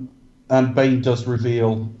then, And Bane does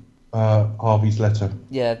reveal Harvey's letter.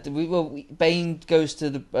 yeah, Bane goes to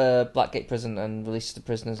the Blackgate prison and releases the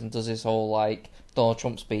prisoners and does his whole like Donald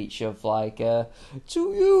Trump speech of like, to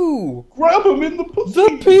you, Grab him in the pussy!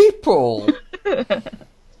 the people.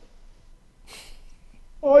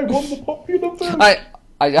 I won the popular vote!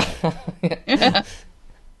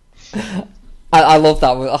 I love that.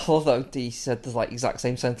 I love that he said the like exact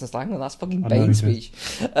same sentence. Like, no, that's fucking I know Bane's he did.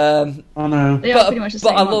 speech. I know. They are pretty much the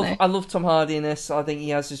same, I aren't they? love Tom Hardy in this. I think he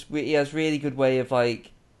has really good way of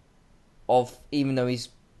like, even though his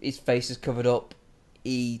face is covered up,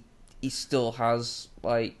 he still has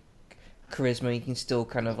like charisma. He can still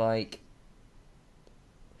kind of like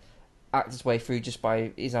act his way through just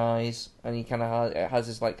by his eyes, and he kind of has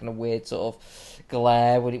this like kind of weird sort of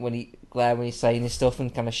glare when he's saying his stuff,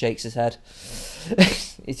 and kind of shakes his head.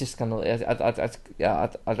 It's just kind of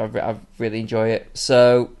I really enjoy it.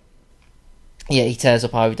 So yeah, he tears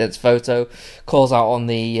up Harvey Dent's photo, calls out on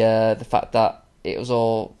the fact that it was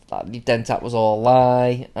all that the Dent app was all a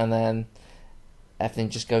lie, and then everything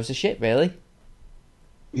just goes to shit, really.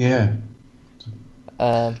 Yeah.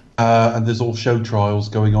 And there's all show trials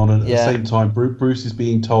going on, and at the same time, Bruce is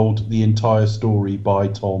being told the entire story by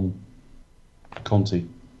Tom Conti.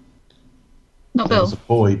 Not There Bill. was a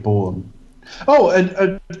boy born. Oh,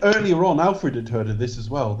 and earlier on, Alfred had heard of this as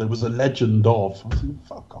well. There was a legend of. I was like,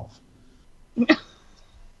 fuck off.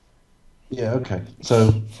 Yeah, okay.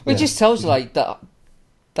 So, Which just tells you like that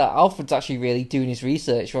Alfred's actually really doing his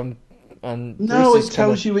research on. And no, Bruce it is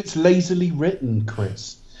tells you it's lazily written,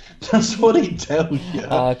 Chris. That's what it tells you.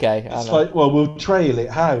 Okay, I It's know. like, well, we'll trail it.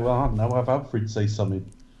 How? Well, I don't know. Have Alfred say something.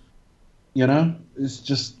 You know, it's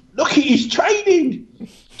just look at his training.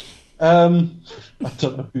 I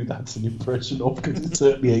don't know who that's an impression of because it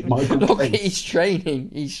certainly ain't Michael Look at Caine. his training.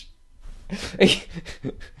 He's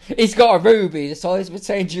got a ruby the size of a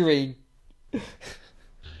tangerine.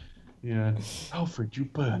 Yeah, Alfred, you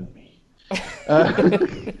burn me.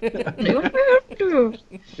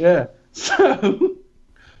 Yeah. So,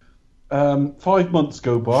 5 months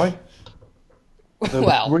go by. The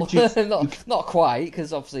Well, British- not quite,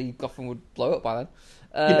 because obviously Gotham would blow up by then.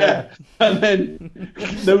 yeah, and then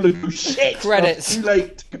Nolan goes, shit, Credits. Too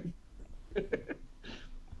late.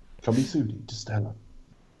 Coming soon to Stella.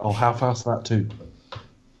 I'll half-ass that too.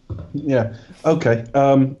 Yeah. Okay.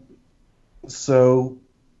 So,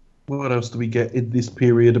 what else do we get in this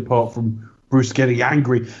period apart from Bruce getting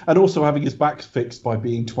angry and also having his back fixed by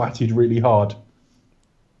being twatted really hard?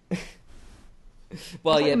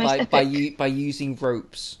 Well, That's like yeah, the most by using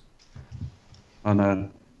ropes. I know.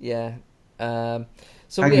 Yeah. So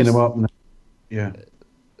Hanging him up. Yeah.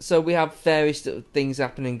 So we have various things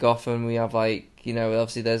happening in Gotham. We have like, you know,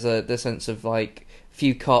 obviously there's the sense of like a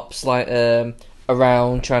few cops like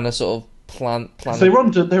around trying to sort of plan.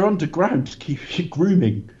 They're underground to keep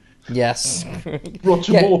grooming. Yes.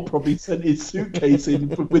 Roger Yeah. Moore probably sent his suitcase in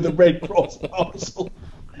with a Red Cross parcel.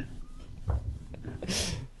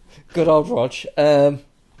 Good old Rog.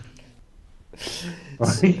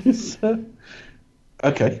 Right. So-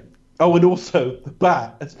 okay. Oh, and also the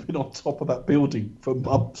Bat has been on top of that building for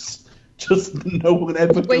months. Just no one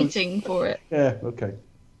ever goes- Waiting for it. Yeah. Okay.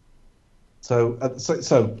 So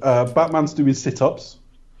Batman's doing sit-ups,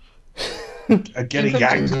 getting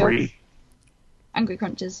angry Angry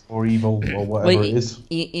crunches. or evil or whatever Well, it is.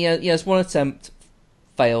 he has one attempt,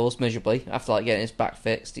 fails miserably after like getting his back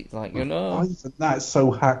fixed. He's like, you know, Isn't that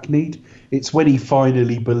so hackneyed? It's when he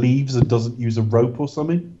finally believes and doesn't use a rope or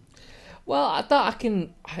something. well,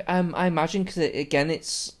 I imagine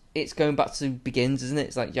because it's going back to Begins, isn't it?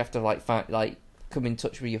 It's like you have to like come in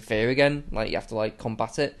touch with your fear again. Like you have to like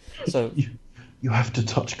combat it. So You have to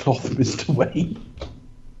touch cloth, Mr. Wayne.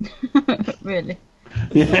 Really.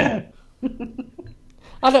 Yeah.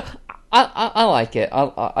 I like it.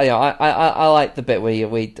 I like the bit where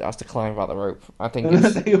we have to climb out the rope. I think And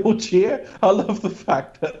it's, then they all cheer. I love the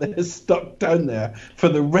fact that they're stuck down there for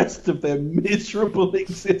the rest of their miserable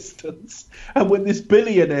existence. And when this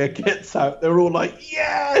billionaire gets out, they're all like,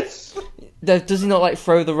 yes! does he not like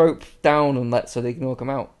throw the rope down and so they can all come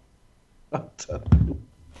out? I don't know.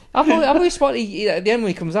 I've always spotted at the end when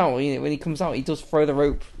he comes out. When he comes out, he does throw the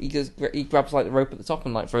rope. He grabs like the rope at the top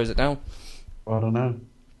and like throws it down. I don't know.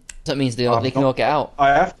 That means they can all get out.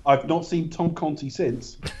 I've not seen Tom Conti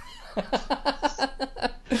since.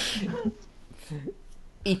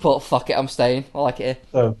 He put, fuck it, I'm staying. I like it here.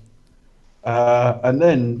 So, and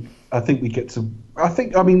then I think we get to.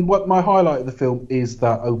 What my highlight of the film is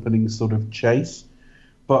that opening sort of chase.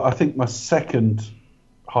 But I think my second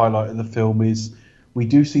highlight of the film is we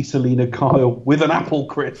do see Selena Kyle with an apple,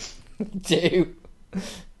 Chris. Do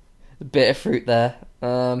a bit of fruit there.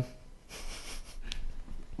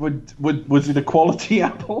 Was it a quality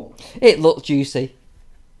apple? It looked juicy.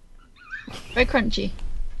 Very crunchy.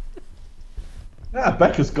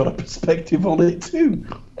 Becca's got a perspective on it too.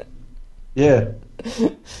 Yeah.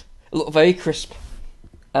 It looked very crisp.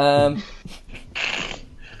 So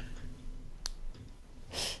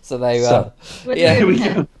there you are. Yeah, here we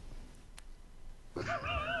go.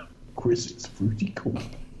 Chris, it's fruity corn.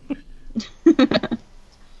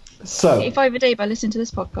 So, 85 a day by listening to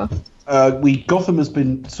this podcast. Gotham has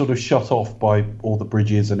been sort of shut off by all the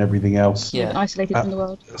bridges and everything else. Yeah. Isolated from the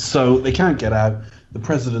world. So they can't get out. The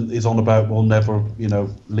president is on about we'll never,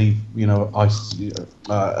 leave,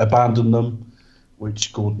 abandon them,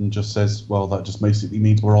 which Gordon just says, well, that just basically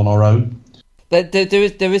means we're on our own. There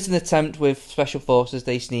is an attempt with special forces.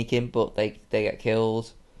 They sneak in, but they get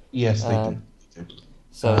killed. Yes, they do.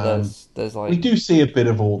 So there's like we do see a bit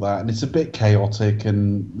of all that, and it's a bit chaotic,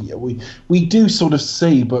 and we do sort of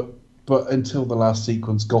see, but until the last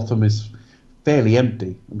sequence, Gotham is fairly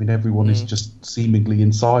empty. I mean, everyone is just seemingly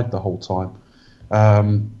inside the whole time.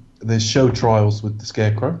 There's show trials with the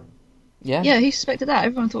Scarecrow. Yeah. Yeah, who suspected that?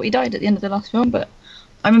 Everyone thought he died at the end of the last film, but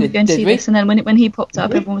I remember going to see this, and then when he popped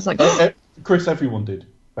up, everyone was like, Chris, everyone did.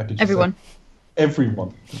 Everyone.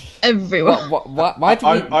 Everyone.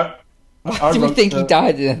 Why do we think he died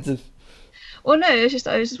at the end of... Well, no, it was just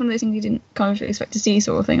one of those things you didn't kind of expect to see,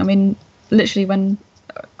 sort of thing. I mean, literally when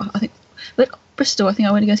I think Bristol, I think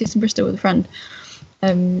I went to go see some Bristol with a friend,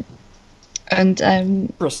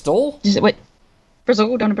 Bristol?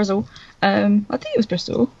 Bristol, down in Bristol. I think it was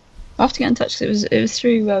Bristol. I have to get in touch because it was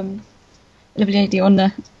through a lovely lady on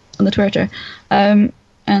the Twitter, and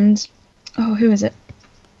who is it?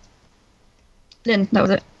 Lynn, that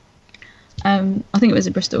was it. I think it was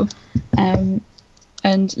at Bristol, and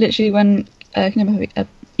literally when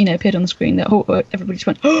appeared on the screen, that everybody just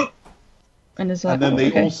went, oh! And then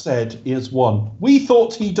they all said, "Here's one. We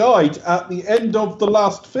thought he died at the end of the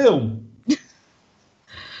last film."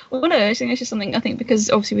 Well, no, I think it's just something. I think because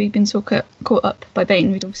obviously we've been so caught up by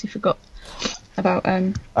Bane, we'd obviously forgot about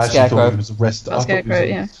I actually thought he was arrested.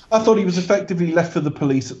 I thought he was effectively left for the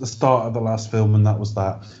police at the start of the last film, and that was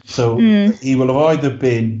that. So he will have either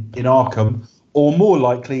been in Arkham, or more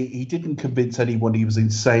likely, he didn't convince anyone he was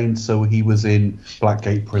insane, so he was in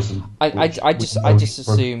Blackgate Prison. I just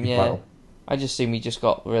assume, yeah. I just assume he just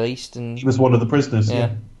got released, and he was one of the prisoners.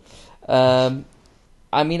 Yeah.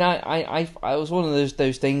 I mean, I was one of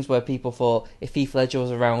those things where people thought if Heath Ledger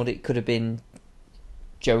was around, it could have been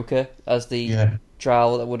Joker as the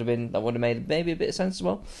trial that would have made maybe a bit of sense as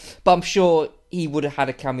well. But I'm sure he would have had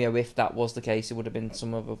a cameo if that was the case. It would have been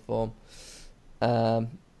some other form. I'm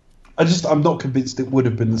not convinced it would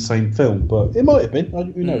have been the same film, but it might have been.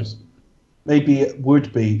 Who knows? Maybe it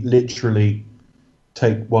would be literally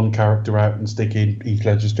take one character out and stick in Heath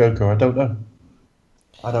Ledger's Joker. I don't know.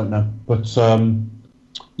 But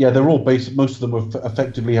they're all most of them are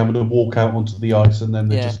effectively having to walk out onto the ice, and then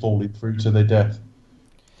they're just falling through to their death.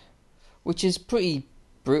 Which is pretty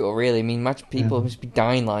brutal, really. I mean, imagine people must be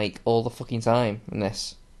dying like all the fucking time in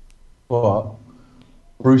this. But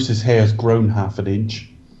Bruce's hair's grown half an inch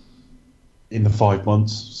in the 5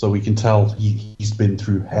 months, so we can tell he's been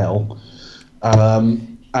through hell.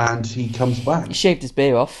 And he comes back. He shaved his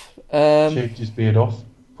beard off.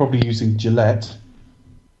 Probably using Gillette.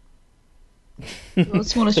 The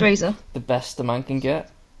smallest razor. The best a man can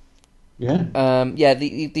get. Yeah.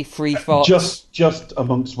 The free fox. Just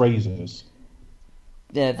amongst razors.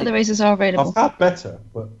 Yeah. The razors are available. I've had better,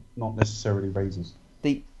 but not necessarily razors.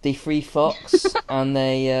 The free fox and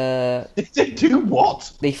they. They do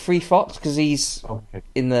what? The free fox because he's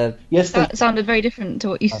in the. Yes. That sounded very different to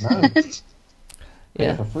what you said.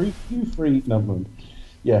 Yeah. For free. No.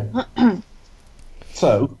 Yeah.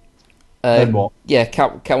 So. Then what? Yeah,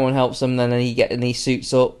 Catwoman helps him, and then he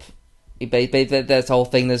suits up. There's the whole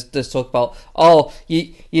thing. There's talk about,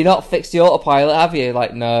 you're not fixed the autopilot, have you?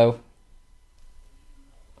 Like, no.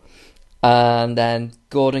 And then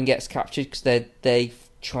Gordon gets captured because they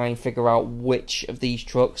try and figure out which of these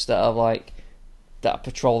trucks that are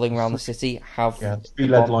patrolling around the city have 3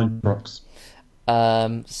 lead line trucks.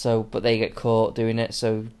 But they get caught doing it.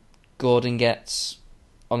 So Gordon gets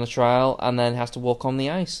on the trial and then has to walk on the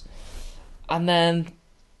ice, and then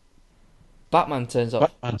Batman turns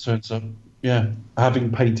up. Batman turns up, yeah,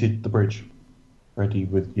 having painted the bridge ready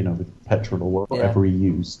with with petrol or whatever he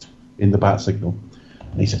used in the bat signal,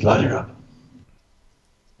 and he said, "Light her up."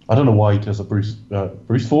 I don't know why he does a Bruce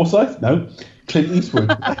Forsyth. No, Clint Eastwood.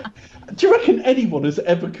 Do you reckon anyone has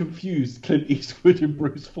ever confused Clint Eastwood and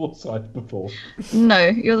Bruce Forsyth before? No,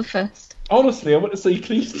 you're the first. Honestly, I want to say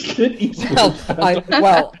Clint Eastwood.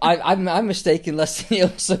 I'm mistaken Leslie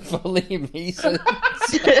Nielsen for Liam Neeson.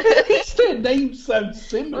 Their names sound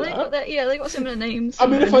similar. Well, they got similar names. I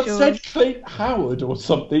mean, if I'm I'd sure. said Clint Howard or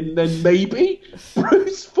something, then maybe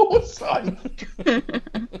Bruce Forsyth.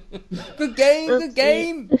 Good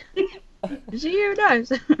game. Do you know?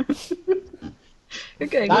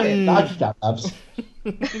 Okay, That's that, Babs.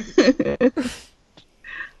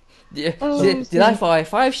 Yeah. Oh, Did I fire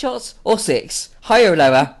 5 shots or 6? Higher or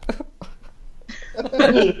lower?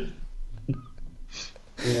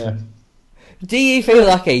 Yeah. Do you feel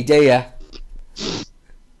lucky? Do you?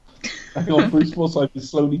 Hang on, Bruce Forsyth is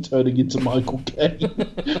slowly turning into Michael Caine.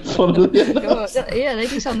 Funnily enough. yeah, they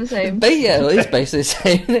do sound the same. But yeah, well, it's basically the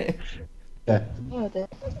same, isn't it? Yeah. Oh, dear.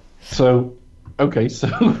 So, okay, so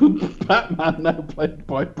Batman now played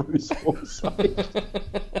by Bruce Forsyth.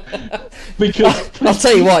 Because I'll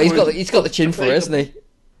tell you what, he's got the chin for it, hasn't he?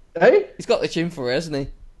 Hey? He's got the chin for it, hasn't he?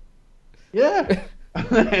 Yeah. And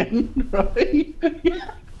then, right?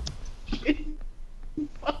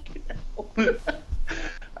 Fucking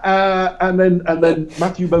hell. And then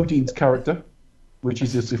Matthew Modine's character, which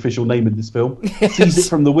is his official name in this film, sees it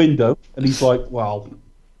from the window, and he's like, "Well,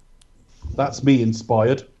 that's me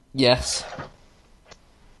inspired." Yes.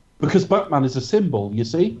 Because Batman is a symbol, you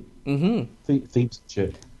see. Mm-hmm. Themes and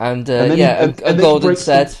shit. And then and Gordon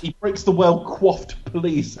said, he breaks the well-coiffed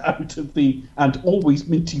police out of the and always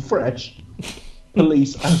minty fresh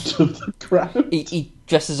police out of the crowd. he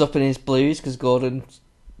dresses up in his blues because Gordon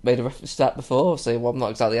made a reference to that before, saying, "Well, I'm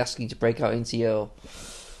not exactly asking you to break out into your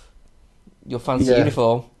fancy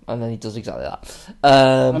uniform," and then he does exactly that.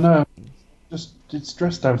 I know. Just it's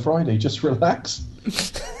dress down Friday. Just relax.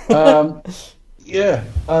 Yeah.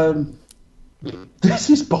 This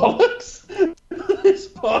is bollocks. This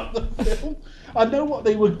part of the film. I know what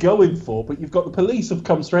they were going for, but you've got the police have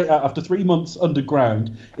come straight out after 3 months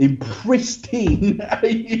underground in pristine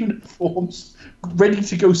uniforms, ready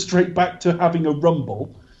to go straight back to having a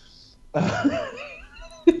rumble.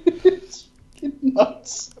 It's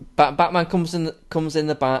nuts. Batman comes in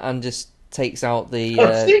the bat and just takes out the.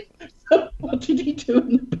 What did he do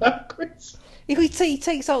in the back, Chris? He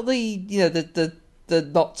takes out the the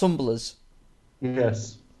not tumblers.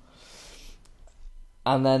 Yes.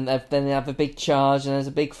 And then they have a big charge and there's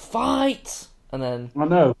a big fight. And then I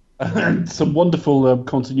know. And some wonderful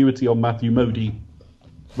continuity on Matthew Modine,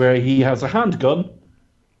 where he has a handgun,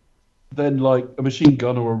 then like a machine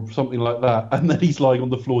gun or something like that, and then he's lying on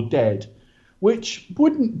the floor dead, which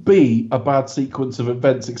wouldn't be a bad sequence of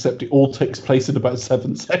events, except it all takes place in about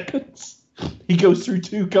 7 seconds. He goes through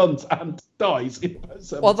 2 guns and dies in about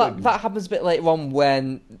 7 seconds. That happens a bit later on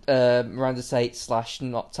when Miranda Tate /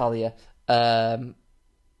 not Talia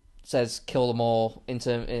says kill them all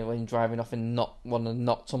when driving off in not one of the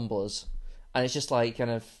not tumblers, and it's just like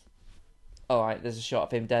kind of alright, there's a shot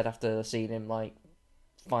of him dead after seeing him like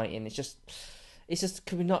fighting. It's just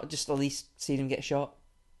could we not just at least seen him get shot?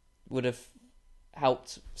 Would have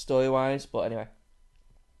helped story wise, but anyway.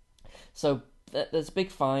 So there's a big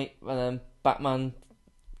fight, and then Batman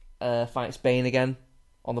fights Bane again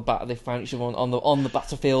on the they find each other on the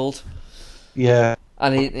battlefield. Yeah.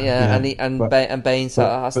 And Bane has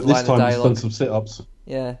but the this line of time he's dialogue. done some sit-ups.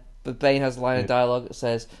 Yeah, but Bane has a line of dialogue that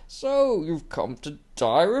says, "So you've come to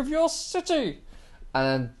die with your city," and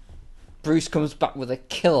then Bruce comes back with a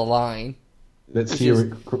killer line. Let's hear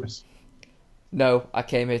it, Chris. "No, I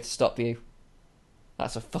came here to stop you."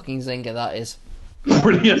 That's a fucking zinger, that is.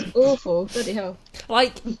 Brilliant. Awful, bloody hell.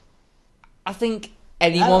 Like, I think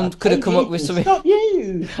anyone could have come up with something. Stop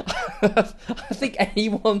you. I think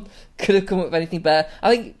anyone could have come up with anything better.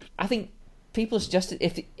 I think people suggested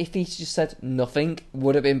if he just said nothing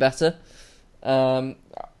would have been better. I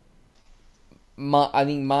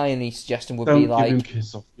think my only suggestion would be like, don't give him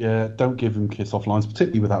kiss off. Yeah, don't give him kiss off lines,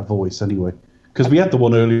 particularly with that voice. Anyway, because we had the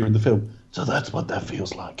one earlier in the film, so that's what that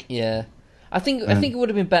feels like. yeah. I think it would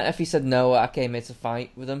have been better if he said no. I came here to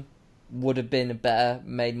fight with him. Would have been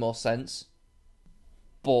made more sense.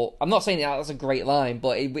 But I'm not saying that's a great line,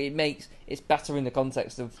 but it's better in the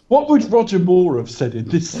context of. What would Roger Moore have said in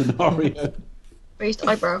this scenario? Raised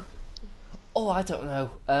eyebrow. Oh, I don't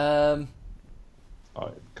know.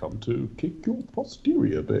 I've come to kick your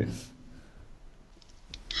posterior, Bane.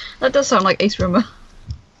 That does sound like Ace Rimmer.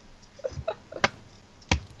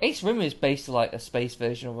 Ace Rimmer is basically like a space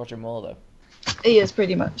version of Roger Moore, though. He is,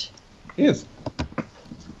 pretty much. Yes.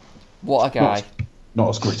 What a guy. Not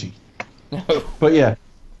as gritty. No. But yeah.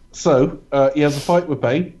 So, he has a fight with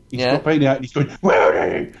Bane. He's got Bane out and he's going, "Where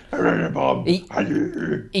are you? Bomb."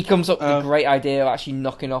 He comes up with a great idea of actually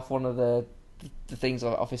knocking off one of the things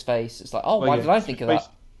off his face. It's like, why did I think of that?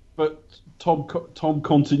 But Tom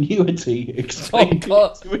Continuity explained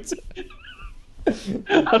it.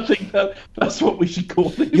 I think that's what we should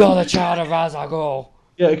call it. You're the child of Ra's al Ghul.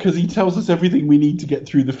 Yeah, because he tells us everything we need to get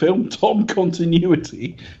through the film. Tom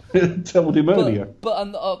Continuity told him earlier. But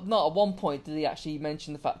not at one point did he actually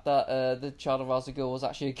mention the fact that the child of Ra's al Ghul was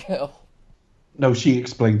actually a girl. No, she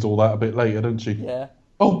explains all that a bit later, doesn't she? Yeah.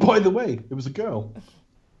 Oh, by the way, it was a girl.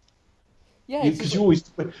 Yeah, because you always,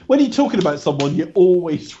 when you're talking about someone, you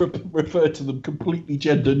always refer to them completely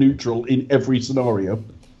gender neutral in every scenario.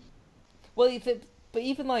 Well, but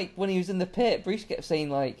even like when he was in the pit, Bruce kept saying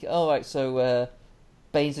like, "Oh, right, so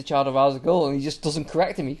Bane's the child of Ra's al Ghul," and he just doesn't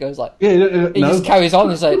correct him. He goes like, "Yeah, he just carries on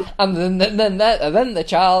and say, and then the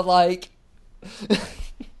child like."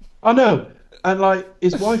 I know, and like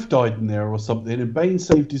his wife died in there or something, and Bane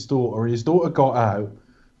saved his daughter, and his daughter got out,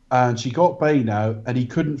 and she got Bane out, and he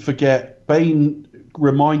couldn't forget. Bane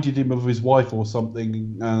reminded him of his wife or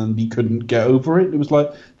something, and he couldn't get over it. It was like,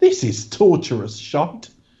 this is torturous shite.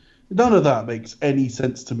 None of that makes any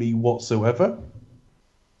sense to me whatsoever.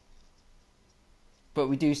 But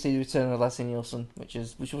we do see the return of Leslie Nielsen, which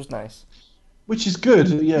was nice. Which is good,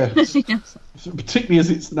 yeah. Yes. Particularly as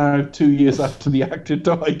it's now 2 years after the actor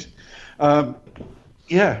died.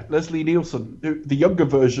 Yeah, Leslie Nielsen, the younger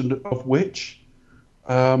version of which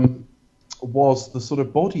was the sort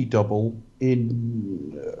of body double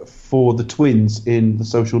for the twins in The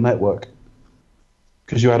Social Network.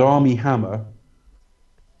 Because you had Armie Hammer,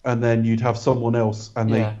 and then you'd have someone else,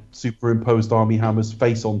 and they superimposed Armie Hammer's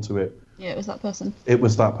face onto it. Yeah, it was that person. It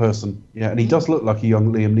was that person, yeah. And he does look like a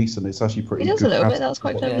young Liam Neeson. It's actually pretty good. He does a little bit. That's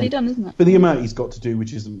quite cleverly done, isn't it? For the amount he's got to do,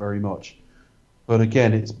 which isn't very much. But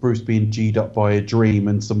again, it's Bruce being G'd up by a dream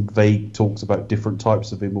and some vague talks about different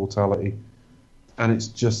types of immortality. And it's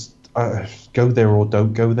just, go there or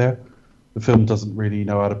don't go there. The film doesn't really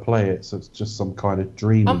know how to play it, so it's just some kind of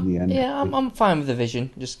dream in the end. Yeah, I'm fine with the Vision.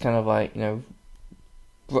 Just kind of like,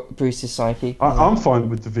 Bruce's psyche. I'm fine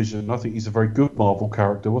with the Vision. I think he's a very good Marvel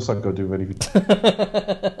character. What's that got to do with anything?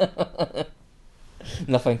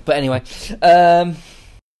 Nothing. But anyway.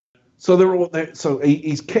 So they're all there. So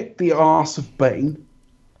he's kicked the arse of Bane.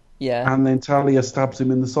 Yeah. And then Talia stabs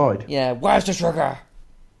him in the side. Yeah. Where's the trigger?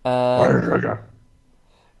 Where's the trigger?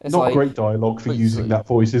 Not like, great dialogue for using that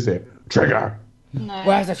voice, is it? Trigger. No.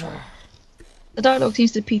 Where's the trigger? The dialogue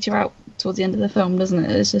seems to peter out towards the end of the film, doesn't it?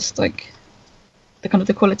 It's just like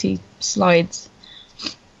the quality slides.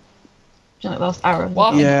 Like last hour.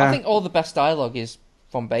 Well, I think all the best dialogue is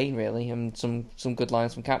from Bane, really, and some good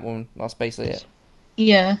lines from Catwoman. That's basically it.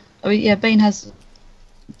 Yeah, I mean, yeah. Bane has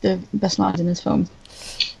the best lines in this film,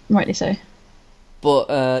 rightly so.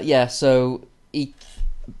 But so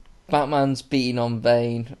Batman's beating on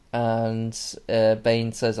Bane, and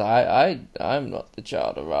Bane says, "I'm not the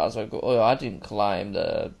child of Ra's al Ghul. Oh, I didn't climb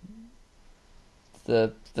the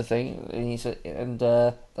thing." And he said, and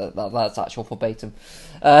that's actual verbatim.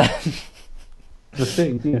 The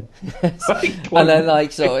thing, yeah. And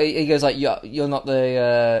then so he goes like, "You're not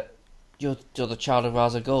the you're the child of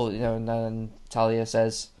Ra's al Ghul," and then Talia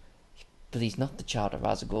says, "But he's not the child of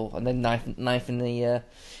Ra's al Ghul." And then knife in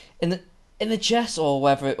the chest or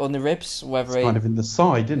whether on the ribs, whether it's kind of in the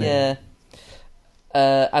side, isn't it?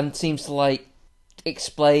 Yeah. And seems to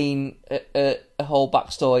explain a whole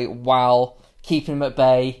backstory while keeping him at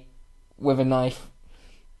bay with a knife.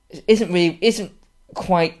 Isn't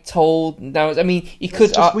quite told now. I mean, you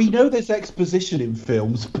could. We know there's exposition in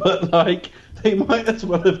films, but they might as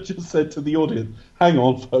well have just said to the audience, "Hang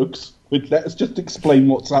on, folks, let's just explain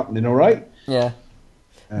what's happening, all right?" Yeah.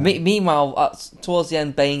 Meanwhile, towards the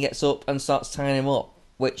end, Bane gets up and starts tying him up,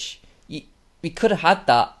 which we could have had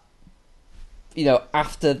that,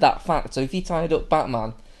 after that fact. So if he tied up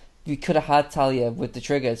Batman, we could have had Talia with the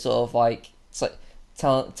trigger, sort of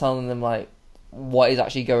telling them what is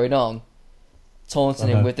actually going on, taunting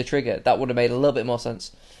him with the trigger. That would have made a little bit more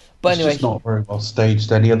sense. But anyway, it's just not very well staged,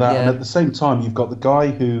 any of that. Yeah. And at the same time, you've got the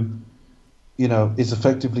guy who, is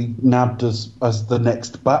effectively nabbed as the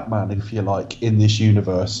next Batman, if you like, in this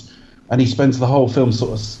universe. And he spends the whole film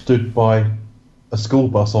sort of stood by a school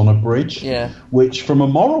bus on a bridge, which from a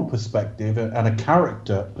moral perspective and a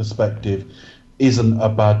character perspective isn't a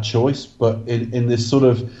bad choice, but in this sort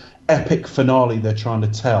of epic finale they're trying to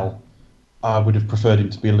tell, I would have preferred him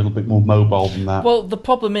to be a little bit more mobile than that. Well, the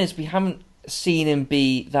problem is we haven't seen him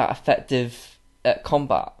be that effective at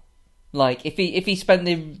combat. Like if he spent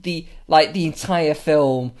the entire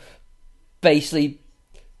film basically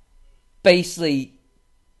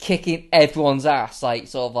kicking everyone's ass, like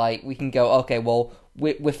sort of like we can go, okay, well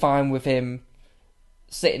we're fine with him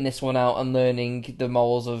sitting this one out and learning the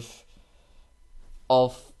morals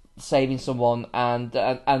of saving someone and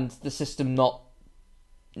the system not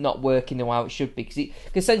working the way it should be, because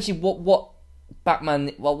essentially what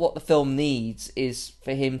the film needs is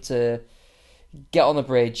for him to get on the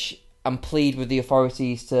bridge and plead with the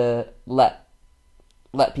authorities to let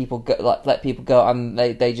people go, and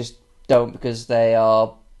they just don't because they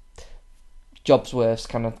are job's worth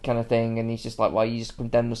kind of thing, and he's just like, well, you just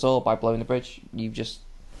condemned us all by blowing the bridge. You just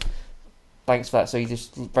thanks for that. So he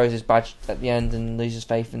just throws his badge at the end and loses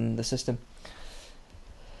faith in the system.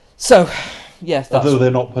 So, yes, although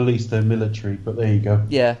they're not police, they're military. But there you go.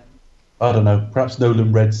 Yeah. I don't know. Perhaps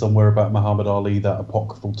Nolan read somewhere about Muhammad Ali that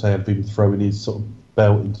apocryphal tale of him throwing his sort of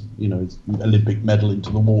belt, into, his Olympic medal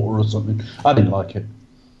into the water or something. I didn't like it.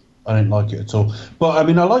 At all. But I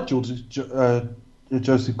mean, I like Joseph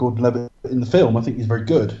Gordon-Levitt in the film. I think he's very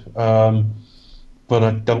good. But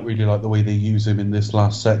I don't really like the way they use him in this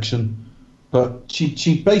last section. But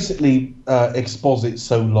she basically exposits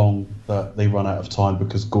so long that they run out of time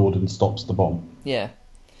because Gordon stops the bomb. Yeah.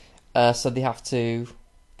 So they have to.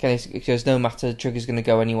 Because no matter, the trigger's going to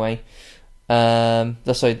go anyway.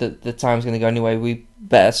 The time's going to go anyway. We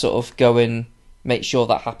better sort of go and make sure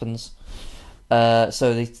that happens.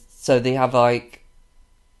 So they have like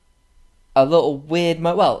a little weird.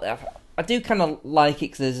 Well, I do kind of like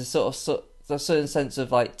it because there's a certain sense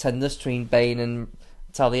of like tenderness between Bane and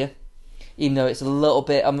Talia, even though it's a little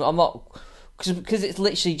bit. I'm not because it's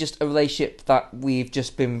literally just a relationship that we've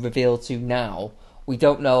just been revealed to now. We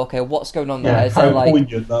don't know, okay, what's going on there. Yeah, Is how there, like,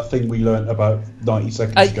 poignant that thing we learnt about 90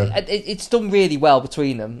 seconds ago. It's done really well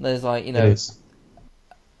between them. There's like, It is.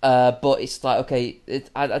 But it's like, okay,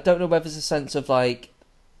 I don't know whether there's a sense of like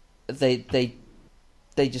they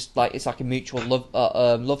just like it's like a mutual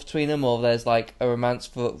love between them, or there's like a romance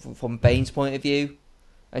from Bane's point of view,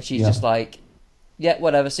 and she's just like, yeah,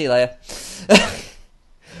 whatever, see you later.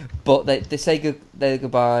 But they say their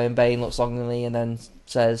goodbye, and Bane looks longingly, and then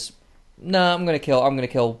says, "No, I'm gonna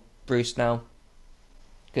kill Bruce now,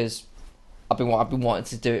 because I've been wanting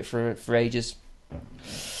to do it for ages."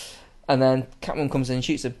 And then Catwoman comes in and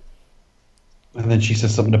shoots him. And then she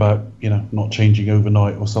says something about not changing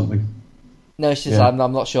overnight or something. No, she's like,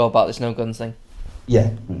 I'm not sure about this no guns thing. Yeah,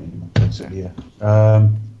 basically, yeah.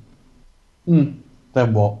 Then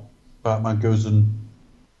what? Batman goes and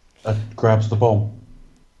grabs the bomb.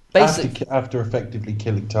 Basically, After effectively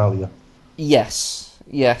killing Talia. Yes.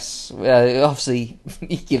 Obviously,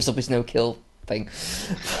 he gives up his no-kill thing.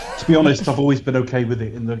 To be honest, I've always been okay with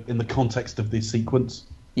it in the context of this sequence.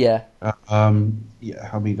 Yeah. I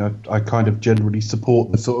mean, I kind of generally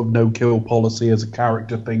support the sort of no-kill policy as a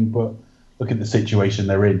character thing, but look at the situation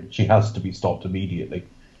they're in. She has to be stopped immediately.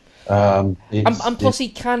 And plus, he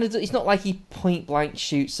kind of. It's not like he point blank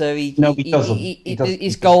shoots her. He doesn't.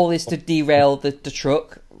 His goal is to derail the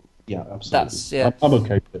truck. Yeah, absolutely. I'm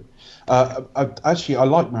okay with it. I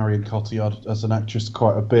like Marion Cotillard as an actress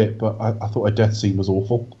quite a bit, but I thought her death scene was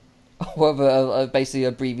awful. Basically,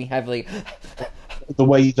 breathing heavily. The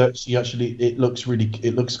way that it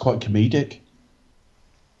looks quite comedic.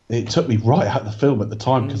 It took me right out of the film at the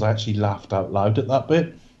time because I actually laughed out loud at that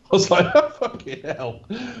bit. I was like, oh, fucking hell.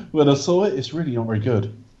 When I saw it, it's really not very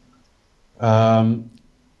good. And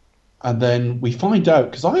then we find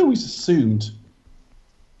out, because I always assumed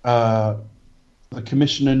the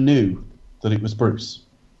commissioner knew that it was Bruce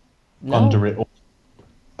under it all.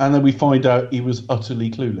 And then we find out he was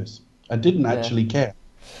utterly clueless and didn't actually care.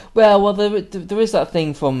 Well, there is that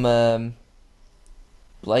thing from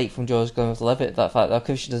Blake from George Gordon-Levitt, that fact that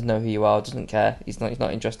Christian doesn't know who you are, doesn't care. He's not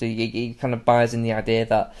interested. He kind of buys in the idea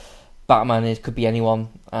that Batman could be anyone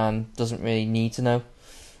and doesn't really need to know.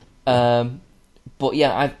 But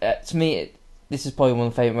yeah, to me, this is probably one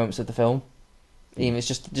of the favourite moments of the film. Even it's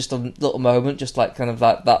just a little moment, just like kind of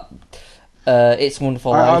that. It's a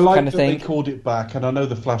Wonderful Life I like kind of that thing. They called it back, and I know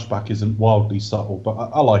the flashback isn't wildly subtle, but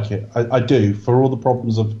I like it. I do, for all the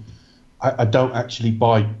problems of. I don't actually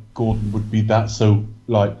buy Gordon would be that so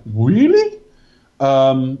like really.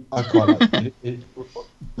 I quite like it.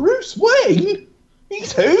 Bruce Wayne.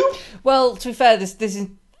 He's who? Well, to be fair, this is.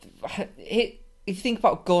 If you think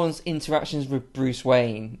about Gordon's interactions with Bruce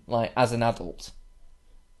Wayne, like as an adult,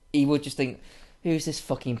 he would just think, who's this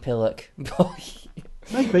fucking pillock?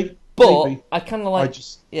 Maybe. But maybe. I kind of like, I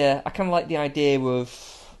just I kind of like the idea of,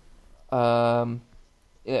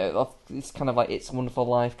 it's kind of like It's a Wonderful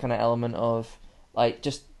Life kind of element of, like,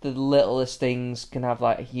 just the littlest things can have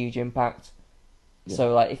like a huge impact. Yeah.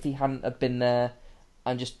 So like, if he hadn't have been there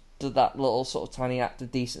and just did that little sort of tiny act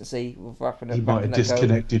of decency with wrapping he might have that coat.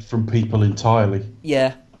 disconnected from people entirely.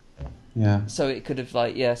 Yeah. Yeah. So it could have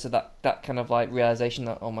like, so that kind of like realization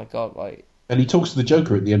that, oh my god, like. And he talks to the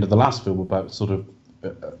Joker at the end of the last film about sort of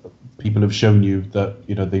people have shown you that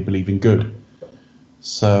they believe in good.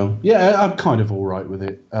 So yeah, I'm kind of all right with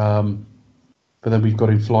it. But then we've got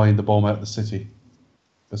him flying the bomb out of the city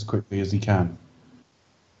as quickly as he can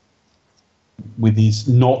with his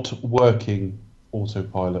not working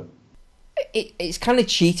autopilot. It's kind of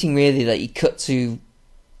cheating, really, that you cut to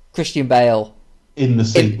Christian Bale In the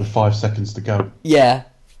seat with 5 seconds to go. Yeah,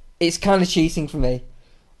 it's kind of cheating for me.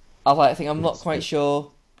 I think I'm not quite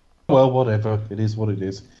sure. Well, whatever. It is what it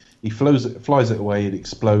is. He flies it away. It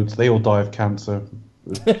explodes. They all die of cancer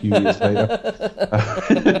a few years later.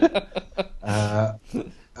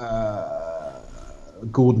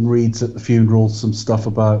 Gordon reads at the funeral some stuff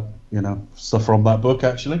about stuff from that book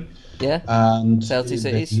actually. Yeah. And Tale Two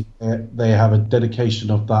Cities. They have a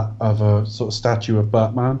dedication of a sort of statue of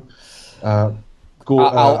Batman.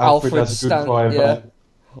 Alfred has a good cry about it.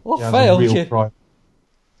 Oh, He has failed a real you. cry.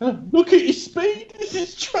 Look at his speed. This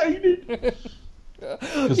is training.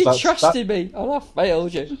 You trusted me, and I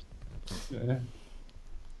failed you. Yeah.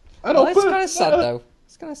 It's kind of sad, though.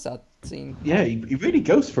 It's kind of sad scene. Yeah, he really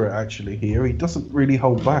goes for it, actually, here. He doesn't really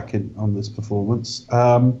hold back on this performance.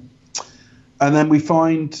 And then we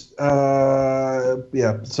find, so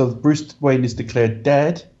Bruce Wayne is declared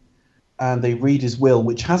dead, and they read his will,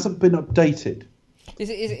 which hasn't been updated.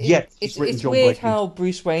 It's weird how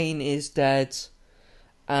Bruce Wayne is dead,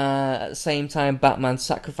 at the same time Batman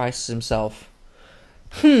sacrifices himself.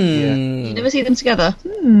 Yeah. You never see them together.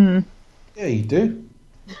 Yeah, you do.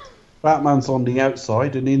 Batman's on the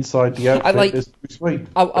outside, and inside the outfit is Bruce Wayne.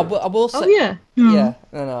 I will say. Oh yeah. Yeah.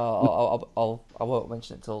 No. I won't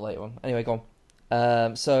mention it till later on. Anyway, go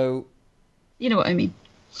on. So. You know what I mean.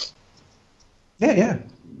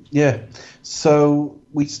 Yeah. So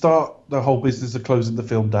we start the whole business of closing the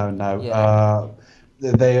film down now. Yeah.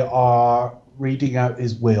 They are reading out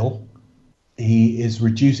his will. He is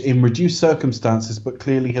reduced circumstances, but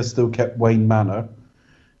clearly has still kept Wayne Manor.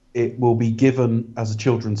 It will be given as a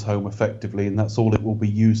children's home, effectively, and that's all it will be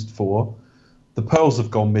used for. The pearls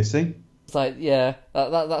have gone missing. It's like,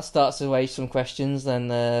 that starts to raise some questions.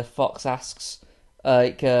 Then Fox asks,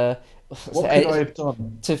 what could I have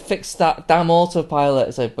done to fix that damn autopilot?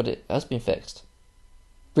 It's like, but it has been fixed.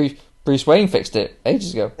 Bruce Wayne fixed it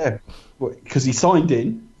ages ago. Yeah, because he signed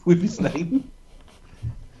in with his name.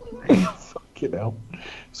 Fucking hell.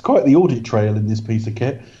 It's quite the audit trail in this piece of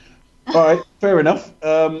kit. All right, fair enough.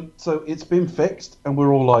 So it's been fixed, and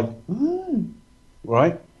we're all like,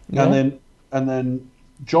 right? Yeah. And then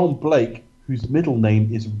John Blake, whose middle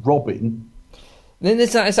name is Robin. Then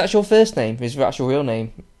there's his actual first name, his actual real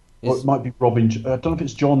name. Or it might be Robin. I don't know if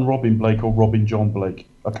it's John Robin Blake or Robin John Blake.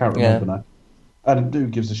 I can't remember now. And who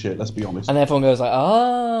gives a shit? Let's be honest. And everyone goes like,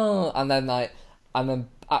 oh, and then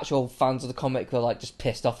actual fans of the comic were like just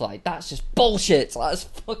pissed off, like, that's just bullshit. That's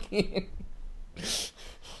fucking.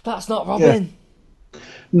 That's not Robin. Yeah.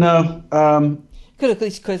 No. Could have at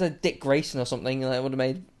least said Dick Grayson or something, and that would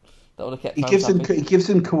have kept. He gives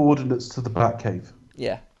him coordinates to the Batcave.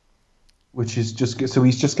 Yeah. Which is so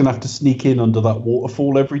he's just going to have to sneak in under that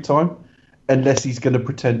waterfall every time, unless he's going to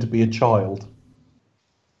pretend to be a child.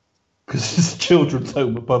 Because there's a children's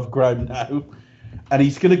home above ground now. And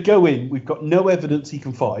he's going to go in. We've got no evidence he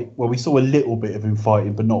can fight. Well, we saw a little bit of him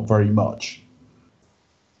fighting, but not very much.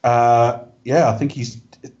 I think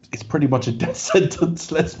it's pretty much a death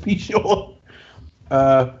sentence, let's be sure.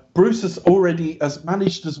 Bruce has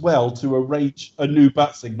managed as well to arrange a new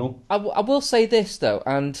bat signal. I will say this, though,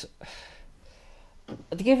 and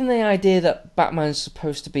given the idea that Batman's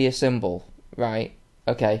supposed to be a symbol, right?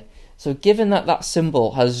 Okay. So given that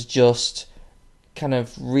symbol has just kind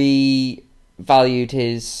of revalued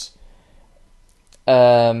his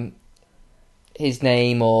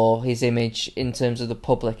name or his image in terms of the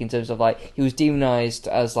public, in terms of like he was demonized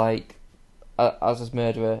as like as his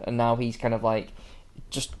murderer, and now he's kind of like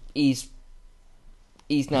just he's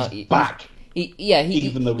back.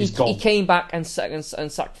 Even though he's gone. He came back and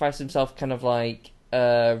sacrificed himself, kind of like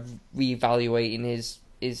reevaluating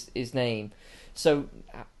his name. So,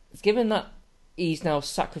 given that he's now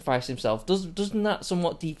sacrificed himself, doesn't that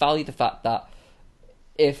somewhat devalue the fact that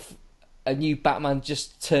if a new Batman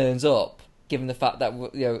just turns up, given the fact that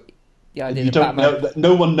the And idea you that don't Batman. know that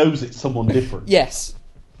no one knows it's someone different. Yes.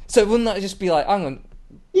 So wouldn't that just be like, hang on,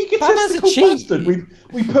 Batman's a Egotistical cheat. bastard.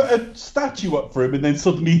 We put a statue up for him, and then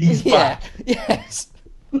suddenly he's yeah, back. yes.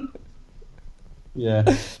 Yeah,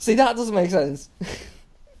 See, that doesn't make sense.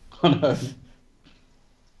 I know.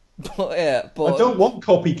 But yeah, but I don't want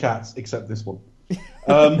copycats except this one.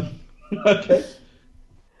 Okay.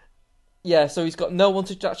 yeah. So he's got no one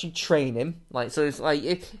to actually train him. Like, so it's like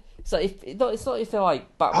if it's not if they're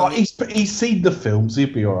like Batman. Oh, he's seen the films.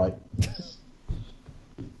 He'll be all right.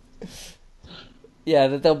 Yeah,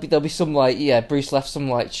 there'll be some like Bruce left some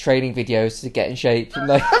like training videos to get in shape. And,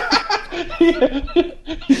 like,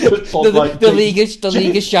 the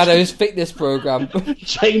League of Shadows fitness program.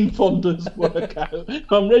 Jane Fonda's workout.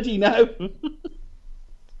 I'm ready now.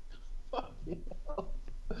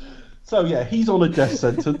 So yeah, he's on a death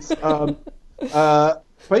sentence.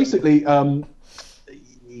 Basically,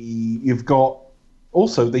 you've got.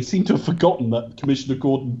 Also, they seem to have forgotten that Commissioner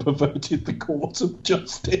Gordon perverted the court of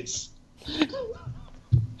justice.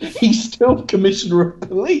 He's still Commissioner of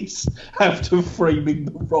Police after framing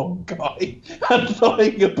the wrong guy and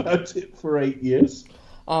lying about it for 8 years.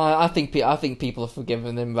 I think people have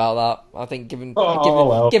forgiven him about that. I think given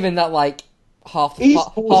that like half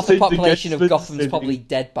the population of Gotham's probably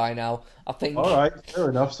dead by now. I think. All right, fair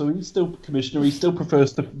enough. So he's still Commissioner. He still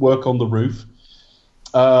prefers to work on the roof.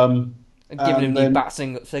 And giving him the bat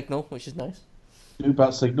signal, which is nice. New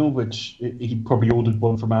bat signal, which he probably ordered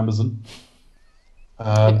one from Amazon.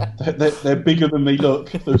 They're bigger than they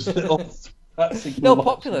look. Those little bat signal. They're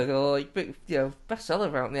popular. They're like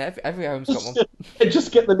bestseller around there. Every home's got one.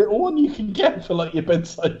 Just get the little one you can get for like your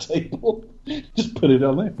bedside table. Just put it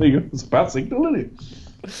on there. There you go. It's a bat signal, isn't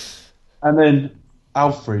it? And then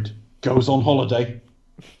Alfred goes on holiday.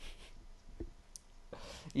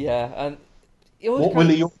 Yeah, and what will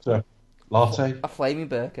he order? Latte? A flaming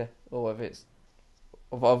burger, or whatever it's.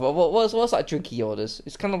 What's that drink he orders?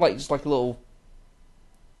 It's kind of like just like a little.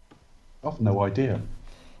 I've no idea.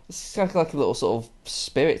 It's kind of like a little sort of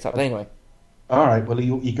spirit type. Anyway. All right. Well,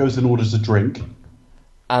 he goes and orders a drink,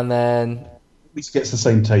 and then he gets the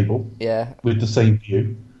same table. Yeah. With the same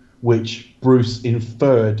view, which Bruce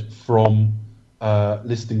inferred from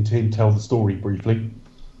listening to him tell the story briefly.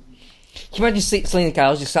 Can you imagine Selena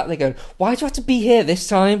Kyle's just sat there going, "Why do I have to be here this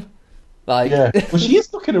time?" Like, yeah. Well, she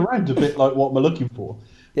is looking around a bit like, what am I looking for?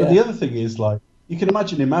 But the other thing is, like, you can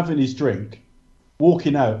imagine him having his drink,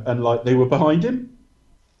 walking out, and like they were behind him.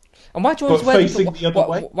 And why do you want why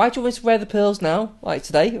do you want to wear the pearls now? Like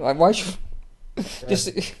today? Like why should just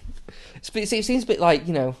it seems a bit like,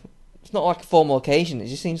 it's not like a formal occasion. It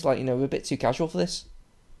just seems like, we're a bit too casual for this.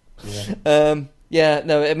 Yeah.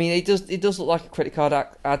 No, I mean it does look like a credit card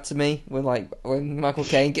ad to me when Michael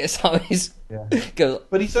Caine gets out his goes.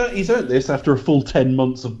 But he's earned this after a full 10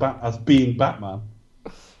 months as being Batman.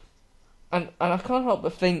 And I can't help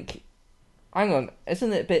but think, hang on,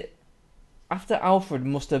 isn't it a bit after Alfred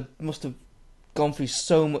must have gone through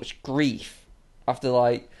so much grief after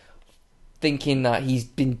like thinking that he's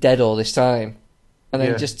been dead all this time, and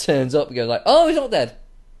then he just turns up and goes like, "Oh, he's not dead."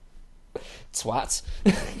 Twat.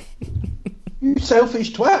 You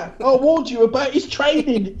selfish twat! I warned you about his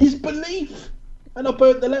training, his belief, and I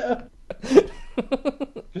burnt the letter.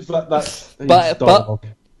 Because that's his dialogue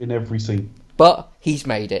in every scene. But he's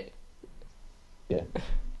made it. Yeah.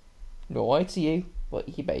 No lie to you, but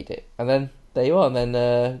he made it, and then there you are, and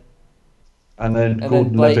then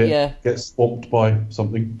Gordon Levitt gets swamped by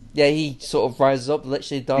something. Yeah, he sort of rises up,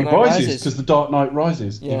 literally. He rises because the Dark Knight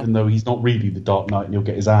rises, even though he's not really the Dark Knight, and he'll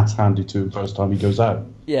get his ass handed to him first time he goes out.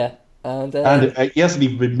 Yeah, and he hasn't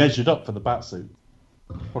even been measured up for the batsuit.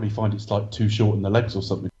 Probably find it's like too short in the legs or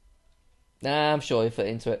something. Nah, I'm sure he'll fit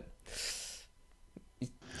into it. He's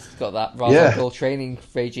got that rather training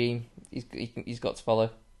regime. He's got to follow.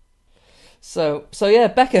 So yeah,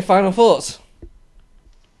 Becca, final thoughts.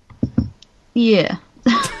 Yeah.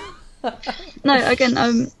 No,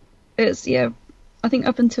 again, it's I think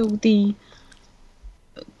up until the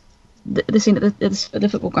scene at the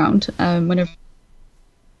football ground, whenever.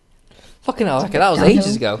 Fucking hell, that was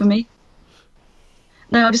ages ago for me.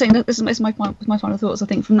 No, I'm just saying that this is my final thoughts. I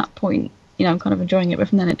think from that point, I'm kind of enjoying it, but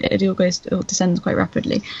from then it all descends quite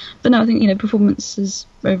rapidly. But no, I think performance is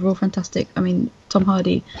overall fantastic. I mean, Tom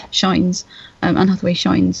Hardy shines, Anne Hathaway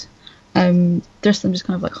shines. The rest of them just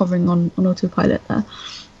kind of like hovering on autopilot there.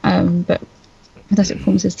 But fantastic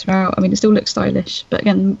performances throughout. I mean, it still looks stylish, but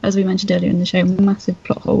again, as we mentioned earlier in the show, massive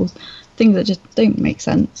plot holes, things that just don't make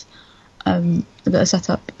sense, that are set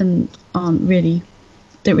up and don't really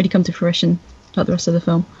come to fruition throughout the rest of the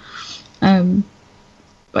film.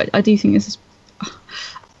 But I do think this is,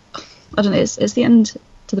 I don't know, it's the end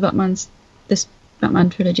to this Batman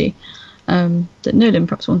trilogy that Nolan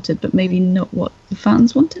perhaps wanted, but maybe not what the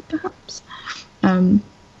fans wanted, perhaps. I mean,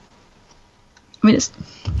 it's...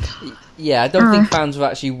 Yeah, I don't think fans were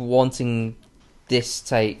actually wanting this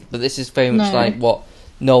take, but this is very much like what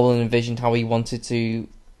Nolan envisioned how he wanted to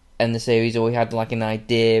end the series, or he had like an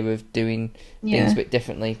idea of doing things a bit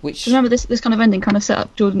differently. Which remember, this kind of ending kind of set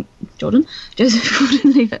up Joseph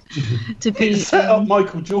Gordon-Levitt to be... It set up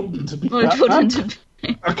Michael Jordan to be Batman.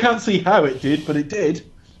 I can't see how it did, but it did.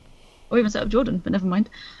 Or even set up Jordan, but never mind.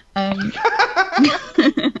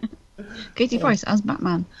 Katie Price as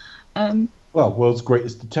Batman. Well, world's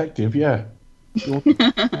greatest detective, yeah.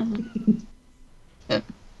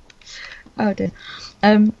 Oh dear.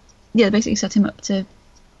 Basically set him up to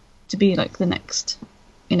be like the next,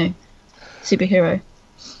 superhero,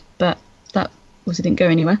 but that also didn't go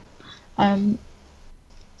anywhere.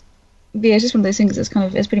 But yeah, it's just one of those things that's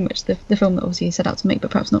it's pretty much the film that obviously he set out to make,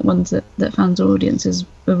 but perhaps not ones that fans or audiences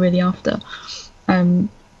were really after.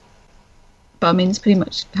 But I mean, it's pretty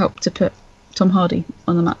much helped to put Tom Hardy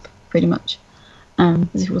on the map, pretty much, as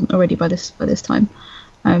if he wasn't already by this time.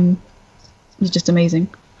 It was just amazing.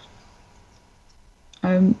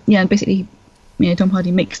 And basically, Tom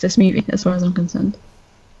Hardy makes this movie, as far as I'm concerned.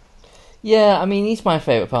 Yeah, I mean, he's my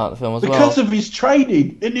favourite part of the film as well. Because of his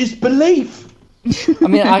training and his belief. I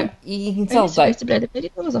mean, you can tell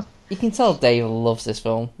you can tell Dave loves this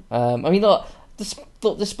film. I mean, look,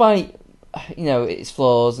 despite its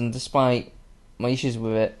flaws and despite my issues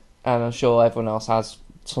with it, and I'm sure everyone else has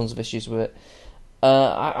tons of issues with it,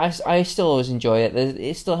 I still always enjoy it.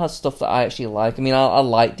 It still has stuff that I actually like. I mean, I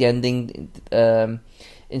like the ending,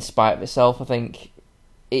 in spite of itself. I think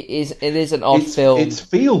it is an odd film. It's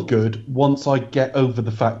feel good once I get over the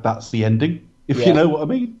fact that's the ending. If you know what I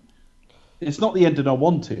mean. It's not the ending I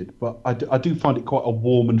wanted, but I do find it quite a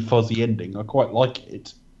warm and fuzzy ending. I quite like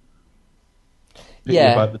it.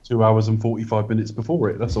 About the 2 hours and 45 minutes before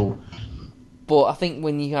it, that's all. But I think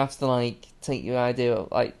when you have to take your idea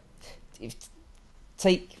of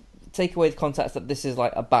take away the context that this is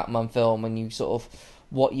like a Batman film, and you sort of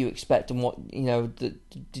what you expect and what the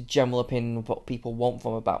general opinion of what people want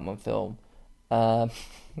from a Batman film,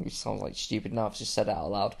 which sounds like stupid now. I've just said it out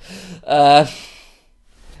loud.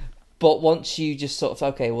 But once you just sort of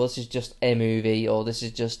okay, well, this is just a movie, or this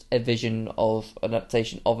is just a vision of an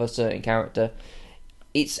adaptation of a certain character,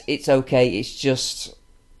 it's okay. It's just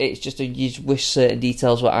you just wish certain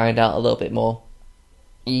details were ironed out a little bit more.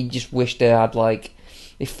 You just wish they had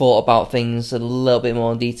they thought about things a little bit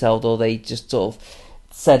more detailed, or they just sort of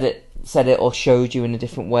said it or showed you in a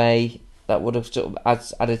different way that would have sort of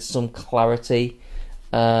added some clarity,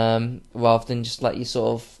 rather than just let you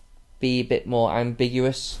sort of be a bit more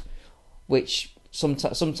ambiguous. Which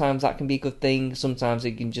sometimes that can be a good thing. Sometimes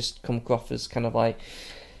it can just come across as kind of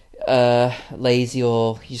lazy,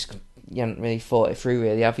 or you haven't really thought it through,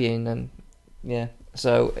 really, have you? And then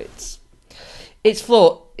so it's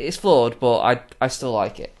flawed, but I still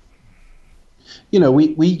like it.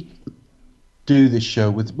 We do this show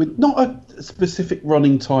with not a specific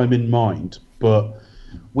running time in mind, but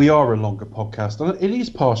we are a longer podcast, and it is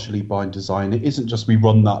partially by design. It isn't just we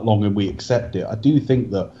run that long and we accept it. I do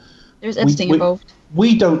think that there's editing involved.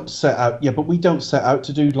 We don't set out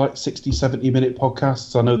to do 60, 70-minute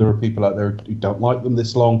podcasts. I know there are people out there who don't like them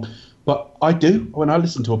this long, but I do. When I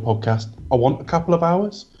listen to a podcast, I want a couple of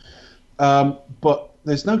hours. But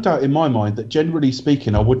there's no doubt in my mind that, generally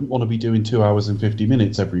speaking, I wouldn't want to be doing 2 hours and 50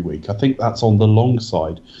 minutes every week. I think that's on the long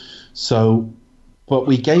side. So, but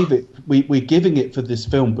we're giving it for this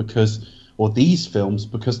film these films,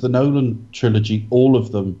 because the Nolan trilogy, all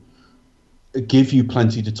of them, give you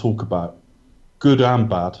plenty to talk about, good and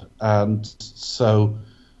bad, and so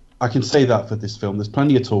I can say that for this film. There's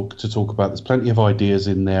plenty of to talk about. There's plenty of ideas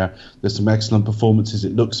in there. There's some excellent performances.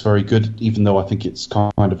 It looks very good, even though I think it's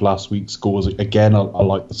kind of last week's scores. Again, I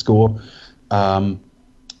like the score.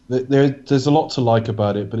 There's a lot to like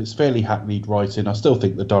about it, but it's fairly hackneyed writing. I still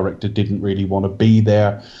think the director didn't really want to be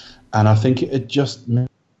there, and I think it had just missed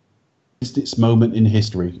its moment in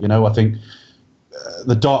history. I think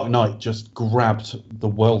The Dark Knight just grabbed the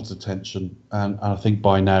world's attention, and I think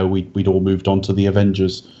by now we'd all moved on to the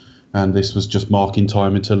Avengers, and this was just marking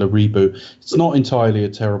time until a reboot. It's not entirely a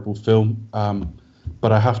terrible film,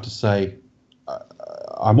 but I have to say,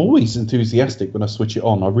 I'm always enthusiastic when I switch it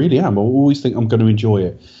on. I really am. I always think I'm going to enjoy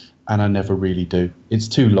it, and I never really do. It's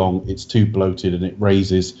too long, it's too bloated, and it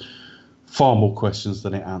raises far more questions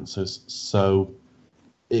than it answers. So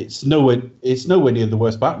it's nowhere near the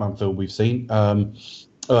worst Batman film we've seen.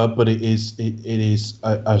 But it is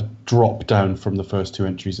a drop down from the first two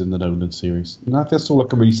entries in the Nolan series. And that's all I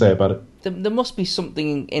can really say about it. There must be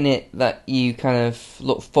something in it that you kind of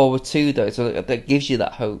look forward to, though, so that gives you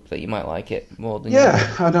that hope that you might like it more than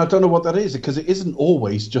Yeah, and I don't know what that is, because it isn't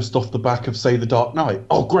always just off the back of, say, The Dark Knight.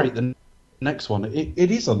 Oh, great, the next one.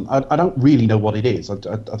 It isn't. I don't really know what it is. I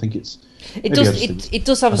think it's... It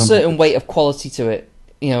does have a certain weight of quality to it.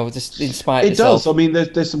 You know, just in spite of it does. I mean,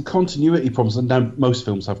 there's some continuity problems, and now most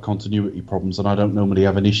films have continuity problems, and I don't normally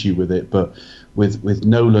have an issue with it. But with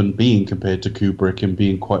Nolan being compared to Kubrick and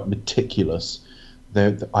being quite meticulous,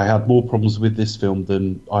 I had more problems with this film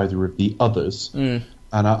than either of the others. And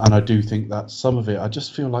I do think that some of it, I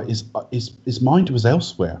just feel like his mind was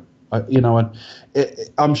elsewhere.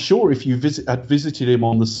 I'm sure if you had visited him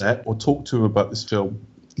on the set or talked to him about this film,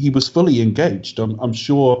 he was fully engaged. I'm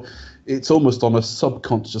sure. It's almost on a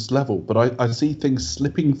subconscious level, but I see things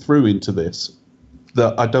slipping through into this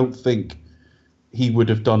that I don't think he would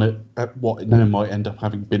have done it at what now might end up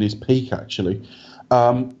having been his peak, actually.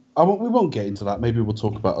 We won't get into that. Maybe we'll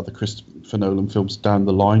talk about other Christopher Nolan films down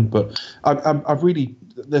the line, but I really,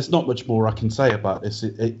 there's not much more I can say about this.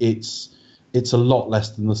 It's a lot less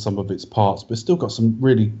than the sum of its parts, but it's still got some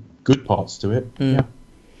really good parts to it. Yeah.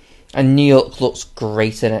 And New York looks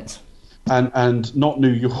great in it. And not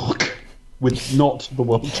New York, with not the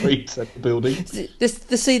World Trade Center building.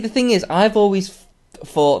 The thing is, I've always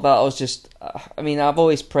thought that I've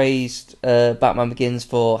always praised Batman Begins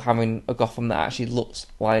for having a Gotham that actually looks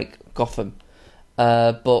like Gotham.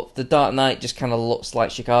 But The Dark Knight just kind of looks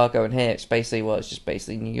like Chicago, and here it's just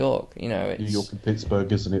basically New York. You know, it's New York and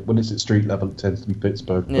Pittsburgh, isn't it? When it's at street level, it tends to be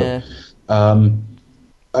Pittsburgh. Yeah.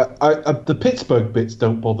 But, the Pittsburgh bits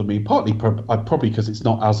don't bother me, partly probably because it's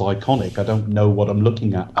not as iconic. I don't know what I'm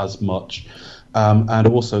looking at as much. And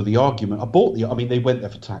also the argument, they went there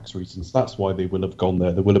for tax reasons. That's why they will have gone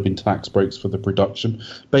there. There will have been tax breaks for the production.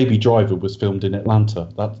 Baby Driver was filmed in Atlanta.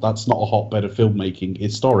 That's not a hotbed of filmmaking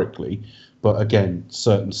historically. But again,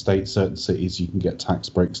 certain states, certain cities, you can get tax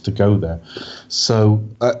breaks to go there. So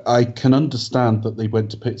I can understand that they went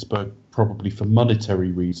to Pittsburgh probably for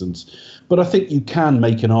monetary reasons. But I think you can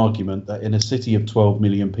make an argument that in a city of 12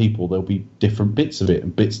 million people, there'll be different bits of it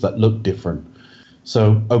and bits that look different.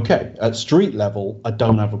 So, okay, at street level, I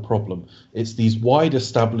don't have a problem. It's these wide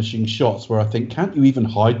establishing shots where I think, can't you even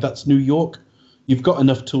hide that's New York? You've got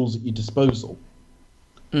enough tools at your disposal.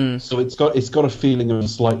 So it's got a feeling of a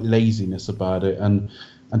slight laziness about it, and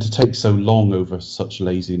to take so long over such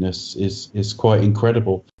laziness is quite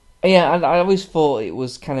incredible. Yeah, I always thought it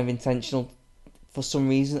was kind of intentional for some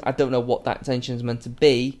reason. I don't know what that intention is meant to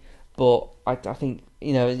be, but I think,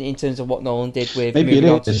 you know, in terms of what Nolan did with maybe moving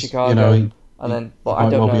it on to is, Chicago, you know, but I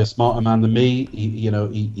might don't well know. Be a smarter man than me.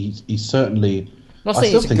 He's certainly. Not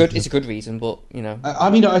saying it's a good reason, but you know.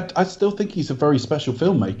 I still think he's a very special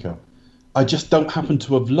filmmaker. I just don't happen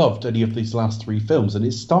to have loved any of these last three films, and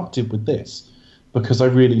it started with this because I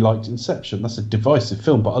really liked Inception. That's a divisive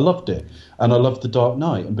film, but I loved it, and I loved The Dark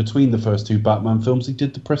Knight. And between the first two Batman films, he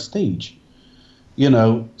did The Prestige. You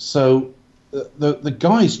know, so the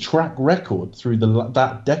guy's track record through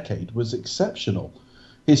that decade was exceptional.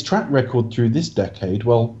 His track record through this decade,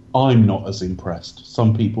 well, I'm not as impressed.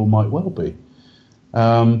 Some people might well be.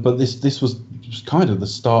 But this was kind of the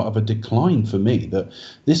start of a decline for me. That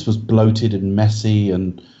this was bloated and messy,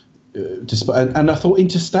 and I thought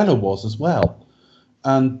Interstellar was as well.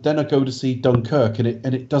 And then I go to see Dunkirk, and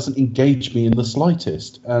it doesn't engage me in the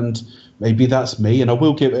slightest. And maybe that's me, and I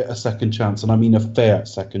will give it a second chance, and I mean a fair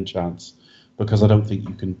second chance, because I don't think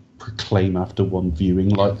you can proclaim after one viewing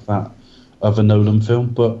like that of a Nolan film.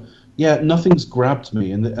 But yeah, nothing's grabbed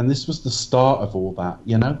me, and this was the start of all that,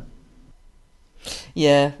 you know.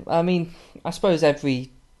 Yeah, I mean, I suppose every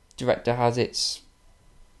director has its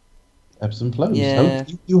ebbs and flows. Yeah.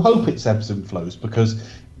 You hope it's ebbs and flows, because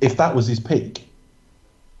if that was his peak,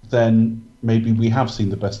 then maybe we have seen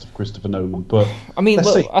the best of Christopher Nolan. But I mean,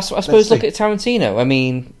 I suppose look at Tarantino. I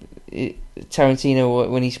mean, Tarantino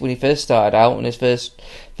when he first started out, and his first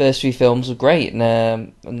three films were great,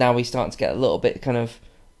 and now he's starting to get a little bit kind of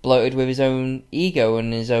bloated with his own ego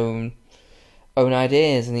and his own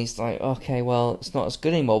ideas, and he's like, okay, well, it's not as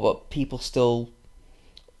good anymore, but people still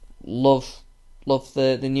love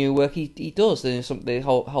the new work he does. They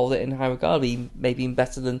hold it in high regard, maybe even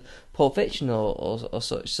better than Pulp Fiction or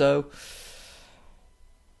such. So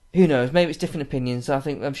who knows? Maybe it's different opinions.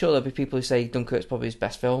 I'm sure there'll be people who say Dunkirk's probably his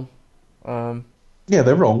best film. Yeah,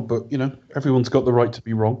 they're wrong, but you know, everyone's got the right to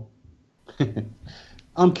be wrong.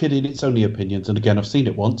 I'm kidding. It's only opinions, and again, I've seen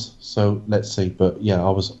it once, so let's see. But yeah, I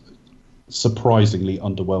was surprisingly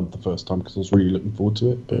underwhelmed the first time because I was really looking forward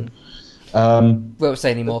to it. But We won't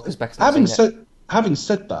say any more because Beck's not seen it. Having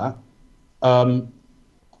said that,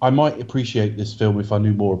 I might appreciate this film if I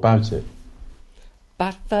knew more about it.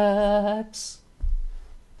 Bad facts.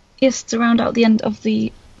 Yes, to round out the end of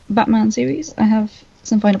the Batman series, I have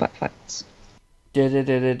some final Bat facts. Bat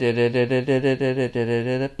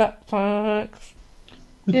facts.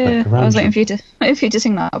 Yeah, I was waiting for you to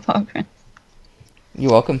sing that up, Parker.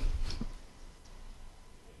 You're welcome.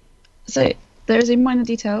 So there is a minor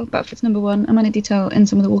detail, Bat fact number 1, a minor detail in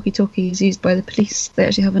some of the walkie-talkies used by the police. They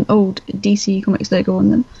actually have an old DC Comics logo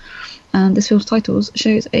on them, and this film's titles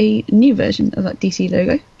shows a new version of that DC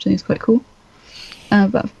logo, which I think is quite cool.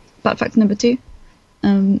 Bat fact number 2,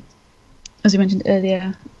 as we mentioned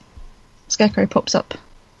earlier, Scarecrow pops up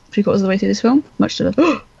 3/4 of the way through this film, much to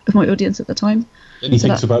the of my audience at the time. Then he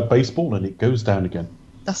thinks about baseball and it goes down again.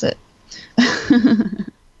 That's it.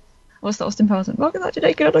 What's that Austin Powers? Look at that,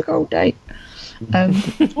 today got a cold day.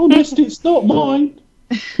 Honest, it's not mine.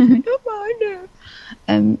 Not mine,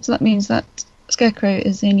 no. So that means that Scarecrow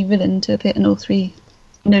is the only villain to appear in all 3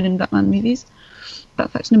 Nolan Batman movies.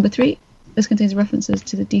 Bat fact number 3, this contains references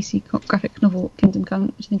to the DC graphic novel Kingdom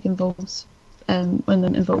Come, which I think involves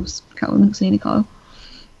Catwoman, Selena Kyle.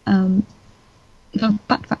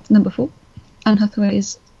 Bat fact number 4, Anne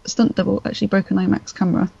Hathaway's stunt double actually broke an IMAX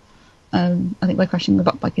camera, I think by crashing the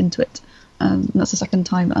Batbike into it. And that's the second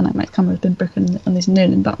time that an IMAX camera has been broken on these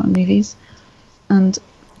Nolan Batman movies. And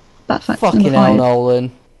Bat fact Fucking number 5. hell,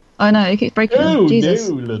 Nolan. I know, it keeps breaking. Oh, Jesus.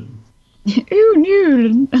 Nolan. Ooh,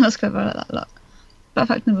 Nolan. That's clever, I like that a lot. Bat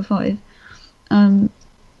fact number 5.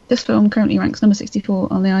 This film currently ranks number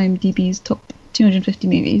 64 on the IMDb's top 250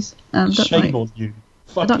 movies. Shame on you.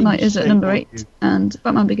 Dark Knight is at number 8, and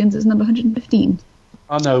Batman Begins is number 115.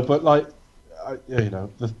 I know, but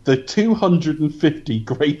the 250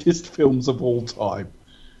 greatest films of all time.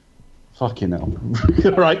 Fucking hell.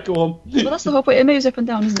 Right, go on. Well, that's the whole point. It moves up and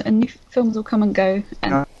down, isn't it? And new films will come and go.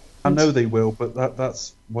 And I know they will, but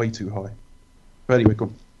that's way too high. But anyway, go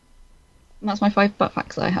on. that's my 5 Bat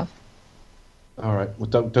facts that I have. All right, well,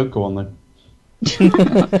 don't go on then.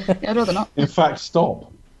 Yeah, I'd rather not. In fact,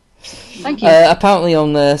 stop. Thank you. Apparently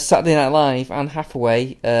on Saturday Night Live, Anne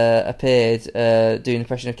Hathaway appeared doing an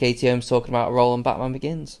impression of Katie Holmes talking about a role in Batman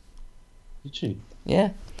Begins. Did she?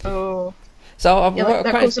 Yeah. Oh. So I've Yeah,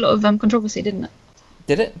 that caused a lot of controversy, didn't it?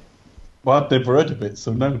 Did it? Well, I've never heard of it,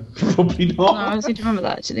 so no, probably No, not. I seem to remember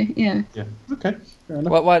that, actually. Yeah. Yeah, okay, fair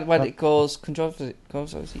enough. Why did it cause controversy?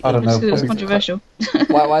 I don't know. Just because it was probably- controversial.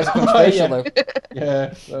 Why is it controversial though?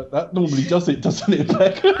 Yeah, that normally does it, doesn't it,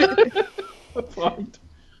 Beck? Right.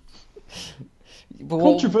 But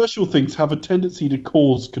Controversial things have a tendency to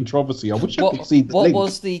cause controversy. I wish I could see the what link.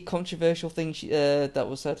 was the controversial thing that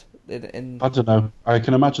was said? I don't know. I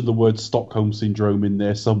can imagine the word Stockholm Syndrome in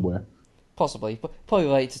there somewhere. Possibly, but probably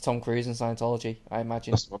related to Tom Cruise and Scientology, I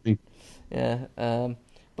imagine. That's what I mean. Yeah,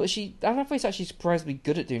 but Anne Hathaway's actually surprisingly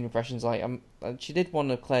good at doing impressions. Like, she did one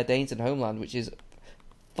of Claire Danes in Homeland, which is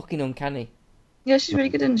fucking uncanny. Yeah, she's really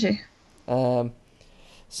good, isn't she?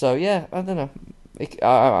 So yeah, I don't know.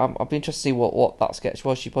 I'll be interested to see what that sketch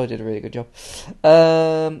was. She probably did a really good job.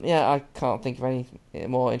 Yeah, I can't think of any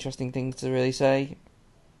more interesting things to really say.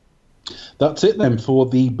 That's it then for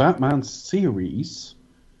the Batman series.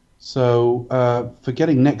 So,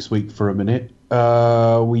 forgetting next week for a minute,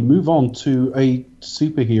 we move on to a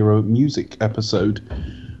superhero music episode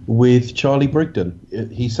with Charlie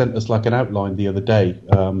Brigden. He sent us like an outline the other day,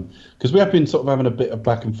 because we have been sort of having a bit of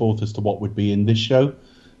back and forth as to what would be in this show,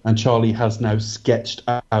 and Charlie has now sketched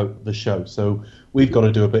out the show. So we've got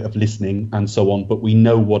to do a bit of listening and so on, but we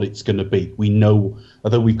know what it's going to be. We know,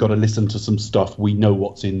 although we've got to listen to some stuff, we know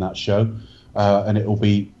what's in that show, and it will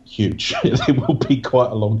be huge. It will be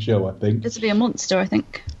quite a long show, I think. This will be a monster, I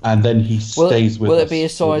think. And then he stays with us. Will it be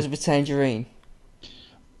as size of a tangerine?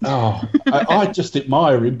 Oh, I just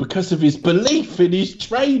admire him because of his belief in his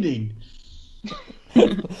training.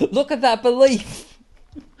 Look at that belief.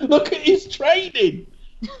 Look at his training.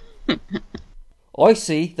 I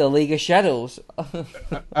see the League of Shadows.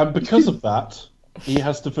 And because of that, he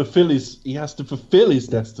has to fulfill his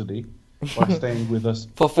destiny by staying with us.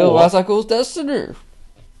 Fulfill for Razakul's destiny.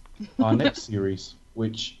 our next series,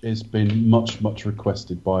 which has been much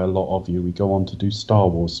requested by a lot of you. We go on to do Star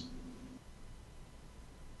Wars.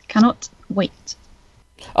 Cannot wait.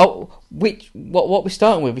 Oh, what we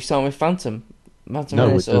starting with? We starting with Phantom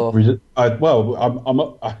Menace, or...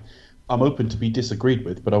 I'm open to be disagreed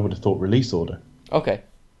with, but I would have thought release order. Okay.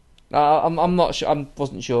 I'm not sure. I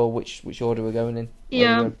wasn't sure which order we're going in.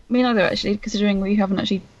 Yeah, me neither, actually, considering we haven't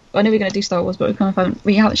actually... I know we're going to do Star Wars, but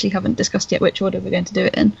we haven't discussed yet which order we're going to do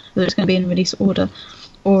it in, whether it's going to be in release order,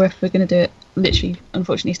 or if we're going to do it literally,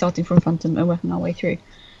 unfortunately, starting from Phantom and working our way through.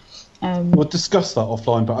 We'll discuss that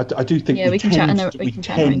offline, but I do think Yeah, we can chat in we chat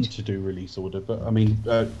tend around. to do release order. But I mean,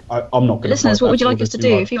 I'm not going to. Listeners, what would you like us to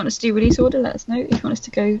do? If you want us to do release order, let us know. If you want us to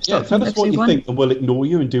go start tell from us what episode you 1. think, and we'll ignore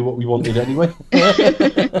you and do what we wanted anyway.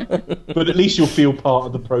 But at least you'll feel part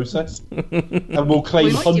of the process, and we'll claim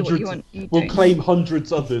We might do what hundreds. you want, you We'll don't. claim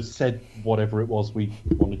hundreds others said whatever it was we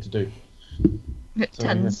wanted to do.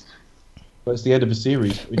 Tens. But it's the end of a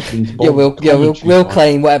series, which means We'll commentary time.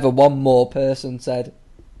 claim whatever one more person said.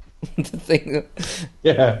 The thing.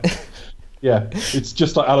 Yeah. It's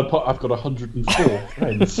just like Alan Potter. I've got 104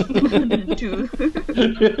 friends. Two.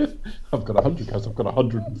 I've got 100 because I've got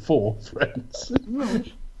 104 friends.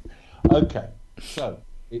 Okay, so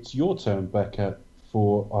it's your turn, Becca,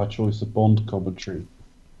 for our choice of Bond commentary.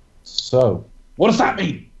 So, what does that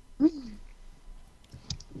mean?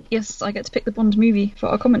 Yes, I get to pick the Bond movie for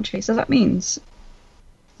our commentary, so that means,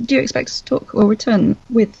 do you expect us to talk or return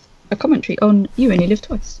with a commentary on You Only Live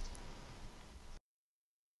Twice?